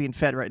stuff's being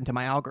fed right into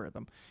my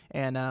algorithm.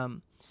 And I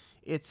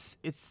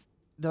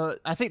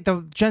think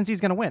the Gen Z is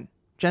going to win.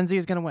 Gen Z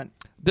is going to win.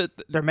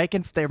 They're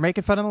making fun of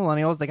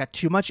millennials. They got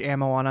too much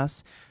ammo on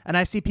us. And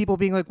I see people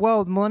being like,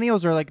 well,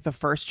 millennials are like the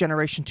first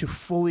generation to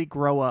fully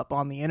grow up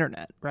on the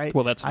internet, right?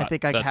 Well, I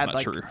think I had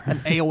like true. an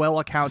AOL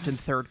account in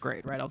third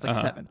grade, right? I was like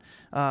 7.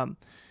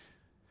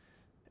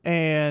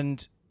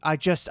 And I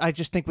just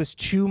think with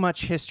too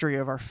much history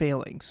of our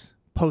failings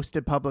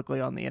posted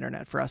publicly on the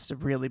internet for us to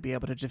really be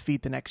able to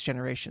defeat the next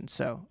generation.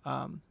 So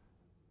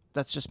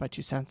that's just my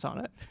 2 cents on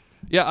it.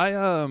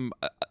 Yeah,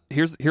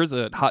 here's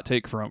a hot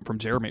take from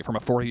Jeremy, from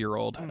a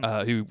 40-year-old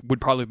who would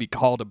probably be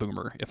called a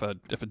boomer if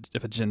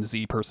a Gen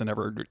Z person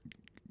ever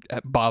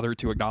bothered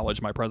to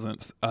acknowledge my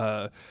presence.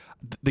 The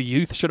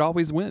youth should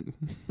always win.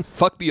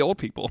 Fuck the old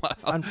people.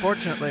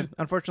 Unfortunately,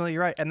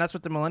 you're right, and that's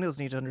what the millennials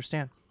need to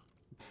understand.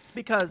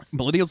 Because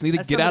millennials need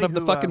to get out of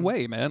the fucking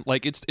way, man.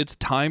 Like, it's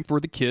time for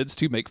the kids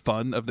to make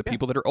fun of the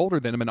people that are older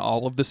than them and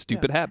all of the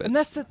stupid habits. And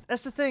that's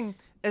the thing.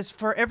 Is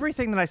for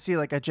everything that I see,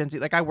 like a Gen Z,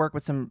 like I work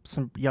with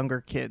some younger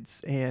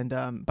kids,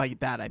 and by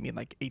that I mean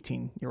like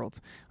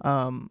 18-year-olds.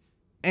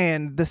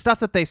 And the stuff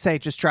that they say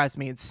just drives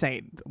me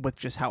insane with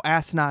just how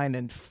asinine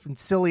and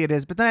silly it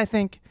is. But then I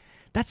think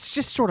that's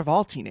just sort of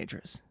all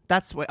teenagers.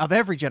 That's of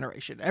every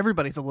generation.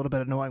 Everybody's a little bit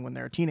annoying when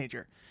they're a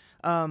teenager.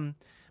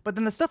 But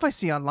then the stuff I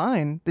see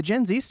online, the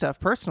Gen Z stuff,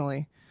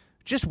 personally,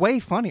 just way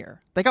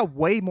funnier. They got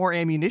way more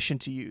ammunition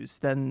to use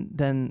than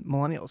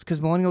millennials, because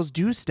millennials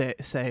do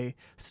say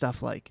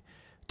stuff like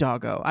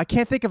doggo. I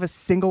can't think of a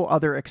single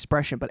other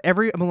expression, but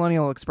every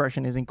millennial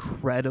expression is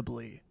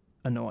incredibly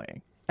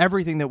annoying.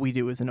 Everything that we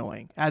do is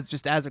annoying as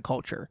a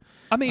culture.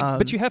 I mean,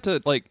 but you have to,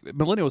 like,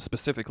 millennials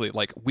specifically,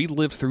 like, we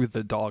lived through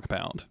the dog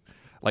pound.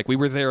 Like, we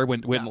were there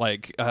when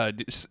like,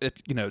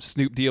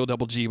 Snoop D-O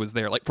Double G was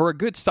there. Like, for a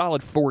good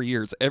solid 4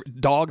 years,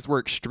 dogs were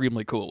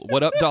extremely cool.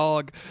 What up,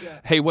 dog?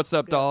 Hey, what's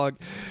up, dog?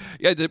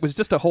 Yeah, it was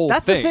just a whole thing.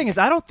 That's the thing, is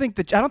I don't think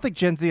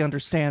Gen Z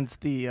understands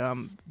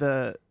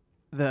the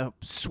the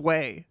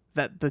sway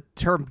that the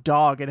term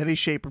dog in any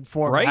shape or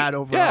form Right? had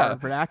over Yeah. our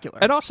vernacular.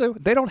 And also,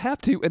 they don't have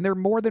to, and they're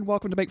more than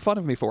welcome to make fun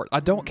of me for it. I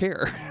don't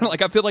care.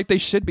 Like, I feel like they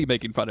should be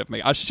making fun of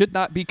me. I should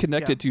not be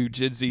connected to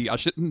Gen Z. I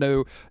shouldn't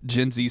know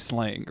Gen Z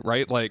slang,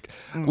 right? Like,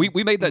 we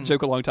made that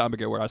joke a long time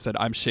ago where I said,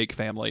 I'm Shake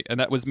Family, and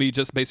that was me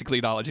just basically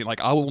acknowledging, like,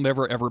 I will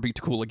never, ever be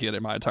cool again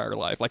in my entire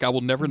life. Like, I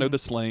will never know the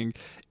slang.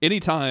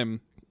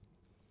 Anytime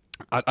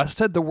I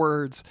said the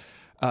words,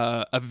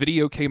 a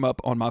video came up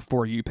on my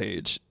For You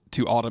page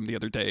to Autumn the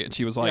other day, and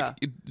she was like,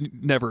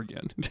 never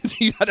again.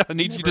 I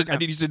need you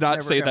to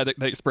not say that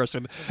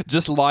expression.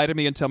 Just lie to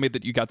me and tell me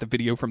that you got the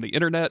video from the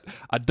internet.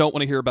 I don't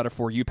want to hear about a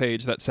For You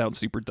page. That sounds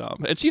super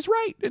dumb. And she's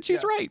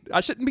right.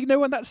 I shouldn't be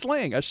knowing that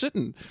slang. I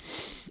shouldn't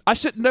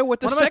know what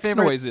the sex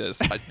noise is.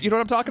 You know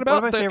what I'm talking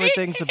about? One of my favorite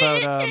things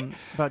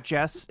about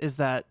Jess is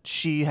that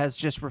she has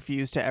just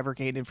refused to ever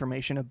gain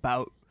information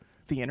about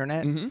the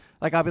internet.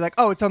 Like, I'll be like,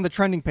 oh, it's on the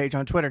trending page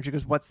on Twitter, and she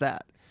goes, what's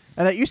that?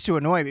 And that used to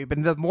annoy me,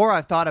 but the more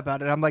I thought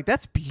about it, I'm like,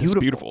 that's beautiful. It's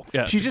beautiful.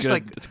 Yeah, she just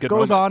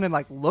goes on and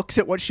like looks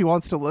at what she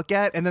wants to look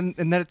at, and then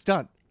it's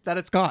done. Then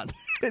it's gone.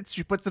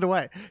 She puts it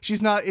away.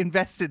 She's not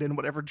invested in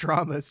whatever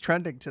drama is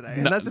trending today,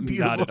 and that's a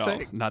beautiful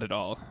thing. Not at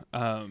all.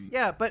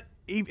 Yeah, but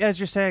as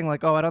you're saying,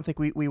 like, oh, I don't think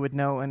we would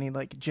know any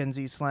like Gen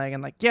Z slang,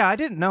 and like, yeah, I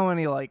didn't know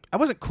any, like, I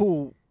wasn't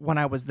cool when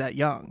I was that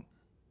young.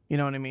 You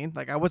know what I mean?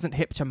 Like, I wasn't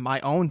hip to my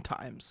own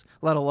times,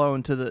 let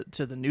alone to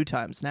the new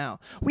times now.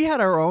 We had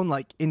our own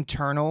like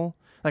internal.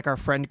 Like, our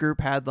friend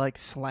group had like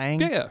slang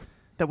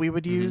that we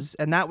would use,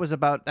 and that was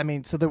about. I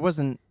mean, so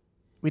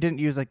we didn't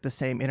use like the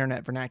same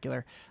internet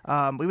vernacular.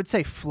 We would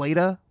say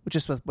flata, which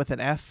is with an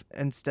F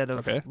instead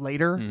of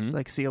later,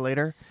 like see you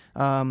later.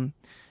 And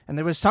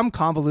there was some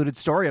convoluted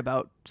story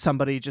about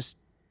somebody just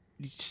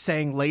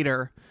saying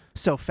later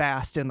so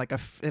fast in like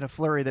in a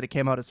flurry that it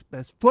came out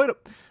as flata.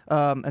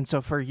 And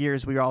so for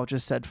years we all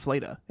just said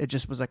flata. It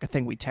just was like a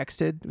thing we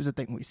texted. It was a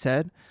thing we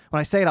said. When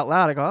I say it out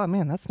loud, I go, oh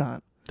man,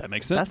 that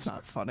makes sense. That's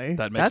not funny.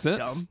 That's sense.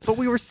 Dumb. But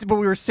we were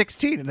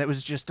 16, and it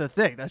was just a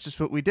thing. That's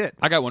just what we did.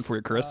 I got one for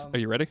you, Chris. Are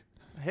you ready?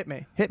 Hit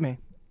me.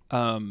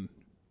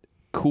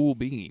 Cool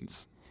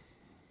beans.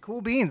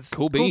 Cool beans.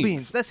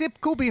 That's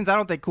it. Cool beans. I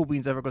don't think cool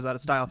beans ever goes out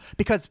of style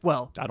because,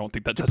 well, I don't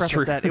think that's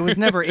true. That, it was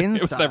never in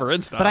style. It was never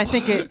in style. But I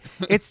think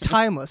it's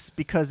timeless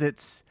because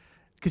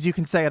you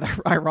can say it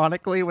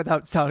ironically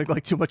without sounding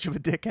like too much of a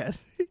dickhead.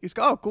 You just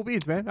go, oh, cool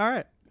beans, man. All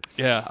right.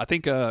 Yeah, I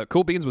think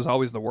cool beans was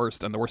always the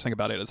worst, and the worst thing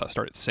about it is I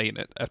started saying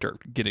it after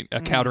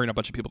encountering a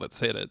bunch of people that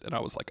said it, and I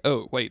was like,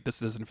 oh, wait,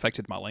 this has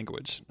infected my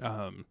language.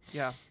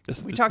 Yeah.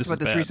 We talked about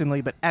this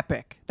recently, but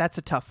epic, that's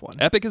a tough one.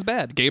 Epic is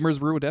bad.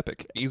 Gamers ruined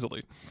epic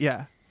easily.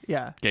 Yeah.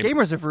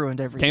 Gamers have ruined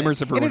everything.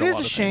 Gamers have ruined and a it lot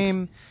is of a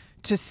shame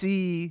to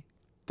see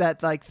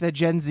that like the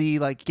Gen Z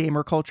like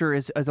gamer culture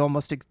is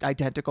almost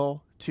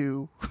identical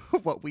to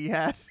what we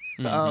had.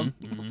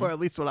 Or at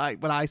least what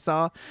I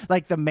saw,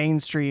 like the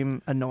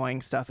mainstream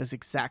annoying stuff is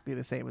exactly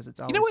the same as it's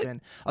always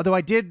been. Although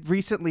I did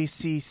recently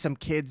see some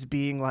kids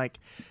being like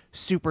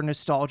super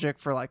nostalgic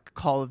for like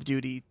Call of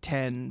Duty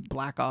 10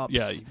 Black Ops.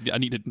 Yeah, I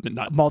need to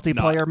not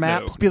multiplayer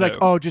maps. Like,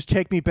 oh, just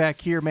take me back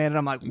here, man. And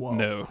I'm like,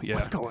 whoa,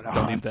 what's going on?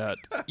 Don't need that.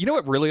 You know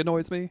what really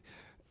annoys me?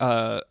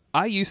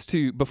 I used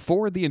to,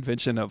 before the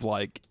invention of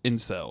like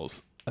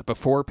incels,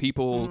 before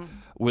people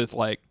with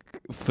like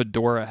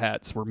fedora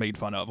hats were made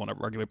fun of on a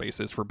regular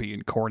basis for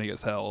being corny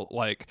as hell,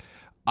 like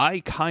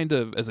I kind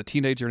of, as a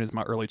teenager and in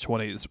my early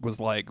 20s, was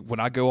like, when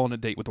I go on a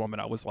date with a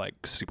woman, I was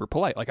like super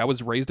polite. Like I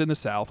was raised in the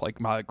South. Like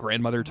my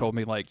grandmother told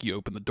me, like, you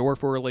open the door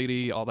for a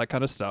lady, all that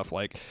kind of stuff.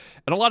 Like,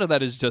 and a lot of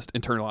that is just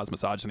internalized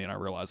misogyny. And I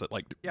realize that,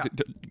 like,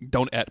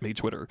 don't at me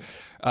Twitter.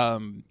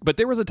 But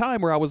there was a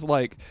time where I was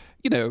like,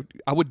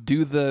 I would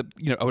do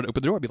I would open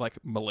the door, I'd be like,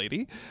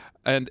 "M'lady,"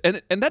 and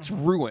that's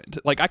ruined.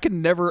 Like I could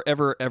never,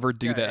 ever, ever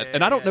do that.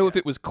 And I don't know if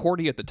it was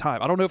corny at the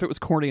time. I don't know if it was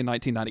corny in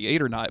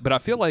 1998 or not. But I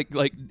feel like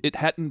it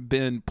hadn't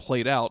been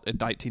played out in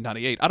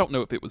 1998. I don't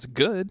know if it was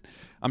good.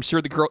 I'm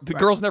sure the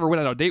girls never went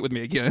on a date with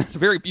me again.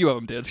 Very few of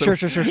them did. So.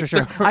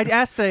 Sure.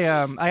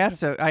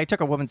 I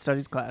took a women's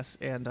studies class,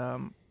 and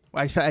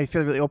I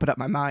feel really opened up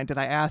my mind, and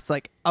I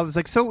was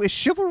like, so is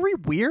chivalry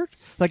weird?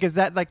 Like, is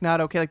that like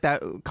not okay? Like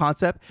that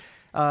concept?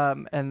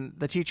 And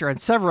the teacher and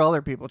several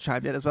other people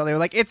chimed in as well. They were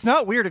like, it's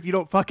not weird if you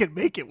don't fucking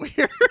make it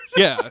weird.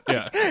 Yeah.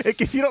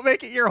 Like, if you don't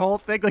make it your whole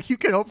thing, like you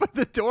can open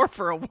the door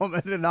for a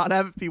woman and not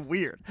have it be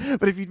weird.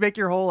 But if you make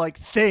your whole like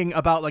thing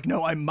about like,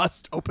 no, I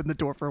must open the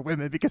door for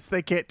women because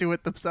they can't do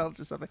it themselves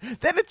or something,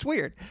 then it's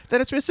weird.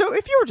 So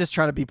if you were just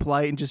trying to be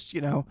polite and just,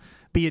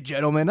 be a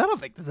gentleman, I don't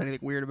think there's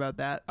anything weird about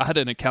that. I had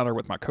an encounter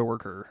with my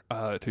coworker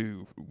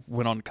who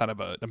went on kind of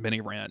a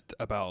mini rant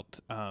about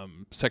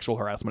sexual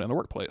harassment in the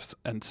workplace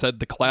and said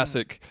the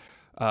classic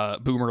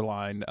boomer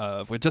line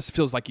of, it just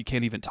feels like you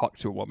can't even talk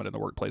to a woman in the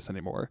workplace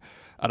anymore.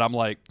 And I'm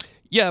like,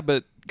 yeah,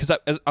 but because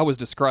I was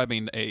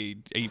describing a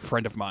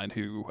friend of mine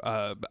who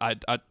I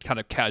kind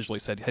of casually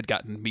said had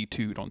gotten Me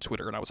Too'd on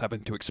Twitter, and I was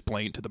having to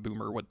explain to the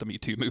boomer what the Me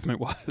Too movement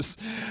was.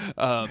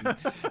 And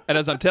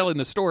as I'm telling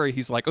the story,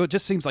 he's like, oh, it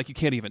just seems like you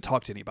can't even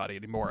talk to anybody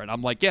anymore. And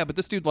I'm like, yeah, but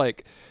this dude,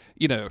 like,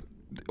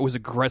 was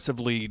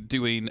aggressively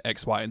doing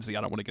X, Y, and Z.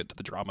 I don't want to get to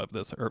the drama of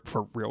this or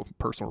for real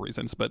personal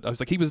reasons, but I was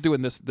like, he was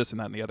doing this, and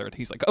that, and the other, and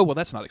he's like, oh, well,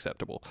 that's not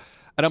acceptable.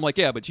 And I'm like,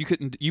 yeah, but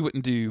you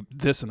wouldn't do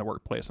this in the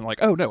workplace. And I'm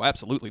like, oh no,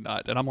 absolutely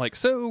not. And I'm like,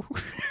 so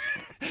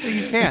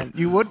you can.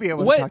 You would be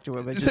able to talk to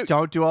women. Just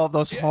don't do all of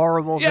those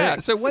horrible things. Yeah.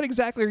 So what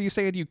exactly are you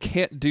saying you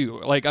can't do?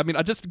 Like, I mean,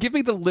 just give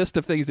me the list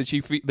of things that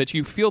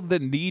you feel the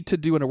need to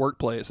do in a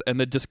workplace and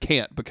that just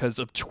can't because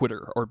of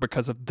Twitter or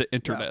because of the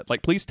internet. Yeah.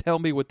 Like, please tell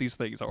me what these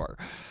things are.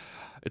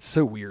 It's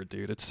so weird,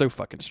 dude. It's so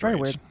fucking strange.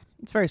 Very weird.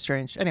 It's very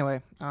strange.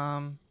 Anyway,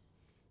 so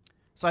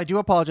I do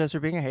apologize for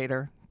being a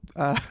hater.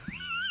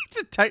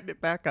 To tighten it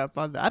back up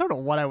on that. I don't know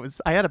what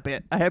I had a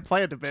bit. I had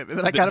planned a bit, but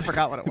then I kind of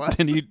forgot what it was.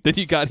 Then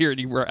you got here and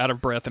you were out of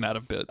breath and out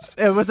of bits.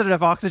 It wasn't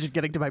enough oxygen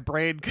getting to my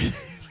brain.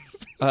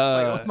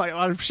 My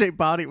out-of-shape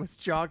body was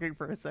jogging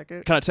for a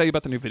second. Can I tell you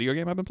about the new video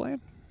game I've been playing?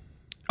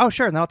 Oh,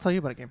 sure. And then I'll tell you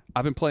about a game.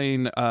 I've been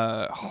playing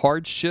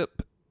Hard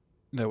Space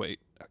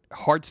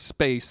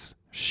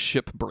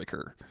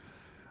Shipbreaker.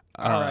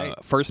 All right.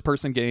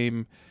 First-person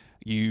game.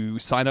 You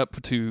sign up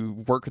to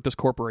work at this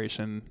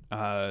corporation.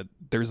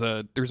 There's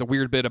a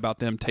weird bit about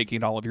them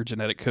taking all of your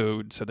genetic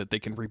code so that they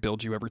can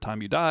rebuild you every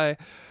time you die,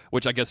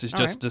 which I guess is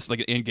just like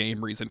an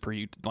in-game reason for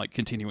you like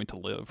continuing to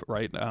live,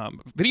 right?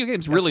 Video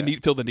games really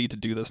feel the need to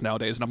do this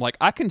nowadays, and I'm like,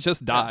 I can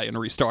just die and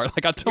restart.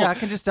 Like I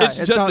can just die. It's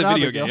just a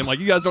video game. Like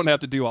you guys don't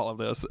have to do all of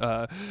this.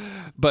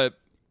 But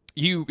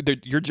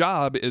your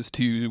job is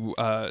to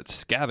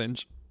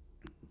scavenge,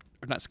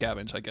 or not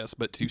scavenge, I guess,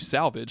 but to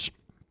salvage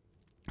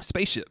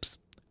spaceships.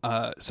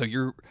 So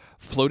you're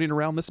floating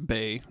around this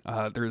bay.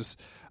 There's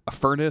a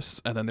furnace,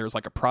 and then there's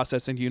like a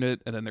processing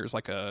unit, and then there's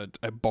like a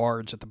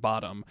barge at the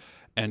bottom,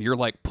 and you're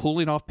like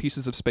pulling off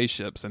pieces of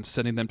spaceships and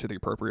sending them to the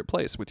appropriate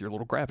place with your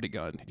little gravity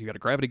gun. You got a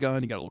gravity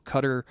gun, you got a little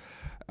cutter,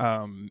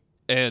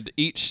 and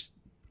each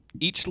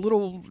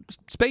little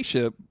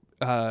spaceship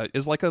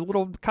is like a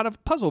little kind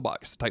of puzzle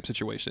box type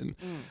situation.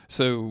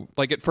 So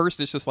like at first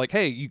it's just like,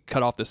 hey, you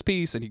cut off this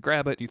piece and you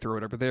grab it, you throw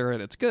it over there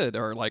and it's good.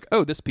 Or like,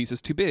 oh, this piece is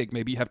too big.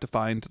 Maybe you have to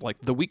find like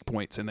the weak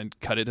points and then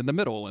cut it in the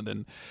middle, and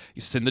then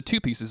you send the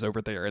two pieces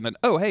over there, and then,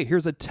 oh, hey,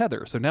 here's a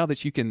tether. So now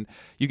that you can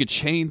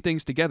chain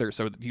things together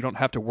so that you don't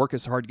have to work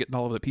as hard getting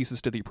all of the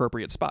pieces to the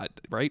appropriate spot,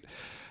 right?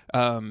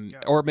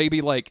 Or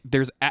maybe like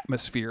there's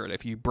atmosphere, and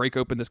if you break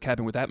open this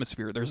cabin with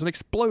atmosphere, there's an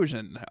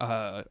explosion.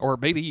 Or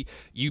maybe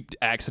you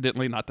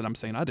accidentally, not that I'm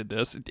saying I did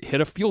this,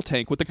 hit a fuel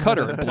tank with the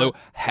cutter and blow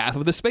half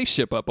of the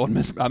spaceship up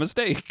on a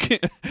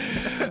mistake.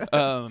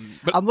 But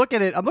I'm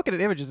looking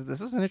at images of this.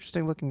 This is an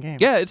interesting looking game.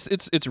 Yeah,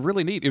 it's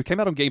really neat. It came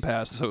out on Game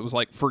Pass, so it was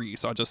like free.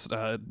 So I just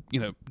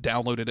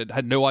downloaded it.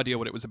 Had no idea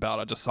what it was about.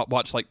 I just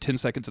watched like 10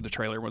 seconds of the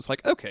trailer and was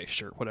like, okay,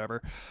 sure,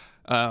 whatever.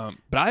 But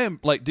I am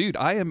like, dude,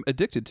 I am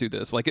addicted to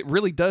this. Like, it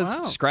really does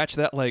scratch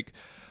that like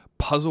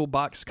puzzle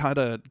box kind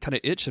of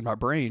itch in my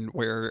brain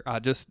where I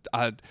just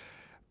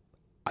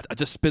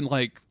spend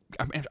like,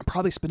 I'm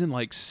probably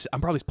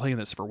playing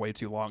this for way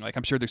too long. Like,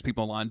 I'm sure there's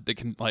people online that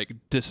can like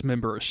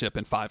dismember a ship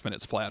in 5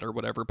 minutes flat or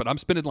whatever, but I'm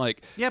spending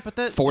like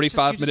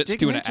 45 minutes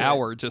to an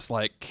hour just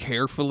like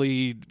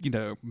carefully,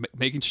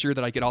 making sure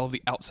that I get all of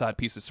the outside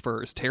pieces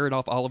first, tearing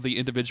off all of the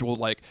individual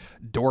like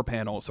door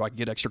panels so I can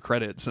get extra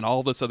credits and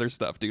all this other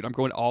stuff, dude. I'm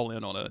going all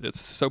in on it. It's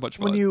so much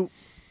fun.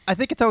 I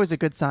think it's always a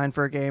good sign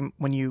for a game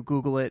when you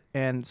Google it,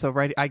 and so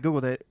I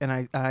Googled it,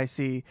 and I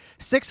see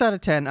 6 out of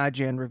 10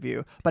 IGN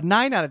review, but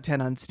 9 out of 10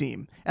 on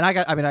Steam. And I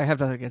have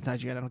nothing against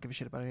IGN. I don't give a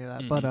shit about any of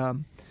that. But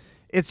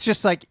it's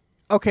just like,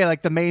 okay,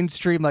 like the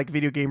mainstream like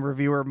video game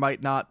reviewer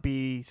might not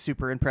be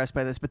super impressed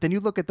by this, but then you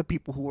look at the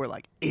people who are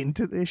like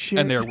into this shit,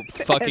 and they're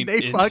fucking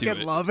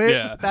love it.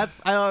 Yeah.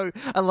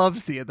 I love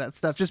seeing that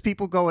stuff. Just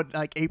people going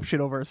like ape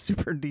shit over a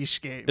super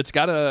niche game. It's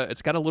got a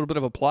little bit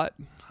of a plot.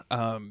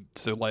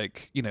 So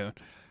like,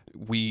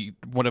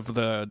 one of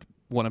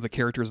the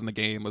characters in the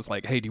game was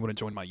like, hey, do you want to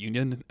join my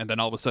union? And then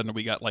all of a sudden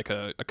we got like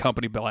a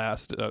company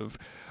blast of,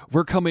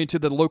 we're coming to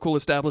the local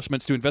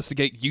establishments to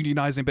investigate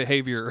unionizing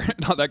behavior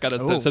and all that kind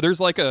of stuff. So there's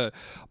like a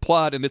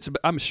plot, and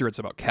I'm sure it's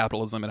about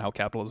capitalism and how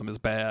capitalism is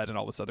bad and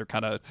all this other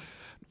kind of,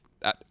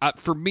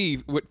 for me,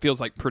 what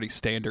feels like pretty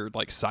standard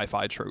like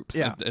sci-fi tropes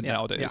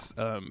nowadays.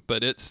 Yeah.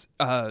 But it's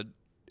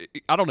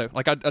I don't know.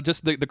 Like I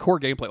just the core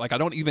gameplay. Like I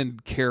don't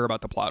even care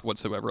about the plot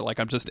whatsoever. Like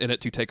I'm just in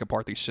it to take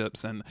apart these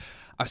ships, and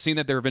I've seen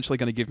that they're eventually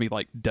going to give me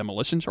like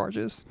demolition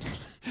charges.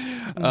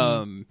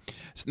 So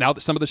now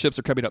that some of the ships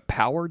are coming up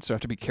powered, so I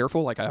have to be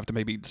careful. Like I have to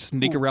maybe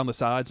sneak around the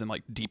sides and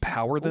like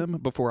depower them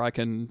before I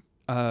can.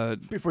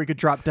 Before you could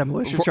drop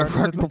demolition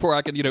charges. Before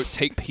I can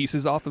take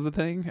pieces off of the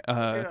thing.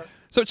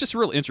 So it's just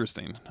real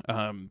interesting.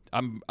 I'm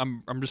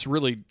just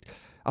really,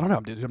 I don't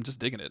know, dude. I'm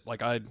just digging it.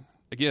 Like I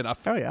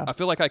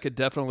feel like I could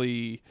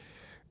definitely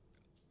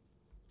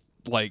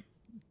like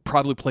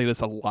probably play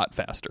this a lot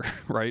faster,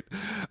 right?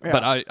 Yeah.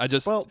 But I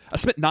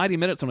spent 90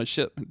 minutes on a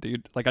ship,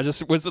 dude. Like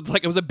it was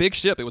a big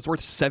ship. It was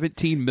worth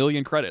 17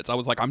 million credits. I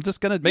was like, I'm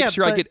just gonna make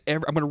sure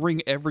I'm gonna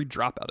wring every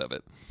drop out of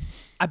it.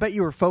 I bet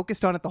you were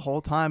focused on it the whole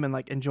time and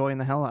like enjoying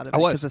the hell out of it. I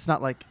was. Because it's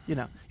not like, you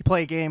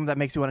play a game that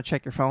makes you want to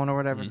check your phone or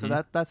whatever. Mm-hmm.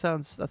 So that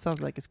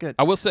sounds like it's good.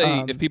 I will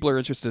say, if people are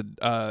interested,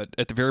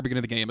 at the very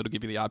beginning of the game, it'll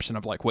give you the option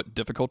of like what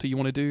difficulty you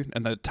want to do,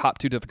 and the top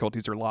 2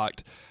 difficulties are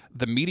locked.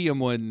 The medium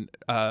one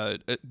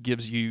it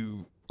gives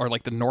you, or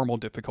like the normal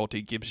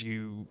difficulty gives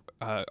you,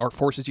 or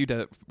forces you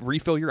to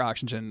refill your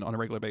oxygen on a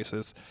regular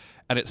basis,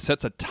 and it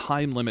sets a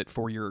time limit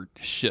for your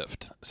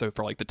shift. So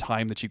for like the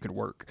time that you can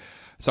work.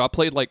 So I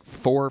played like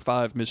 4 or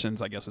 5 missions,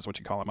 I guess is what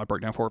you call them. I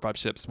broke down 4 or 5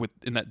 ships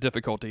in that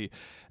difficulty.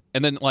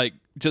 And then like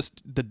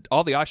just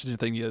all the oxygen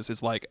thing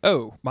is like,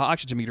 oh, my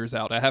oxygen meter's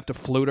out. I have to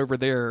float over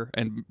there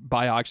and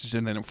buy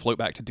oxygen and then float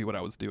back to do what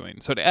I was doing.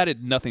 So it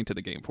added nothing to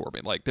the game for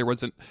me. Like there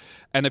wasn't,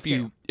 and if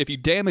you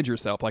damage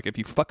yourself, like if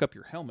you fuck up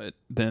your helmet,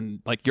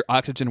 then like your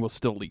oxygen will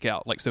still leak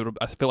out. Like so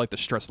I feel like the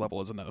stress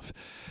level is enough.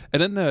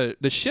 And then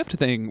the shift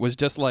thing was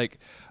just like,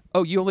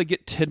 oh, you only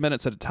get 10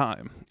 minutes at a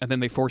time, and then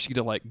they force you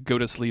to like go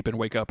to sleep and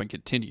wake up and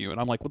continue. And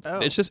I'm like,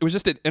 well, it was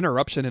just an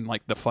interruption in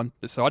like the fun.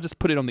 So I just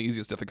put it on the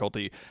easiest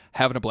difficulty,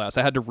 having a blast.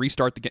 I had to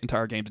restart the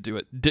entire game to do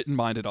it. Didn't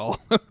mind at all.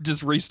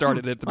 Just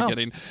restarted it at the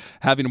beginning,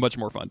 having much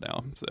more fun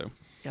now. So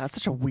yeah, it's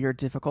such a weird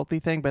difficulty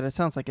thing, but it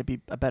sounds like it'd be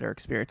a better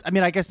experience. I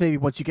mean, I guess maybe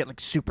once you get like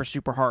super,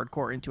 super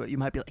hardcore into it, you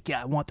might be like,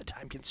 yeah, I want the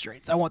time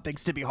constraints. I want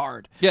things to be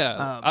hard.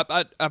 Yeah,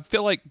 I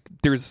feel like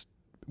there's,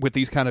 with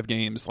these kind of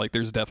games, like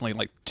there's definitely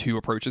like 2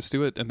 approaches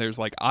to it, and there's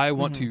like I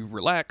want to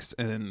relax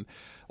and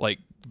like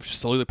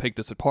slowly pick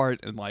this apart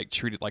and like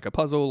treat it like a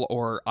puzzle,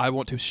 or I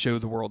want to show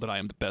the world that I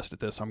am the best at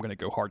this, so I'm going to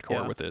go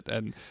hardcore with it.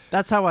 And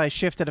that's how I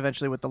shifted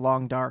eventually with The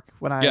Long Dark.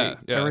 When I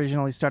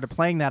originally started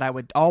playing that, I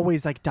would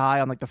always like die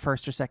on like the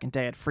first or second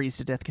day. I'd freeze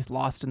to death, get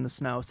lost in the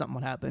snow, something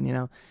would happen,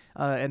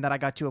 and then I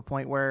got to a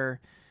point where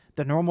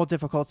the normal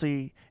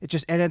difficulty,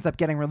 it ends up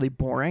getting really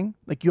boring.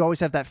 Like you always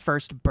have that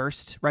first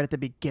burst right at the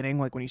beginning.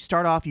 Like when you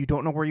start off, you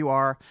don't know where you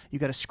are. You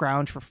got to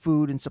scrounge for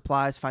food and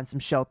supplies, find some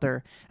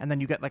shelter. And then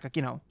you get like,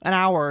 an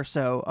hour or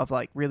so of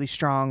like really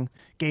strong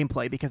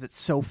gameplay because it's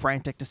so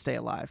frantic to stay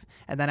alive.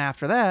 And then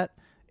after that,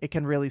 it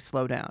can really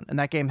slow down. And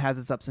that game has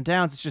its ups and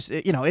downs. It's just,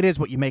 it is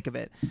what you make of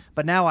it.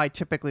 But now I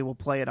typically will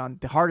play it on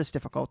the hardest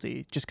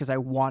difficulty just because I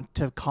want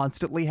to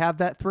constantly have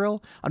that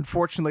thrill.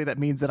 Unfortunately, that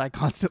means that I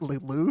constantly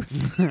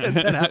lose and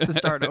then have to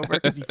start over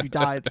because if you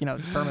die,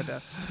 it's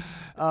permadeath.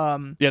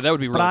 Yeah, that would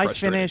be really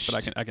frustrating, finished,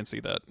 but I can see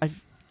that.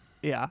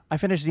 I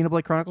finished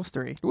Xenoblade Chronicles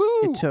 3. Woo!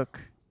 It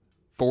took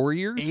 4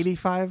 years?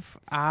 85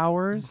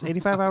 hours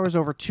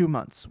over 2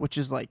 months, which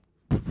is like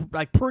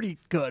pretty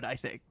good, I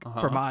think,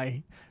 for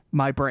my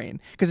brain,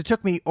 because it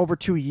took me over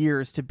 2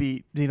 years to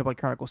beat Xenoblade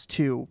Chronicles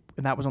 2,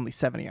 and that was only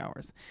 70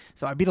 hours.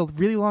 So I beat a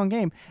really long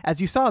game.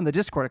 As you saw in the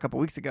Discord a couple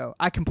weeks ago,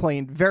 I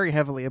complained very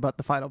heavily about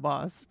the final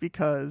boss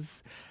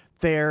because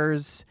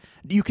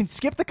you can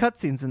skip the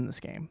cutscenes in this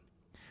game,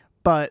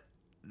 but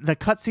the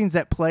cutscenes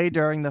that play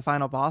during the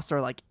final boss are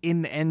like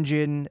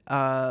in-engine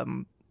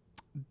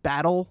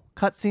battle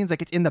cutscenes.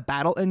 Like it's in the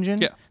battle engine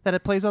that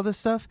it plays all this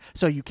stuff,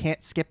 so you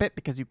can't skip it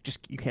because you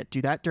can't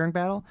do that during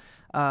battle.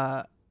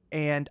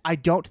 And I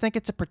don't think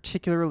it's a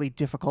particularly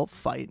difficult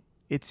fight.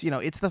 It's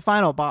it's the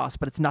final boss,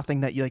 but it's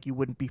nothing that you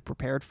wouldn't be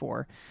prepared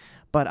for.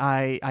 But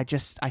I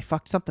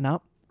fucked something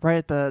up right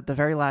at the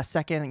very last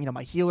second.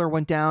 My healer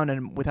went down,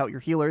 and without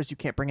your healers, you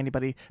can't bring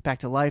anybody back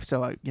to life.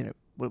 So it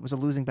was a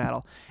losing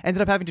battle.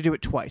 Ended up having to do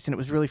it twice, and it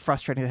was really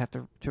frustrating to have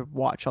to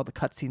watch all the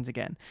cutscenes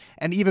again.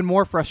 And even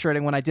more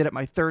frustrating when I did it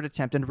my third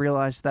attempt and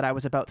realized that I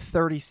was about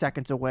 30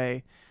 seconds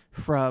away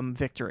from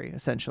victory,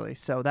 essentially.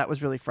 So that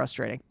was really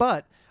frustrating.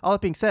 But all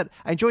that being said,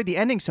 I enjoyed the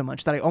ending so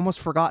much that I almost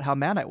forgot how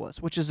mad I was,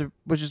 which is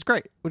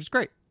great.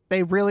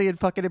 They really had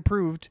fucking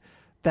improved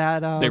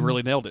that. They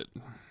really nailed it.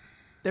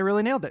 They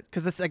really nailed it,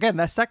 because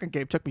that second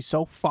game took me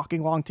so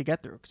fucking long to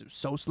get through because it was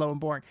so slow and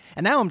boring.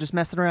 And now I'm just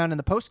messing around in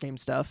the post-game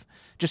stuff,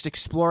 just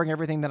exploring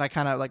everything that I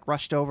kind of like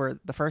rushed over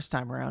the first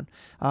time around,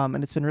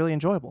 and it's been really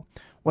enjoyable.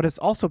 What has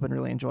also been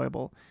really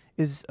enjoyable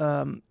is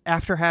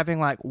after having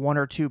like 1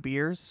 or 2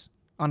 beers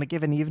on a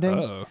given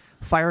evening,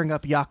 firing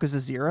up Yakuza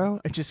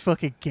 0 and just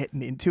fucking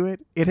getting into it.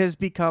 It has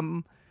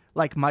become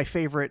like my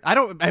favorite.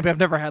 I've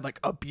never had like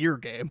a beer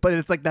game, but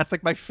it's like that's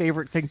like my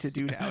favorite thing to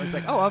do now. It's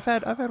like, I've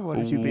had 1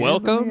 or 2 beers.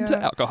 Welcome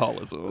to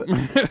alcoholism.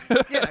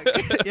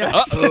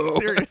 Yes,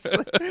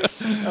 seriously.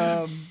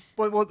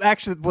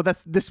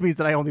 This means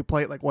that I only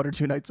play it like 1 or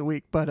 2 nights a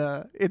week. But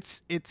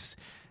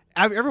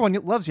everyone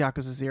loves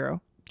Yakuza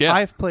 0. Yeah.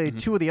 I've played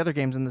 2 of the other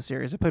games in the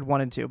series. I played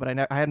 1 and 2, but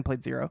I hadn't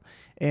played 0.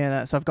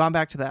 And so I've gone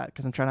back to that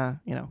because I'm trying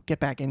to, get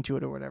back into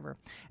it or whatever.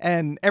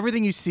 And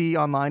everything you see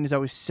online is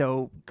always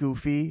so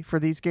goofy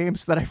for these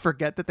games that I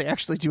forget that they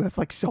actually do have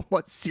like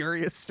somewhat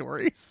serious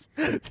stories.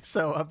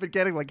 So I've been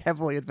getting like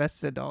heavily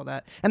invested into all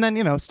that. And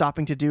then,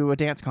 stopping to do a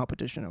dance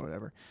competition or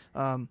whatever.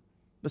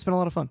 It's been a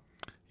lot of fun.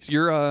 So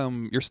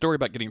your story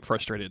about getting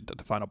frustrated at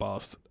the final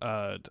boss,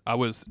 I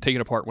was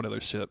taking apart one of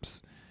those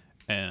ships.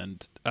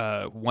 And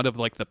one of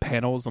like the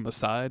panels on the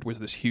side was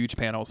this huge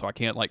panel, so I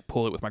can't like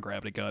pull it with my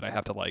gravity gun. I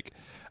have to like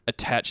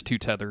attach 2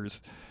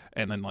 tethers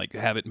and then like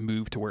have it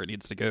move to where it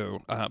needs to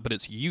go. But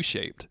it's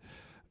U-shaped,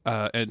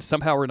 and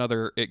somehow or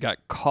another it got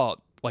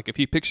caught. Like if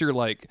you picture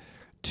like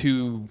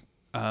two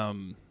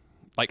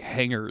like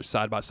hangers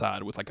side by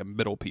side with like a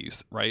middle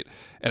piece, right?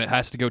 And it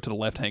has to go to the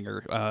left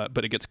hanger,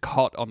 but it gets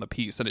caught on the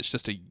piece, and it's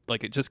just it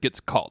just gets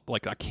caught.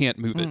 Like I can't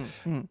move it.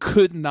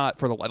 Could not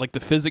for the like the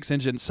physics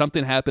engine.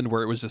 Something happened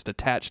where it was just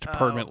attached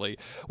permanently.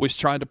 Was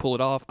trying to pull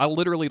it off. I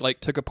literally like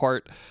took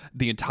apart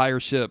the entire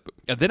ship,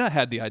 and then I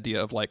had the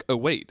idea of like, oh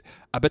wait,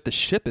 I bet the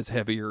ship is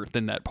heavier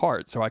than that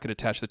part, so I could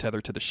attach the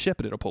tether to the ship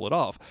and it'll pull it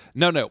off.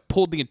 No,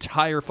 pulled the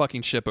entire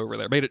fucking ship over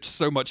there. Made it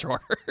so much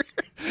harder.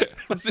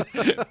 It was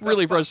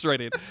really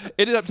frustrating.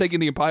 Ended up taking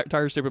the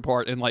entire ship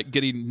apart and like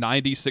getting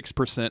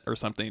 96% or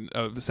something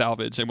of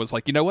salvage, and was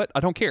like, you know what?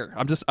 I don't care.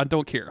 I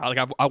don't care.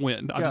 I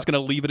win. I'm just gonna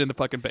leave it in the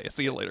fucking base.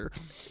 See you later.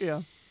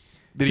 Yeah.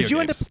 Video Did you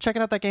games. end up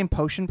checking out that game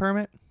Potion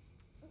Permit?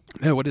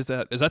 No, what is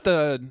that? Is that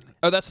the?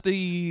 Oh, that's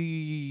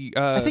the.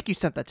 I think you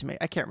sent that to me.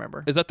 I can't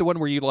remember. Is that the one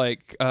where you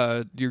like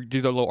you do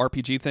the little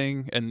RPG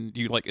thing and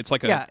you like it's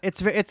like a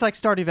it's like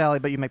Stardew Valley,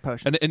 but you make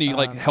potions and you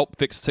like help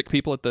fix sick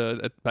people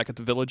back at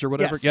the village or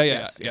whatever.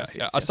 Yes, Yeah. yes.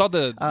 I saw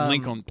the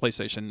link on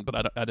PlayStation,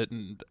 but I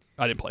didn't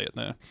play it.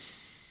 No.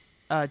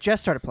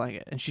 Jess started playing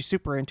it, and she's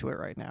super into it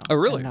right now. Oh,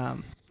 really?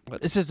 And,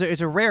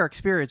 it's a rare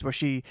experience where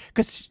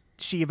because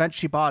she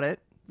eventually bought it.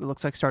 It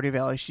looks like Stardew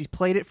Valley. She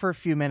played it for a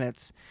few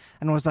minutes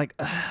and was like,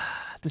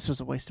 this was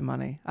a waste of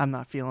money. I'm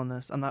not feeling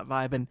this. I'm not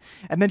vibing.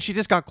 And then she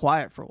just got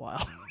quiet for a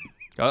while.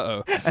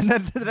 Uh-oh. And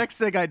then the next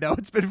thing I know,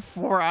 it's been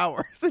 4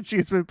 hours and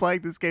she's been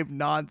playing this game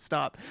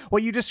nonstop.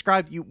 What you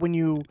described, when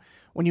you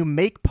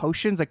make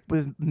potions, like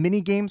with mini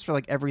games for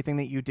like everything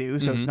that you do,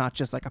 so it's not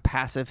just like a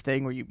passive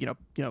thing where you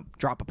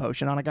drop a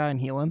potion on a guy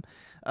and heal him.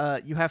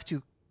 You have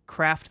to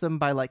craft them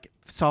by like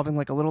solving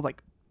like a little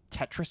like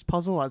Tetris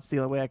puzzle. That's the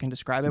only way I can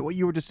describe it. What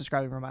you were just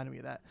describing reminded me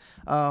of that.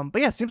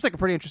 But yeah, it seems like a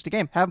pretty interesting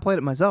game. Haven't played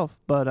it myself,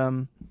 but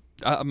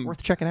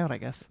worth checking out, I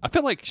guess. I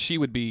feel like she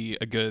would be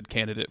a good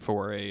candidate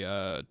for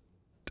a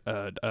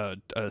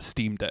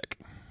Steam Deck.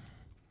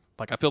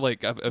 Like I feel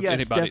like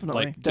anybody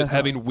definitely, like just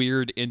having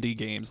weird indie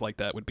games like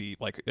that would be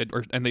like,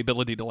 and the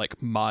ability to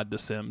like mod The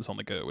Sims on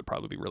the go would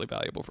probably be really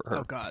valuable for her.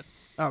 Oh god,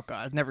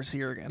 I'd never see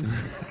her again.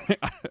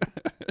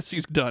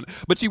 She's done,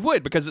 but she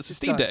would because it's a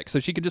Steam Deck, so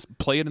she could just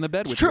play it in the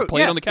bed with you,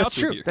 play it on the couch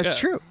with you. That's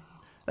true.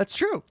 That's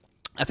true.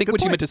 I think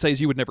what you meant to say is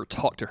you would never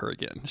talk to her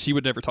again. She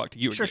would never talk to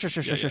you again.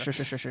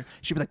 Sure.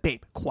 She'd be like,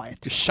 babe,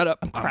 quiet. Just shut up.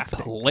 I'm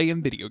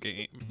playing video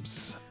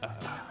games.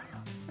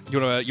 You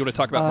wanna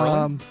talk about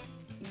Merlin?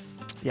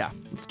 Yeah,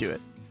 let's do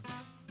it.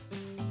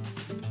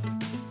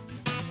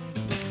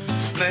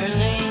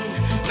 Merlin.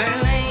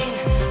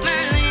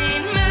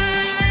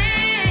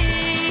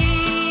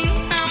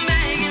 I'm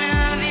begging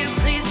of you,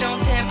 please don't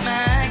tempt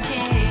my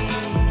king.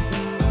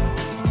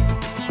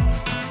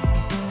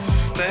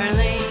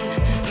 Merlin.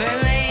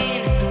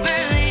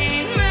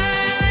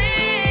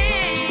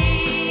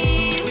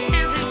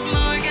 Is it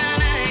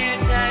Morgana, your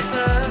type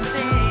of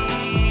thing?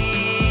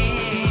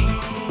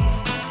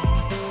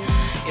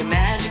 Your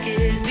magic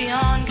is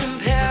beyond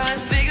compare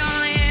with big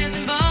old ears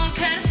and bold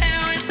cut hair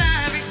with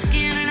ivory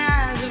skin and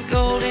eyes of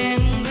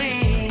golden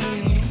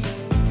gleam.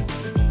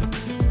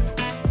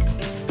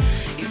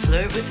 You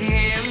flirt with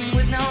him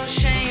with no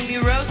shame.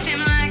 You roast him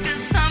like a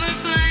summer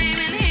flame,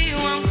 and he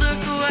won't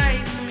look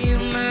away from you,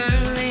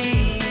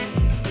 Merlin.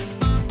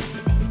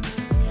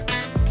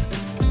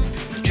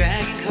 The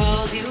dragon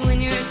calls you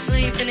when you're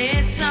asleep, and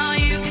it's all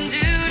you can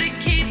do to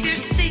keep your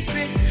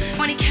secret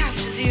when he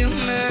catches you,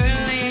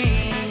 Merlin.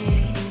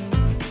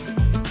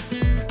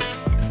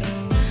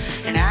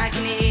 And I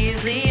can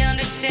easily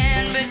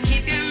understand, but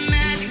keep your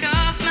magic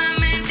off my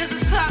man, 'cause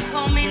this clock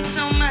won't mean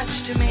so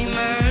much to me,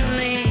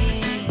 Merlin.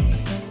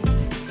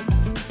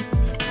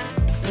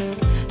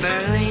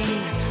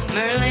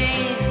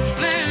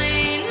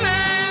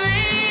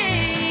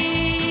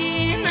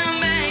 I'm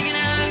begging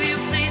of you,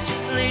 please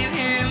just leave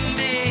him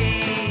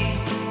be.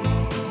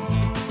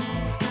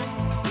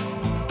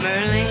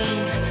 Merlin.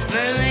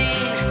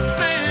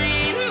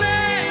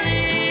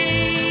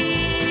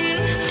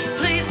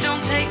 Please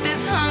don't take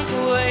this hunk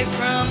away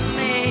from me.